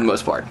think for the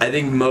most part. I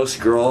think most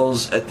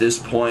girls at this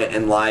point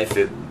in life,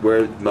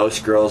 where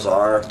most girls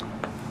are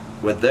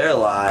with their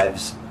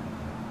lives,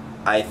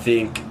 I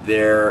think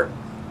a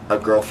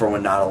girlfriend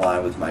would not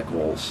align with my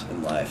goals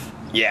in life.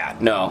 Yeah,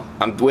 no,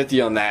 I'm with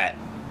you on that.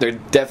 They're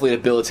definitely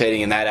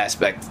debilitating in that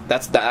aspect.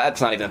 That's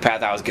not even the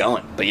path I was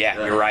going. But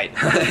yeah, you're right.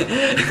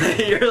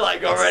 You're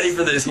like all ready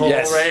for this whole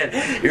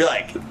rant. You're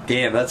like,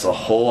 damn, that's a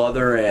whole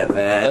other rant,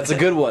 man. That's a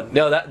good one.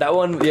 No, that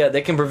one, yeah,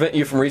 they can prevent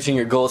you from reaching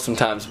your goals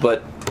sometimes,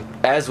 but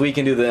as we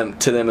can do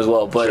to them as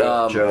well.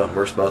 But Joe,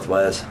 works both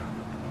ways.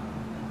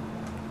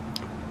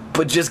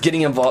 But just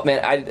getting involved,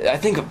 man, I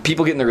think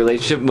people get in the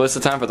relationship most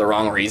of the time for the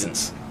wrong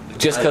reasons.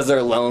 Just because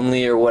they're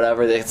lonely or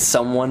whatever, it's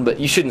someone, but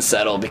you shouldn't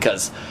settle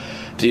because,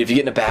 dude, if you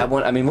get in a bad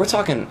one, I mean, we're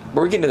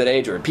getting to that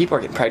age where people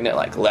are getting pregnant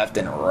like left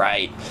and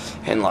right,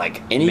 and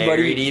like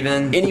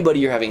anybody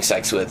you're having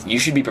sex with, you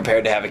should be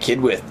prepared to have a kid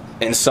with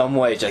in some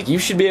way. Like you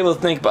should be able to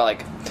think about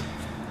like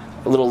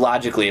a little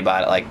logically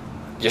about it, like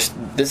just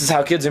this is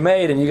how kids are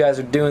made, and you guys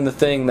are doing the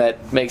thing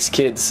that makes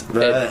kids.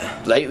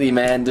 Right. Lately,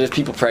 man, there's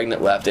people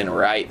pregnant left and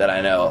right that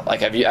I know.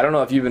 Like, I don't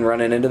know if you've been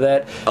running into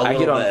that. I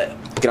get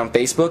on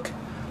Facebook.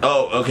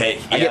 Oh,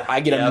 okay. Yeah. I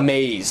get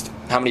amazed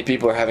how many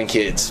people are having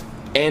kids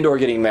and or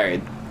getting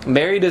married.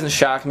 Married doesn't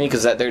shock me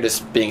because they're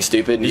just being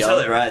stupid and You're young.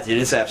 totally right, dude.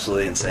 It's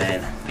absolutely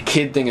insane. The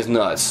kid thing is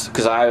nuts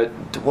because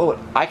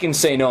I can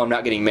say no, I'm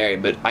not getting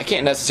married, but I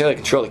can't necessarily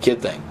control the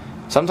kid thing.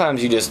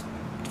 Sometimes you just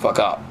fuck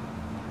up,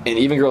 and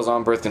even girls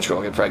on birth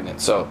control get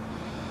pregnant. So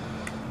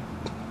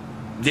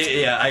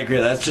yeah, I agree.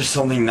 That's just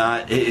something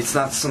it's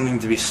not something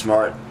to be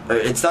smart. Or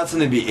it's not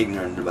something to be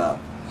ignorant about.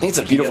 I think it's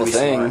a beautiful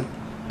thing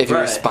if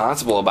you're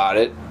responsible about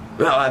it.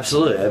 No,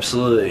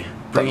 absolutely.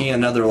 Bringing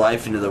another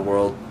life into the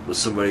world with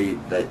somebody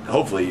that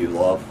hopefully you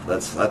love,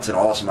 that's an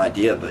awesome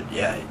idea. But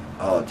yeah,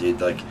 oh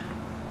dude, like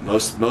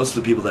most of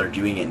the people that are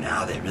doing it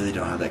now, they really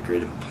don't have that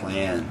great of a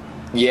plan.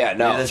 Yeah,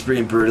 no. Yeah, that's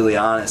being brutally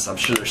honest. I'm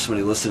sure there's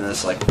somebody listening to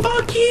this like,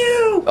 fuck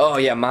you! Oh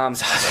yeah,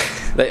 moms,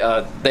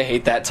 they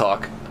hate that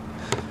talk.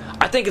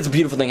 I think it's a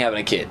beautiful thing having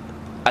a kid.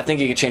 I think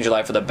it can change your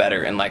life for the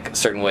better in like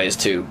certain ways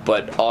too.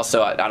 But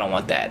also, I don't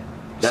want that.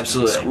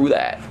 Absolutely. Screw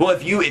that. Well,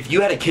 if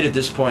you had a kid at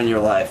this point in your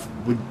life,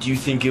 do you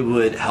think it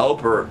would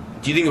help, or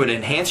do you think it would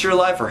enhance your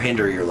life or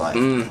hinder your life?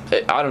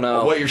 I don't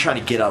know. Or what you're trying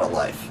to get out of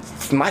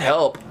life? It might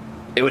help.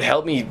 It would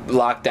help me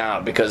lock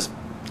down because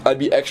I'd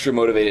be extra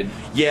motivated.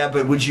 Yeah,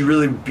 but would you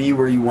really be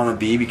where you want to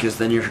be? Because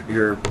then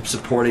you're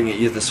supporting it.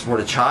 You have to support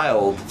a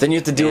child. Then you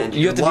have to deal.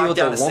 You have to deal with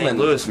down a to woman. St.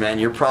 Louis, man.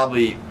 You're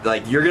probably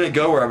like you're gonna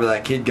go wherever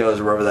that kid goes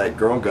or wherever that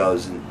girl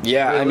goes. And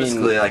yeah, I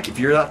mean, like if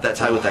you're not that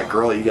tight with that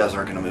girl, you guys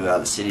aren't gonna move out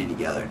of the city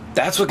together.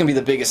 That's what can be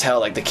the biggest hell.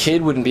 Like the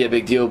kid wouldn't be a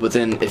big deal, but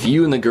then if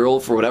you and the girl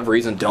for whatever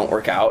reason don't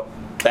work out,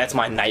 that's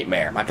my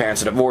nightmare. My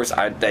parents are divorced.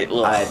 I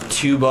had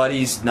two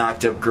buddies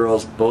knocked up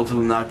girls. Both of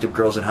them knocked up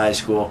girls in high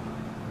school.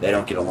 They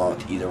don't get along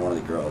with either one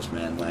of the girls,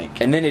 man.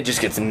 Like, and then it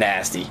just gets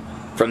nasty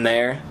from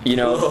there. You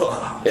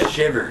know,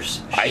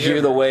 shivers. I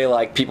hear the way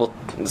like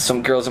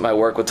some girls at my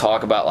work would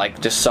talk about like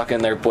just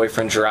sucking their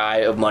boyfriend dry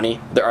of money.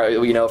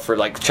 You know, for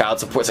like child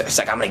support. It's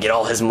like I'm gonna get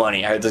all his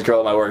money. I heard this girl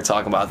at my work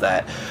talk about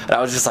that, and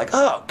I was just like,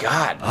 oh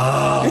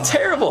god, you're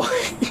terrible.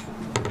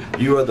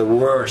 You are the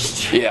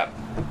worst. Yeah.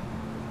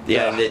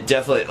 Yeah, and it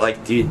definitely,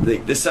 like, dude,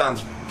 this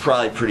sounds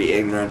probably pretty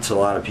ignorant to a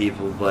lot of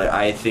people, but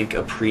I think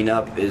a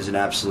prenup is an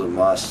absolute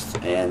must,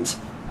 and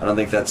I don't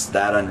think that's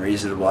that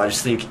unreasonable. I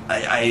just think,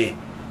 I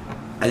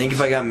think if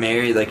I got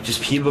married, like,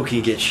 just people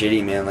can get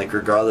shitty, man, like,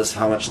 regardless of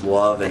how much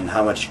love and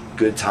how much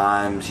good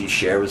times you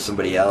share with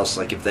somebody else,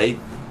 like, if they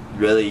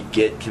really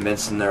get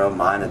convinced in their own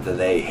mind that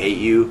they hate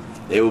you,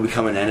 they will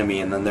become an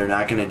enemy, and then they're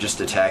not going to just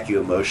attack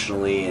you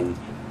emotionally and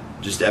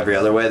just every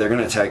other way. They're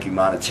going to attack you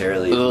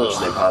monetarily as much as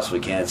they possibly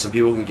can. Some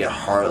people can get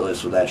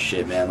heartless with that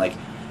shit, man. Like,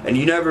 and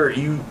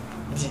you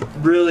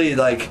really,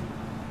 like,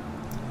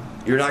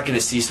 you're not going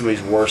to see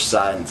somebody's worst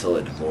side until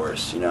a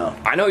divorce, you know?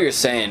 I know what you're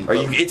saying. Or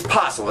it's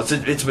possible.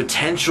 It's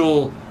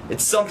potential.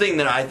 It's something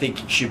that I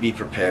think you should be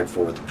prepared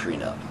for with a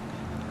prenup.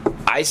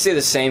 I say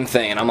the same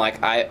thing, and I'm like,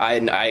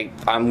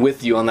 I'm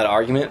with you on that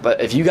argument,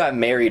 but if you got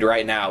married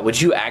right now, would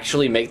you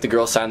actually make the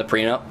girl sign the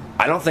prenup?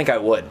 I don't think I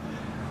would.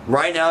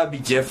 Right now it'd be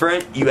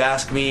different. You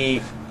ask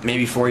me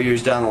maybe 4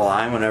 years down the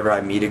line whenever I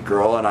meet a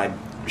girl and I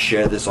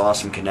share this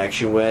awesome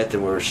connection with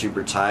and we're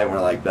super tight, we're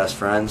like best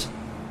friends.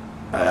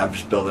 I'm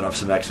just building up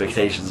some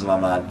expectations in my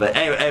mind. But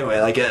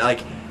anyway,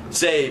 like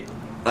say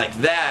like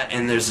that,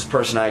 and there's this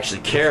person I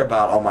actually care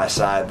about on my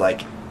side,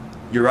 like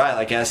you're right,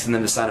 like asking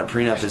them to sign a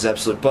prenup is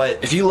absolute.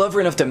 But if you love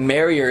her enough to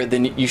marry her,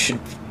 then you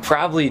should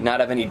probably not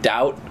have any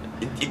doubt.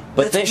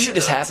 But then shit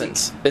just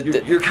happens.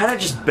 You're kind of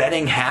just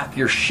betting half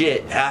your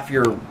shit, half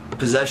your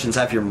possessions,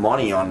 half your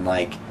money on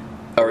like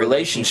a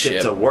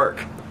relationship to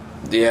work.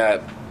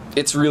 Yeah,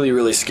 it's really,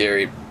 really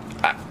scary.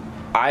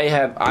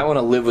 I want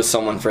to live with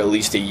someone for at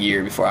least a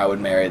year before I would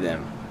marry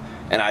them,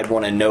 and I'd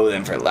want to know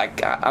them for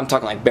like I'm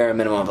talking like bare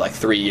minimum of like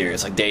 3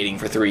 years, like dating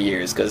for 3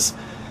 years, because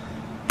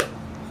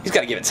you've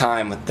got to give it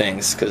time with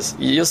things, because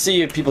you'll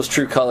see people's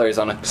true colors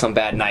on some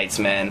bad nights,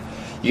 man.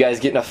 you guys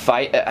get in a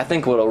fight, I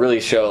think what'll really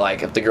show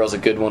like if the girl's a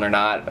good one or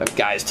not,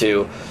 guys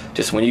too,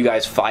 just when you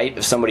guys fight,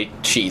 if somebody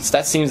cheats,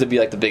 that seems to be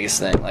like the biggest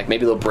thing. Like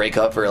maybe they'll break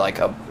up for like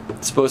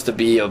it's supposed to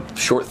be a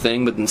short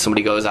thing, but then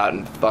somebody goes out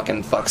and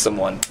fucking fucks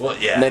someone. Well,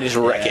 yeah. And they just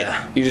wreck it.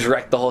 You just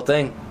wreck the whole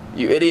thing.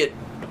 You idiot.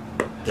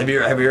 Have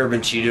you ever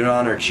been cheated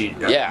on or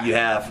Yeah. You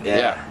have.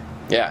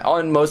 Yeah. Oh,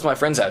 and most of my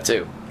friends have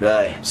too.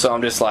 Really? So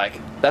I'm just like,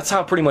 that's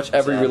how pretty much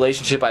every Sad.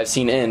 relationship I've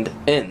seen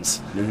ends.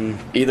 Mm-hmm.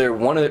 Either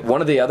one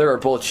or the other, or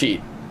both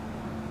cheat.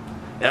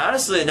 And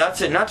honestly, not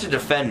to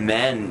defend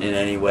men in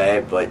any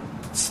way, but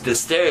the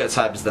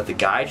stereotype is that the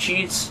guy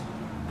cheats.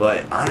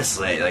 But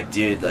honestly, like,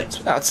 dude, like,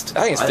 I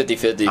think it's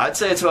 50-50. I'd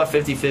say it's about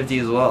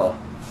 50-50 as well.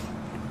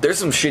 There's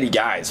some shitty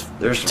guys.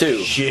 There's some too.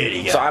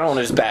 shitty guys. So I don't want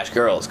to just bash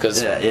girls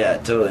because Yeah,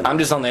 totally. I'm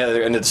just on the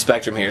other end of the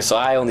spectrum here, so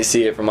I only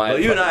see it from my. Well,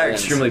 you and I are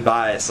friends. extremely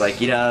biased.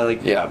 Like,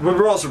 Yeah.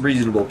 we're also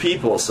reasonable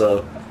people,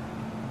 so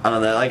I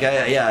don't know. Like,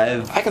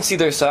 I can see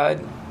their side.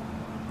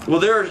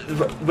 well,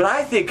 what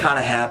I think kind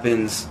of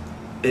happens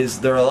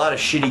is there are a lot of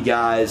shitty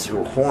guys who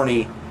are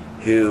horny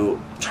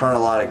who turn a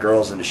lot of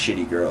girls into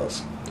shitty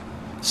girls.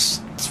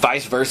 It's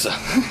vice versa.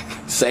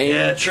 Same.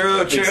 Yeah,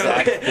 true.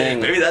 exact thing.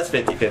 Maybe that's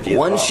 50-50.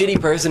 One shitty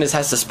person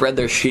has to spread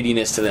their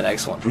shittiness to the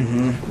next one.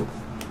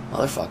 Mm-hmm.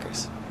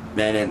 Motherfuckers.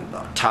 Man,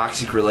 and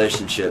toxic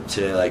relationship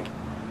too.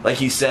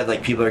 Like you said,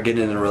 like people are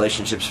getting into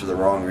relationships for the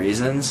wrong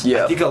reasons.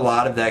 Yeah. I think a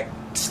lot of that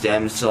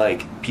stems to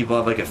like people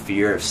have like a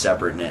fear of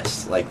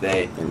separateness. Like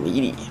They're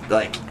needy.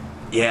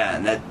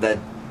 And that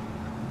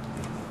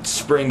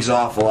springs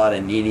off a lot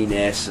of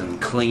neediness and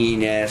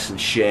clinginess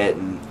and shit.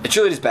 And It's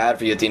really just bad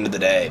for you at the end of the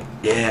day.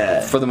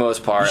 yeah, For the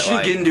most part. you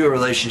shouldn't get into a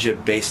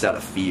relationship based out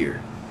of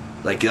fear.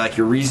 Like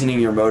your reasoning,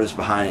 your motives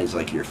behind it is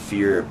like your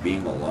fear of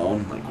being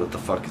alone. Like what the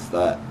fuck is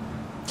that?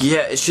 Yeah,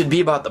 it should be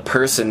about the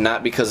person,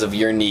 not because of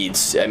your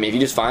needs. I mean, if you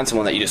just find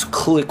someone that you just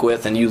click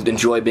with and you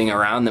enjoy being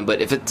around them,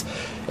 but if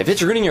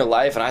it's ruining your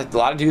life, and a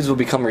lot of dudes will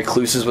become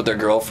recluses with their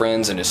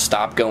girlfriends and just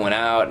stop going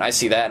out, and I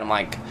see that, and I'm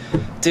like,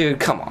 dude,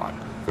 come on.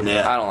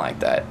 Yeah. I don't like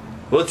that.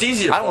 Well, it's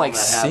easy to I don't fall like in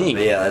that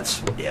habit,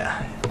 seeing but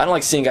yeah. I don't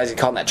like seeing guys get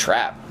caught in that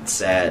trap. It's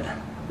sad.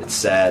 It's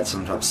sad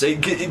sometimes. So it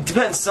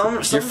depends.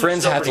 Some Your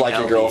friends have to like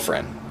your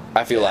girlfriend,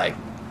 I feel like,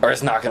 or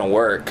it's not going to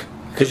work.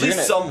 At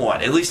least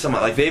somewhat.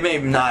 Like they may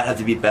not have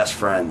to be best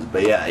friends,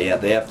 but yeah,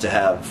 they have to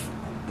have.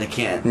 They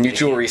can't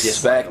mutual they can't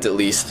respect dislike at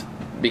least,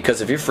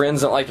 because if your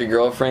friends don't like your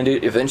girlfriend,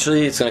 dude,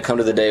 eventually it's going to come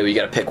to the day where you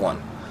got to pick one.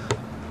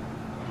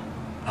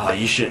 them.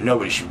 You should.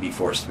 Nobody should be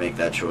forced to make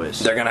that choice.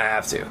 They're going to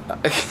have to.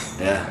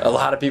 Yeah. A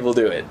lot of people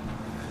do it.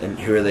 And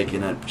who are they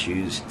gonna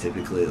choose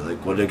typically?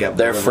 Like, what do they got?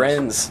 Their bored of?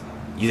 friends.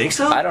 You think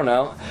so? I don't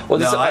know. Well,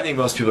 No, I think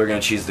most people are gonna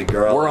choose the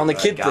girl. we're on the or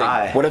kid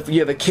guy. thing. What if you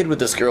have a kid with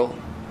this girl,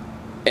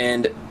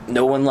 and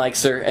no one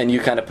likes her, and you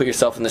kind of put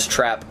yourself in this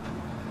trap?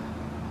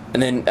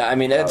 And then, I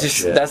mean, that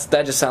shit.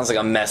 just sounds like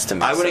a mess to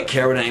me. I wouldn't so.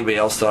 care what anybody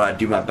else thought. I'd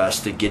do my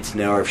best to get to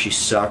know her. If she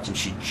sucked and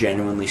she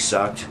genuinely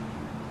sucked,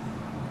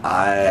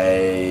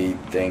 I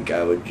think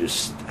I would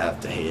just have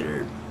to hate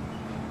her.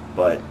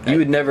 But You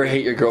would never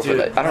hate your girlfriend.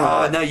 dude, I don't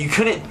know. No, you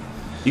couldn't.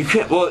 You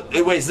couldn't. Well,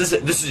 wait. Is this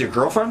is your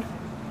girlfriend?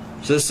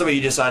 So this is somebody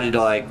you decided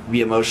to like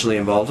be emotionally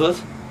involved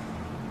with,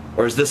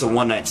 or is this a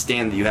one night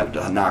stand that you have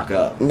to knock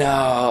up? No,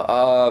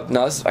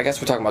 I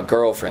guess we're talking about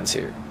girlfriends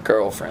here.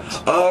 Girlfriends.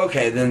 Oh,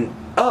 okay. Then.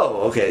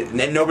 Oh, okay.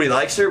 And nobody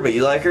likes her, but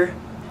you like her,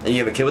 and you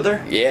have a kid with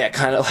her. Yeah,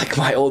 kind of like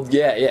my old.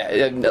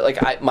 Yeah.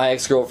 Like my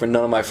ex girlfriend.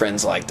 None of my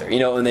friends liked her. You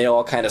know, and they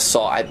all kind of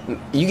saw.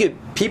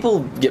 People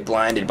get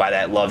blinded by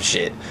that love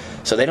shit.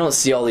 So they don't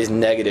see all these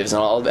negatives,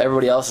 and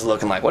everybody else is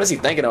looking like, what is he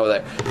thinking over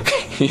there?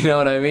 You know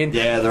what I mean?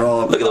 Yeah, they're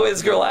all. Look at the way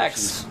this girl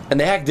acts, and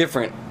they act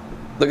different.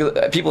 Look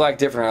at people act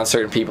different on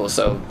certain people.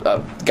 So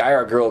a guy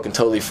or a girl can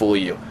totally fool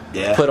you.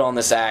 Yeah. Put on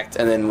this act,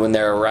 and then when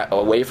they're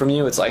away from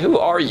you, it's like, who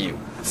are you?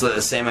 It's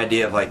the same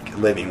idea of like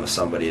living with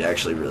somebody to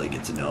actually really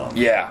get to know them.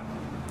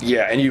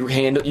 Yeah, and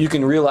you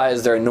can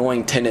realize their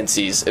annoying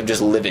tendencies of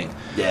just living.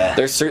 Yeah.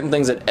 There's certain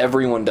things that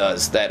everyone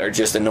does that are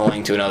just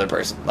annoying to another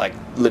person, like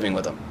living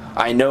with them.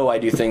 I know I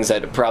do things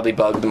that probably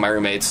bug my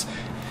roommates,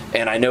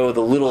 and I know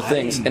the little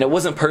things, and it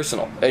wasn't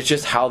personal. It's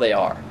just how they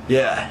are.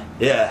 Yeah.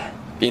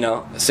 You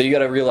know? So you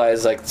gotta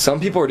realize, like, some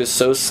people are just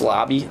so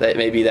slobby that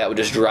maybe that would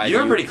just drive you.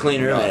 You're a pretty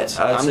clean roommate. nuts.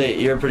 I would I'm say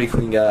you're a pretty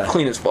clean guy.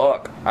 clean as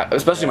fuck.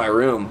 Especially my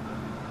room.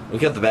 We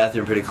got the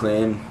bathroom pretty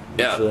clean.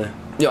 Yeah. Actually.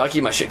 Yeah, I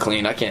keep my shit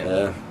clean. I can't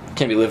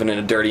Yeah. be living in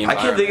a dirty I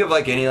environment. can't think of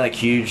like any like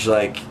huge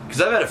like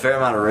because I've had a fair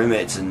amount of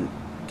roommates and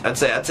I'd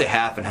say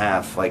half and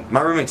half. Like my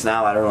roommates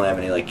now, I don't really have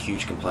any like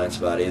huge complaints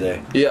about either.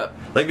 Yeah.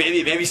 Like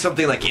maybe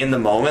something like in the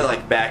moment,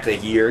 like back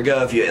like a year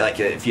ago, if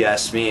you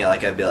asked me,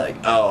 like I'd be like,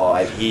 oh,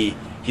 he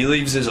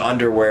leaves his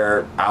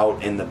underwear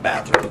out in the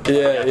bathroom.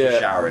 Yeah, after yeah.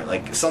 Showering,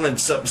 like something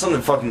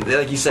fucking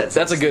like you said.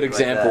 That's a good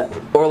something like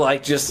example. that. Or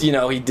like just,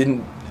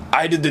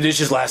 I did the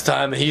dishes last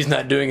time and he's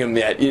not doing them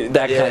yet.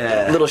 That kind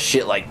Yeah. of little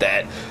shit like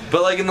that.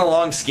 But like in the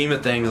long scheme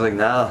of things, like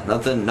no,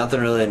 nothing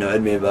really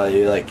annoyed me about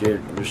you. Like you're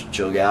just a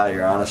chill guy.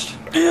 You're honest.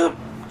 Yeah,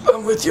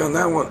 I'm with you on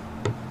that one.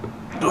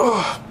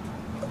 Ugh.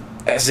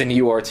 As in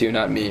you are too,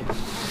 not me.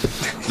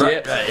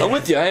 Right, Yeah, right. I'm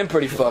with you. I am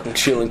pretty fucking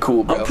chill and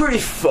cool, bro. I'm pretty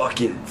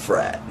fucking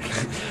frat.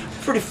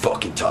 Pretty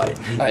fucking tight.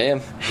 I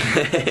am.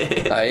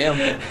 I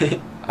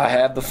am. I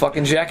have the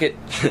fucking jacket.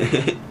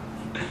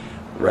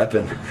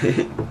 Reppin'.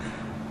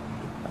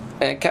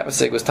 And Kappa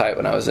Sig was tight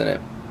when I was in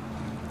it.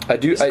 I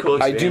do. It's a cool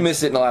I do experience.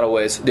 miss it in a lot of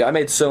ways. Dude, I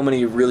made so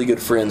many really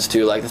good friends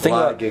too. Like the thing A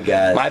lot about of good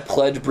guys. my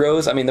pledge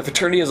bros. I mean, the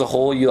fraternity as a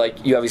whole. You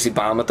obviously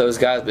bond with those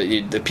guys, but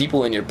the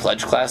people in your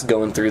pledge class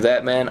going through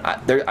that, man.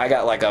 I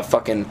got like a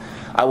fucking.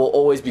 I will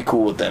always be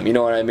cool with them. You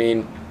know what I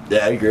mean?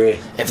 Yeah, I agree.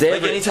 If they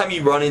like ever- anytime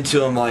you run into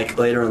them, like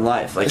later in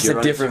life, like It's you a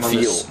run into different them on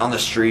the feel. on the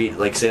street,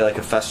 like say like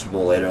a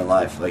festival later in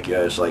life, like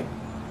you're just like,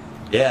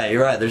 yeah,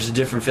 you're right. There's a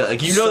different feel.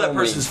 Like you know So that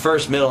person's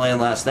first, middle, and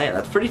last name.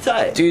 That's pretty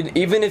tight. Dude,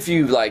 even if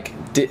you like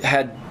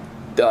had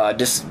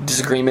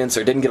disagreements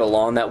or didn't get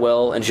along that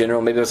well in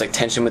general, maybe there was like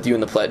tension with you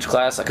in the pledge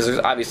class, because there's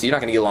obviously you're not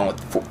going to get along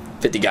with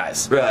 50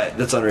 guys Right,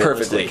 that's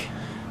unrealistic. perfectly,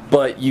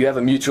 but you have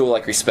a mutual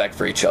like respect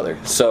for each other.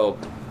 So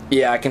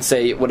yeah, I can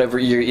say whatever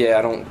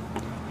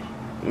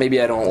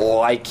maybe I don't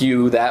like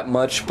you that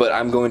much, but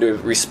I'm going to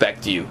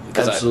respect you.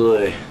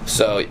 Absolutely.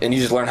 And you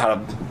just learn how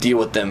to deal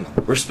with them.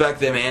 Respect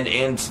them,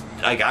 and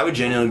like I would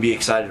genuinely be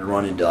excited to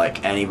run into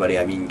like anybody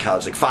I meet in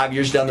college. Like 5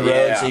 years down the road,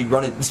 Yeah. so you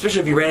run it, especially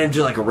if you ran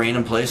into like a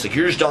random place. Like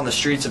you're just on the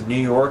streets of New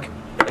York.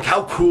 Like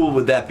how cool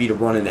would that be to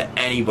run into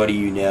anybody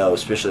you know,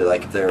 especially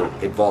like if they're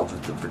involved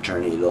with the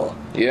fraternity at all?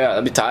 Yeah,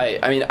 that'd be tight.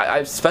 I mean, I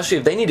especially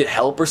if they needed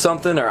help or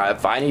something, or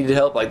if I needed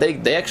help, like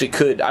they actually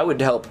could. I would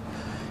help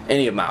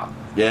any of them out.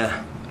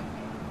 Yeah.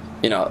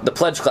 You know, the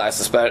pledge class,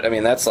 especially. I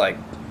mean, that's like,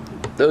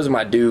 those are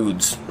my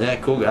dudes. Yeah,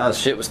 cool guys.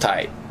 Shit was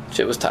tight.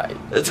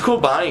 It's a cool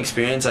bonding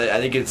experience. I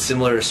think it's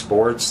similar to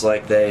sports.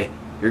 Like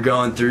you're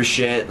going through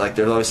shit. Like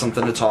there's always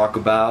something to talk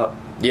about.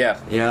 Yeah.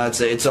 You know,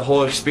 it's a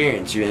whole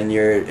experience.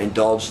 You're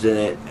indulged in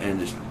it,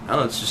 and I don't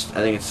know. It's just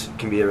I think it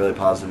can be a really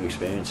positive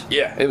experience.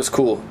 Yeah, it was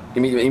cool.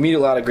 You meet a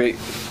lot of great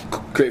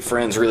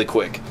friends really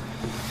quick.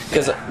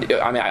 Because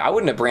I mean, I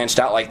wouldn't have branched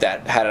out like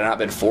that had I not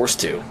been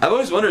forced to. I've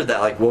always wondered that,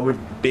 like, what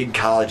would big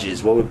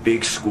colleges, what would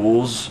big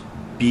schools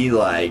be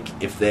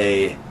like if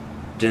they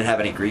didn't have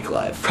any Greek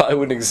life? Probably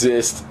wouldn't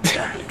exist.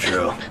 Yeah,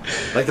 true.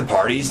 Like the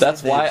parties.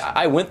 That's why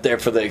I went there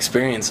for the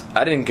experience.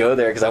 I didn't go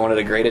there because I wanted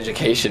a great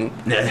education.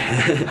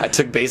 I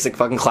took basic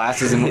fucking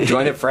classes and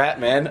joined a frat,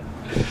 man.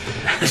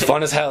 It was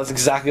fun as hell. It's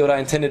exactly what I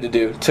intended to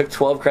do. Took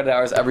 12 credit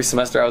hours every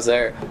semester I was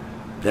there.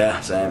 Yeah,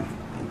 same.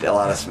 A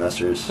lot of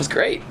semesters. It was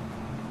great.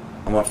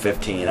 I'm on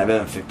 15. I've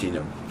been on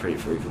 15 pretty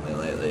frequently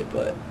lately,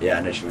 but yeah,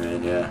 I know what you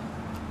mean, yeah.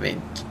 I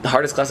mean, the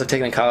hardest class I've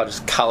taken in college is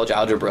college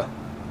algebra.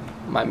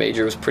 My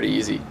major was pretty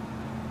easy.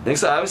 I think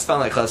so. I always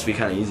found that class to be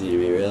kind of easy, to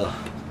be real.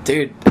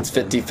 Dude, it's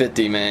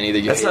 50-50, man. Either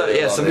you That's hate not, it or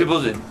yeah, love some it.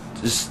 people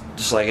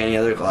just like any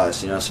other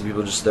class, you know. Some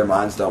people just their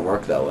minds don't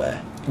work that way.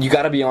 You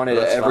got to be on it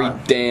That's every fine.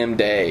 damn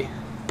day.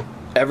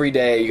 Every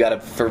day you got to,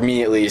 for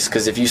me at least,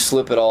 because if you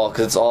slip at all,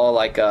 because it's all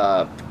like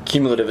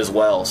cumulative as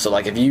well. So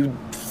like if you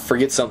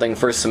forget something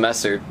first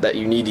semester that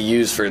you need to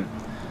use for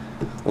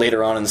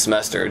later on in the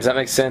semester, does that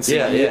make sense?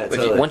 Yeah, yeah, If you,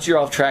 totally. once you're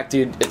off track,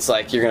 dude, it's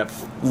like you're gonna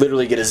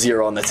literally get a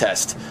 0 on the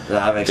test.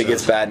 That makes If it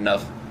gets sense. bad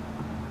enough.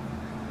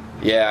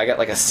 Yeah, I got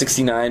like a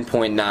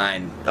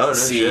 69.9 Oh, no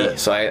C. shit.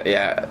 So And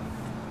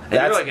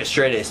you're like a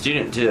straight A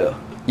student too.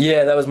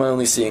 yeah, that was my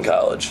only C in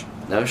college.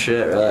 No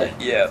shit, really.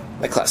 Yeah,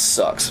 that class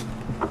sucks.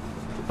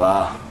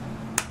 Wow.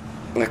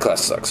 That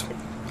class sucks.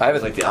 I have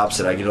It's like the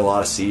opposite. I get a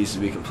lot of C's to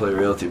be completely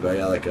real with you, but I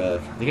got like I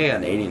think I got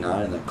an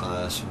 89 in that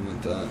class, something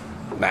like that.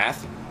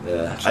 math.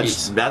 Yeah.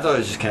 Jeez. Math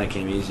always just kind of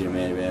came easy to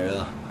me, to be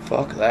real.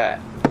 Fuck that.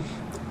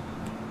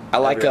 I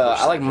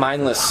like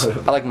mindless.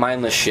 I like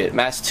mindless shit.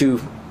 Math's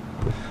too.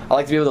 I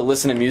like to be able to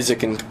listen to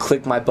music and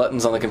click my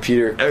buttons on the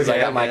computer because I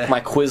Okay, got okay.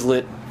 my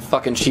Quizlet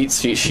fucking cheat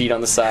sheet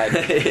on the side.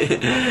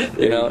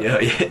 You know? yeah.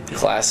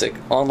 Classic.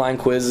 Online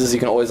quizzes. You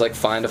can always like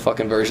find a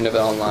fucking version of it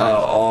Oh, online.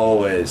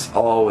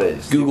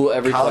 always. Google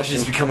every College question.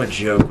 has become a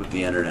joke with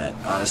the internet,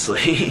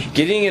 honestly.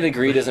 Getting a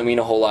degree doesn't mean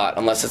a whole lot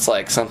unless it's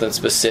like something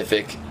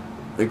specific.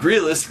 Like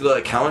realistically,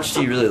 like how much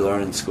do you really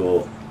learn in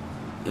school?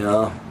 You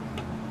know?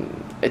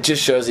 It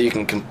just shows that you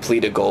can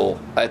complete a goal.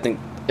 I think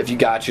if you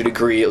got your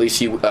degree, at least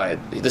you.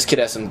 This kid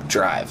has some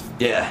drive.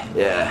 Yeah,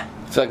 yeah.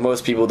 I feel like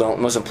most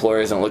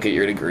employers don't look at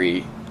your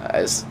degree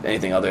as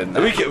anything other than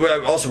that.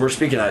 We're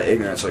speaking out of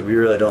ignorance. Like we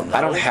really don't know.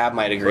 I don't have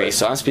my degree,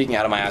 so I'm speaking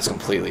out of my ass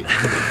completely.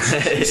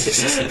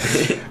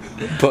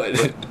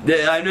 But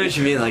Yeah, I know what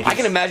you mean. Like I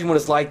can imagine what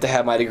it's like to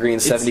have my degree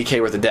and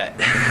 $70K worth of debt.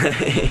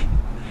 I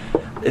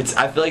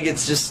feel like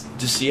it's just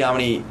to see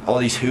all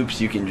these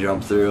hoops you can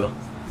jump through,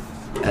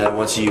 and then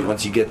once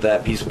you get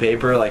that piece of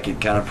paper, like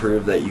it kind of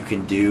proved that you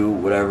can do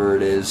whatever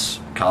it is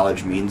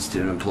college means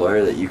to an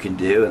employer that you can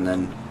do, and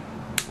then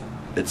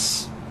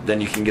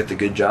you can get the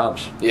good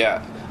jobs.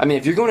 Yeah. I mean,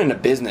 if you're going into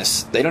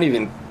business, they don't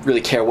even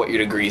really care what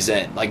your degree's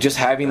in. Like, just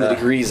having the Yeah.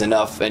 degree is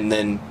enough, and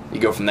then you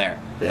go from there.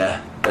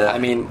 Yeah. I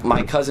mean,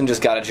 my cousin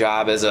just got a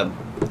job as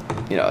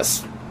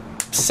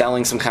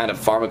selling some kind of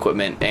farm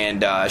equipment,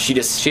 and she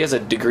has a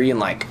degree in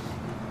like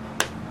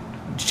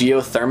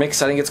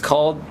geothermics, I think it's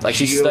called. Like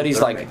she studies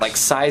Geothermics. like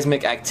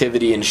seismic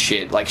activity and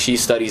shit. Like she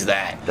studies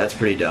that. That's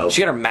pretty dope.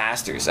 She got her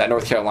master's at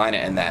North Carolina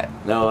in that.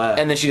 No way.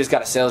 And then she just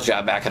got a sales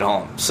job back at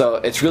home. So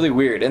it's really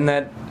weird. And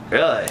that,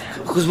 Really?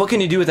 because what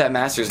can you do with that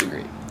master's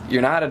degree?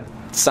 You're not a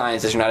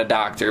scientist, you're not a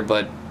doctor,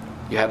 but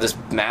you have this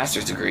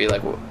master's degree.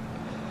 Like,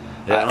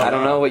 Yeah, I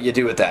don't know what you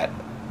do with that.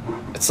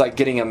 It's like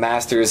getting a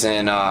master's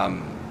in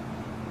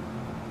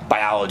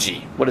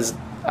biology.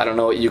 I don't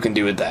know what you can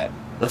do with that.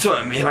 That's what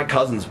I mean. My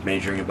cousin's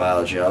majoring in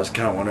biology. I was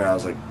kind of wondering. I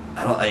was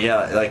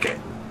like,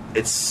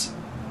 it's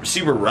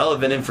super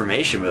relevant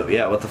information, but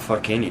yeah, what the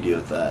fuck can you do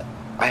with that?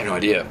 I have no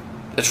idea.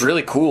 It's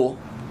really cool.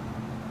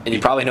 And you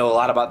probably know a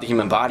lot about the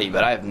human body,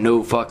 but I have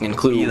no fucking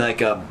clue.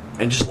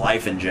 And just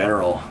life in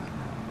general.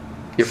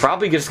 You're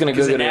probably just gonna go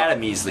Because get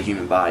anatomy is the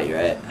human body,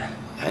 right?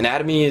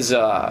 Anatomy is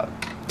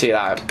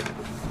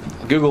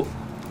Google.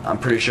 I'm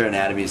pretty sure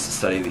anatomy is the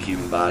study of the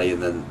human body,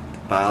 and then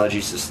biology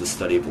is just the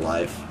study of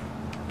life.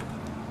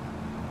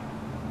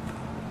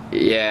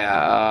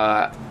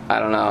 Yeah, I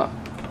don't know.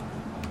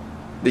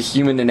 The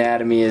human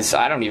anatomy is,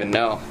 I don't even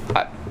know.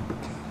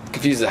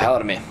 Confuses the hell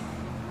out of me.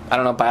 I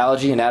don't know,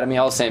 biology, anatomy,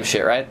 all the same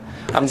shit, right?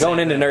 I'm going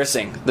into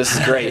nursing. This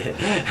is great.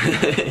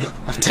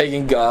 I'm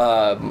taking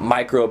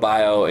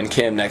microbio and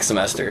chem next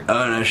semester.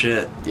 Oh, no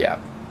shit. Yeah.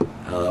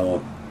 Oh, that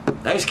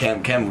won't. Nice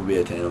chem would be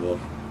attainable.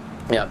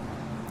 Yeah.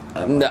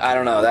 No, I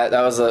don't know. That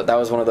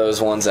was one of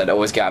those ones that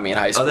always got me in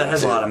high school. Oh, that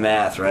has a lot of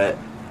math, right?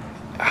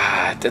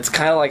 It's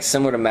kind of like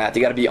similar to math.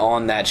 You got to be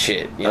on that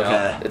shit. You know,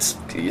 Okay.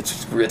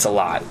 it's a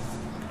lot.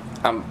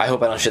 I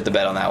hope I don't shit the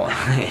bed on that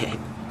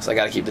one. So I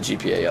got to keep the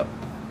GPA up.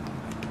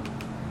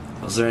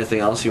 Was there anything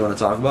else you want to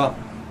talk about?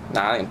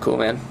 Nah, I think I'm cool,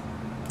 man.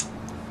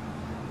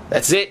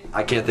 That's it.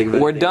 I can't think of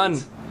it. We're done.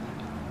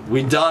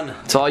 We done.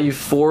 To all you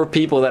 4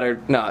 people that are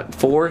not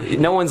 4,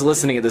 no one's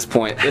listening at this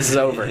point. This is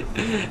over.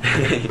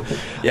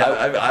 Yeah,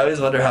 I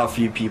always wonder how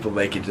few people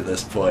make it to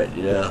this point.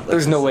 You know,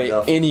 There's no way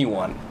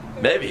anyone.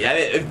 Maybe. I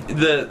mean,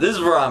 this is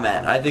where I'm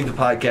at. I think the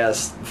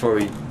podcast before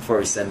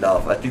we send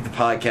off. I think the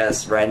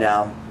podcast right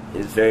now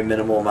is very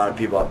minimal amount of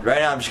people. Right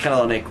now, I'm just kind of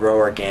letting it grow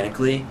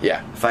organically.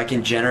 Yeah. If I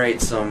can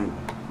generate some,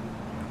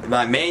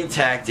 my main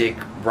tactic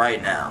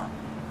right now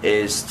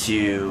is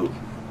to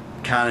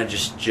kind of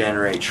just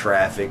generate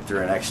traffic through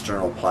an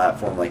external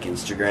platform like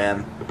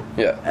Instagram,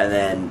 Yeah. and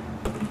then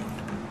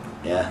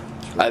yeah.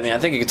 I mean, I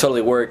think it could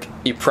totally work.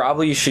 You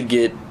probably should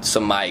get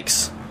some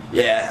mics.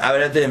 Yeah, I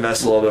would have to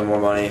invest a little bit more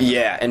money.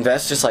 Yeah,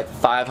 invest just like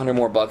 $500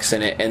 more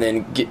in it, and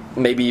then get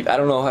maybe, I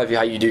don't know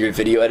how you do your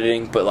video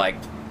editing, but like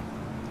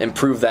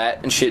improve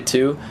that and shit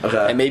too.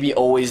 Okay. And maybe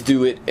always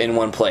do it in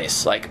one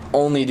place. Like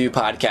only do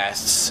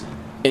podcasts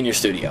in your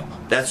studio.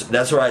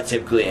 That's where I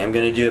typically am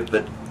gonna do it,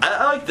 but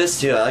I like this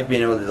too. I like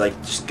being able to like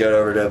just go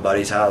over to a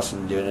buddy's house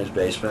and do it in his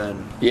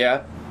basement.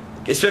 Yeah.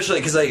 Especially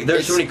because like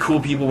there's so many cool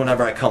people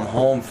whenever I come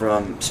home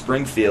from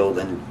Springfield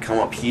and come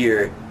up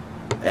here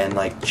and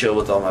like chill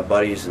with all my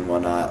buddies and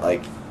whatnot.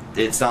 Like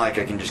it's not like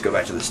I can just go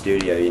back to the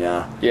studio, you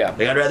know. Yeah.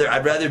 Like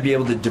I'd rather be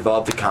able to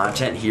develop the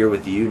content here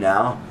with you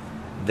now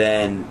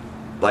than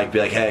like be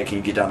like, hey, can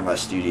you get down to my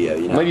studio?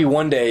 You know. Maybe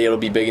one day it'll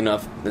be big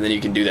enough, and then you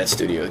can do that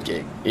studio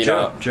gig. You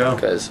know, True.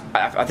 Because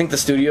I think the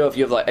studio, if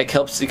you have like, it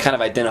helps you kind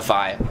of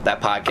identify that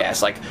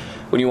podcast. Like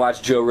when you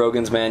watch Joe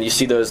Rogan's, man, you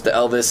see the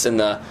Elvis and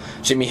the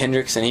Jimi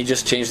Hendrix, and he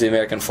just changed the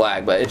American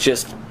flag, but it's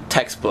just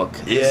textbook.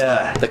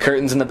 Yeah. The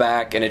curtains in the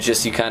back, and it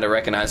just, you kind of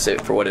recognize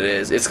it for what it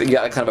is. It's, you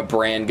got kind of a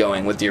brand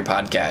going with your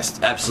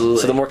podcast. Absolutely.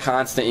 So the more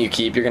constant you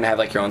keep, you're gonna have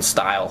like your own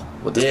style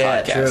with this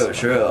podcast. Yeah,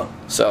 true.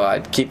 So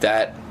I'd keep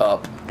that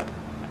up.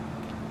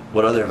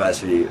 What other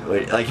advice would you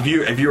like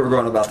if you were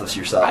going about this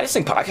yourself? I just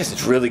think podcast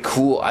is really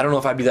cool. I don't know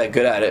if I'd be that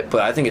good at it,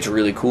 but I think it's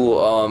really cool.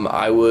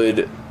 I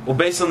would Well,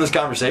 based on this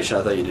conversation,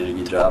 I thought you did a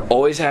good job.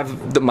 always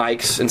have the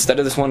mics instead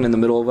of this one in the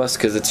middle of us,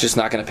 because it's just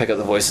not going to pick up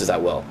the voices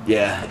that well.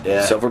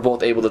 Yeah. So if we're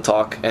both able to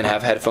talk and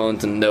have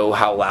headphones and know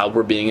how loud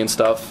we're being and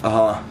stuff,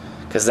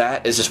 because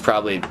that is just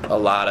probably a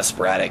lot of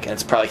sporadic, and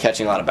it's probably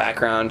catching a lot of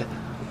background.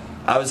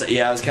 I was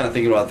kind of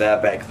thinking about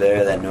that back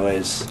there, that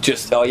noise.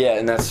 Just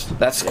and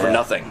that's for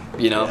nothing,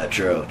 you know. Yeah,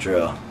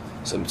 true.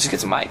 So just get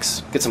some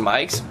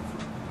mics.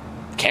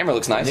 Camera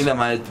looks I nice. think that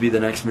might be the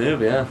next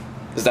move. Yeah.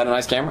 Is that a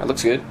nice camera? It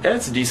looks good. Yeah,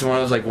 it's a decent one.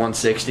 It was like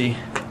 160, Yeah.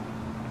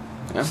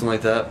 something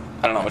like that.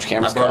 I don't know how much I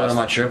cameras brought it on cost.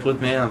 my trip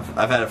with me.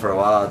 I've had it for a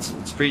while. It's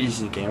a pretty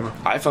decent camera.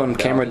 iPhone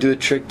camera do the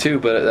trick too,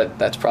 but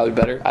that's probably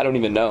better. I don't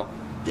even know.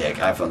 Yeah,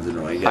 iPhone's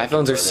annoying.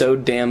 iPhones are so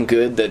damn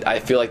good that I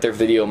feel like their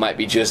video might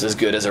be just as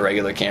good as a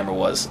regular camera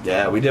was.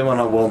 Yeah, we did one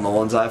on Will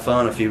Nolan's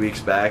iPhone a few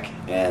weeks back,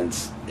 and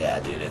yeah,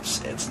 dude,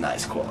 it's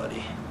nice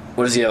quality.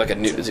 What does he have, like a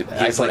new is it He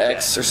has iPhone like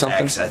X a or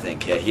something? X, I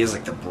think. Yeah, he has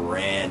like the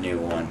brand new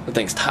one. The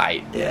thing's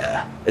tight.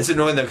 Yeah, it's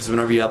annoying though because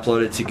whenever you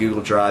upload it to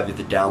Google Drive, you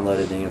have to download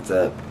it, and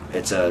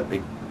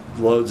it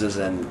loads as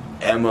an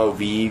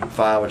MOV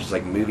file, which is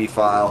like a movie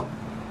file,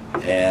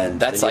 and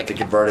That's then you like- have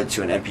to convert it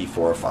to an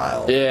MP4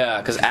 file.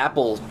 Yeah, because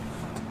Apple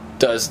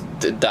does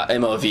the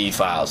 .mov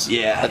files.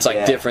 Yeah, that's like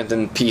yeah. different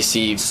than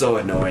PC. It's so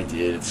annoying,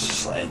 dude. It's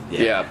just like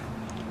Yeah.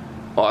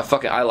 Oh,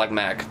 I like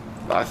Mac.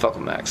 I fuck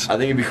with Macs. I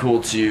think it'd be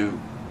cool to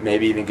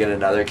maybe even get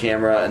another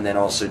camera, and then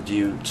also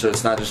do so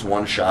it's not just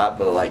one shot,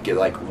 but like get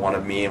like one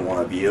of me and one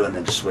of you, and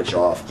then just switch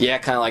off. Yeah,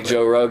 kind of like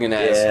Joe Rogan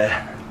has.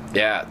 Yeah.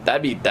 Yeah,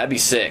 that'd be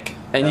sick.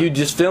 And you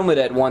just film it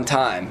at one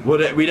time. Well,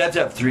 we'd have to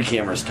have 3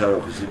 cameras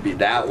total, because it'd be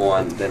that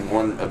one, then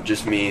one of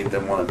just me,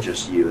 then one of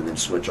just you, and then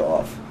switch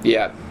off.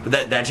 Yeah.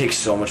 But that takes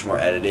so much more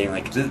editing.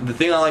 Like the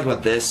thing I like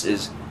about this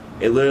is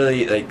it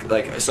literally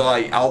so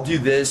I'll do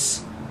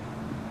this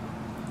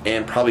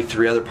and probably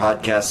 3 other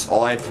podcasts.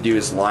 All I have to do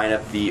is line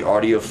up the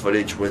audio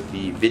footage with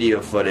the video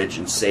footage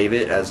and save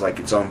it as like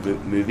its own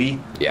movie.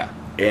 Yeah.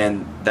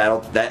 And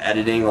that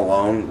editing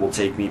alone will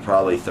take me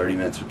probably 30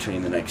 minutes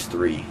between the next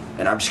 3.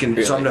 And I'm just gonna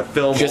Really? So I'm gonna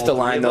film just to all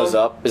 3 line of those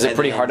them, up. Is it and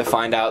pretty then- hard to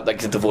find out like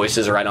that the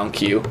voices are right on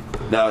cue?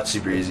 No, it's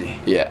super easy.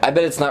 Yeah, I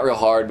bet it's not real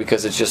hard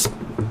because it's just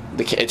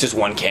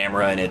one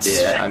camera and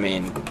it's. Yeah. I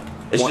mean,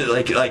 It's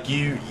just like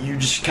you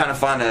just kind of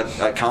find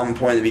a common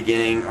point at the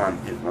beginning. Oh,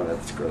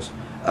 that's gross.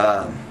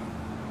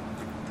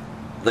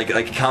 Like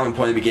a common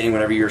point at the beginning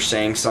whenever you're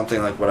saying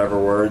something, like whatever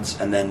words,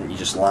 and then you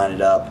just line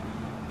it up,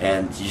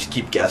 and you just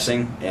keep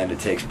guessing, and it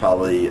takes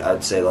probably,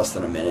 I'd say, less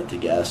than a minute to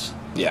guess.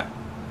 yeah.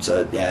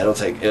 So yeah,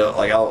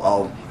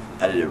 I'll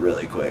edit it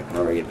really quick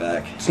whenever I get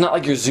back. It's not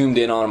like you're zoomed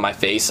in on my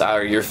face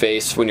or your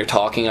face when you're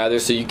talking either,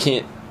 so you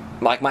can't.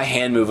 Like my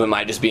hand movement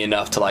might just be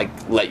enough to like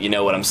let you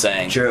know what I'm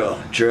saying. True.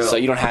 So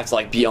you don't have to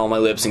like be on my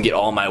lips and get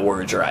all my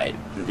words right.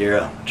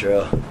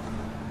 True.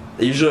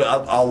 Usually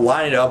I'll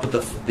line it up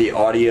with the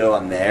audio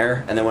on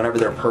there, and then whenever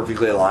they're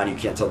perfectly aligned, you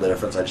can't tell the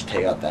difference. I just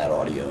take out that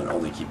audio and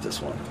only keep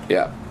this one.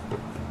 Yeah.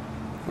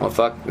 Well,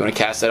 fuck. You want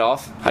to cast that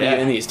off? How do you Yeah.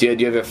 end these? Do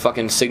you have a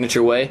fucking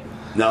signature way?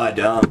 No, I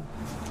don't.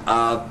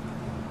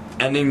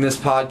 Ending this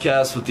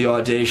podcast with the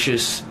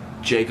audacious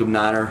Jacob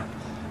Niner.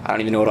 I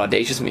don't even know what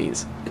audacious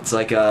means. It's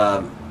like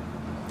kind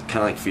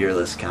of like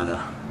fearless, kind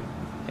of.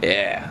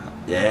 Yeah.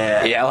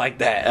 Yeah. Yeah, I like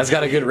that. That's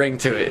got a good ring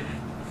to it.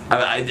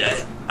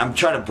 I'm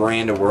trying to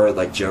brand a word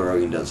like Joe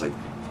Rogan does,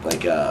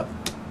 like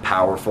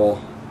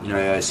powerful. You know,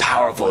 he always,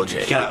 Powerful, he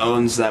Jake. kind of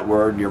owns that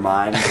word in your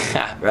mind,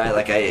 right?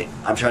 Like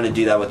I'm trying to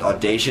do that with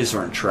audacious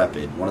or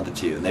intrepid, one of the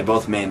two. And they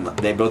both mean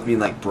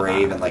like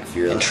brave and like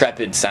fearless.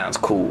 Intrepid sounds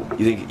cool.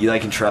 You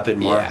like intrepid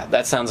more? Yeah,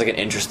 that sounds like an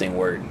interesting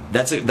word.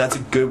 That's a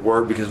good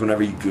word, because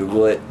whenever you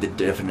Google it, the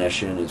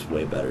definition is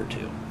way better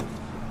too.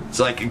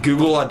 So like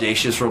Google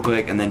audacious real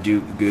quick, and then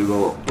do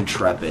Google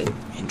intrepid.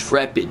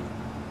 Intrepid.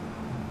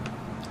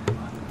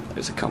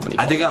 There's a company.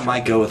 I think I called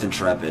might go with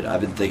intrepid.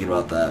 I've been thinking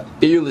about that.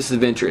 Fearless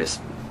Adventurous.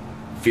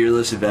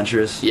 Fearless,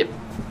 adventurous. Yep.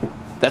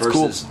 That's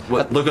versus,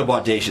 cool. Look up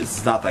audacious.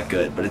 It's not that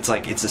good, but it's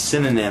a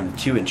synonym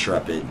to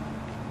intrepid.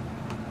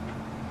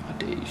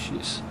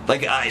 Audacious.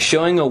 Like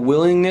Showing a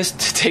willingness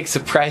to take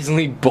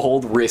surprisingly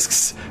bold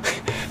risks.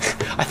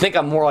 I think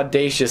I'm more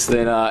audacious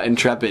than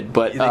intrepid,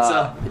 but You think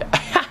so?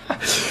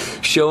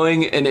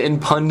 showing an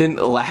impudent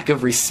lack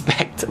of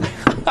respect.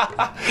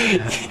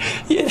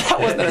 Yeah,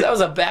 that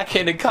was a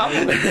backhanded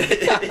compliment.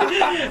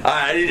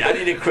 I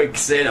need to quick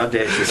say it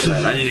audacious,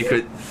 man. I need to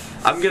quit.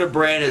 I'm gonna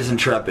brand as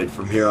intrepid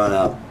from here on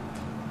out.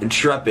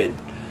 Intrepid.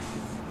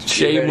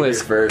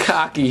 Shameless, First.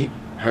 cocky,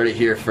 Heard it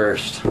here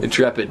first.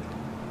 intrepid.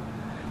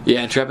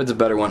 Yeah, intrepid's a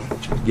better one.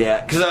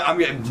 Yeah, because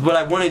what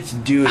I wanted to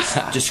do is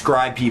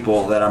describe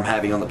people that I'm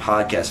having on the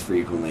podcast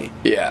frequently.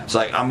 Yeah. It's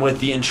like, I'm with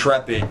the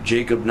intrepid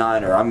Jacob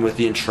Niner. I'm with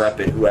the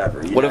intrepid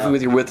whoever. What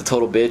if you're with the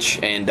total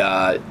bitch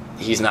and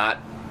he's not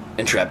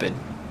intrepid?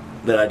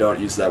 Then I don't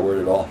use that word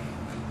at all.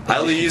 I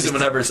only use it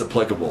whenever it's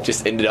applicable.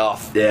 Just end it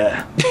off.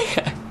 Yeah.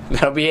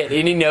 That'll be it.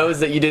 And he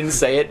knows that you didn't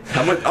say it.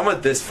 I'm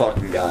with this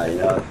fucking guy, you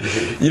know?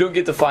 You don't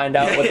get to find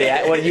out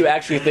what you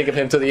actually think of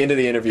him till the end of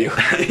the interview.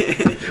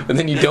 But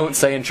then you don't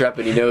say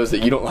intrepid. He knows that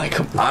you don't like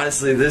him.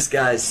 Honestly, this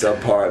guy's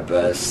subpar at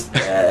best.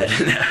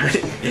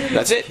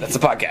 That's it. That's the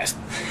podcast.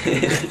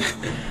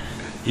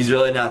 He's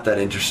really not that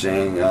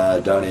interesting.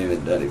 Don't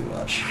even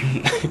watch.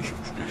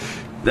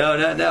 No.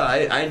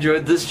 I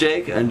enjoyed this,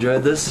 Jake. I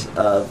enjoyed this.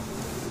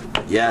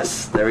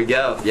 Yes, there we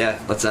go. Yeah,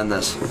 let's end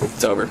this.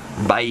 It's over.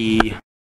 Bye.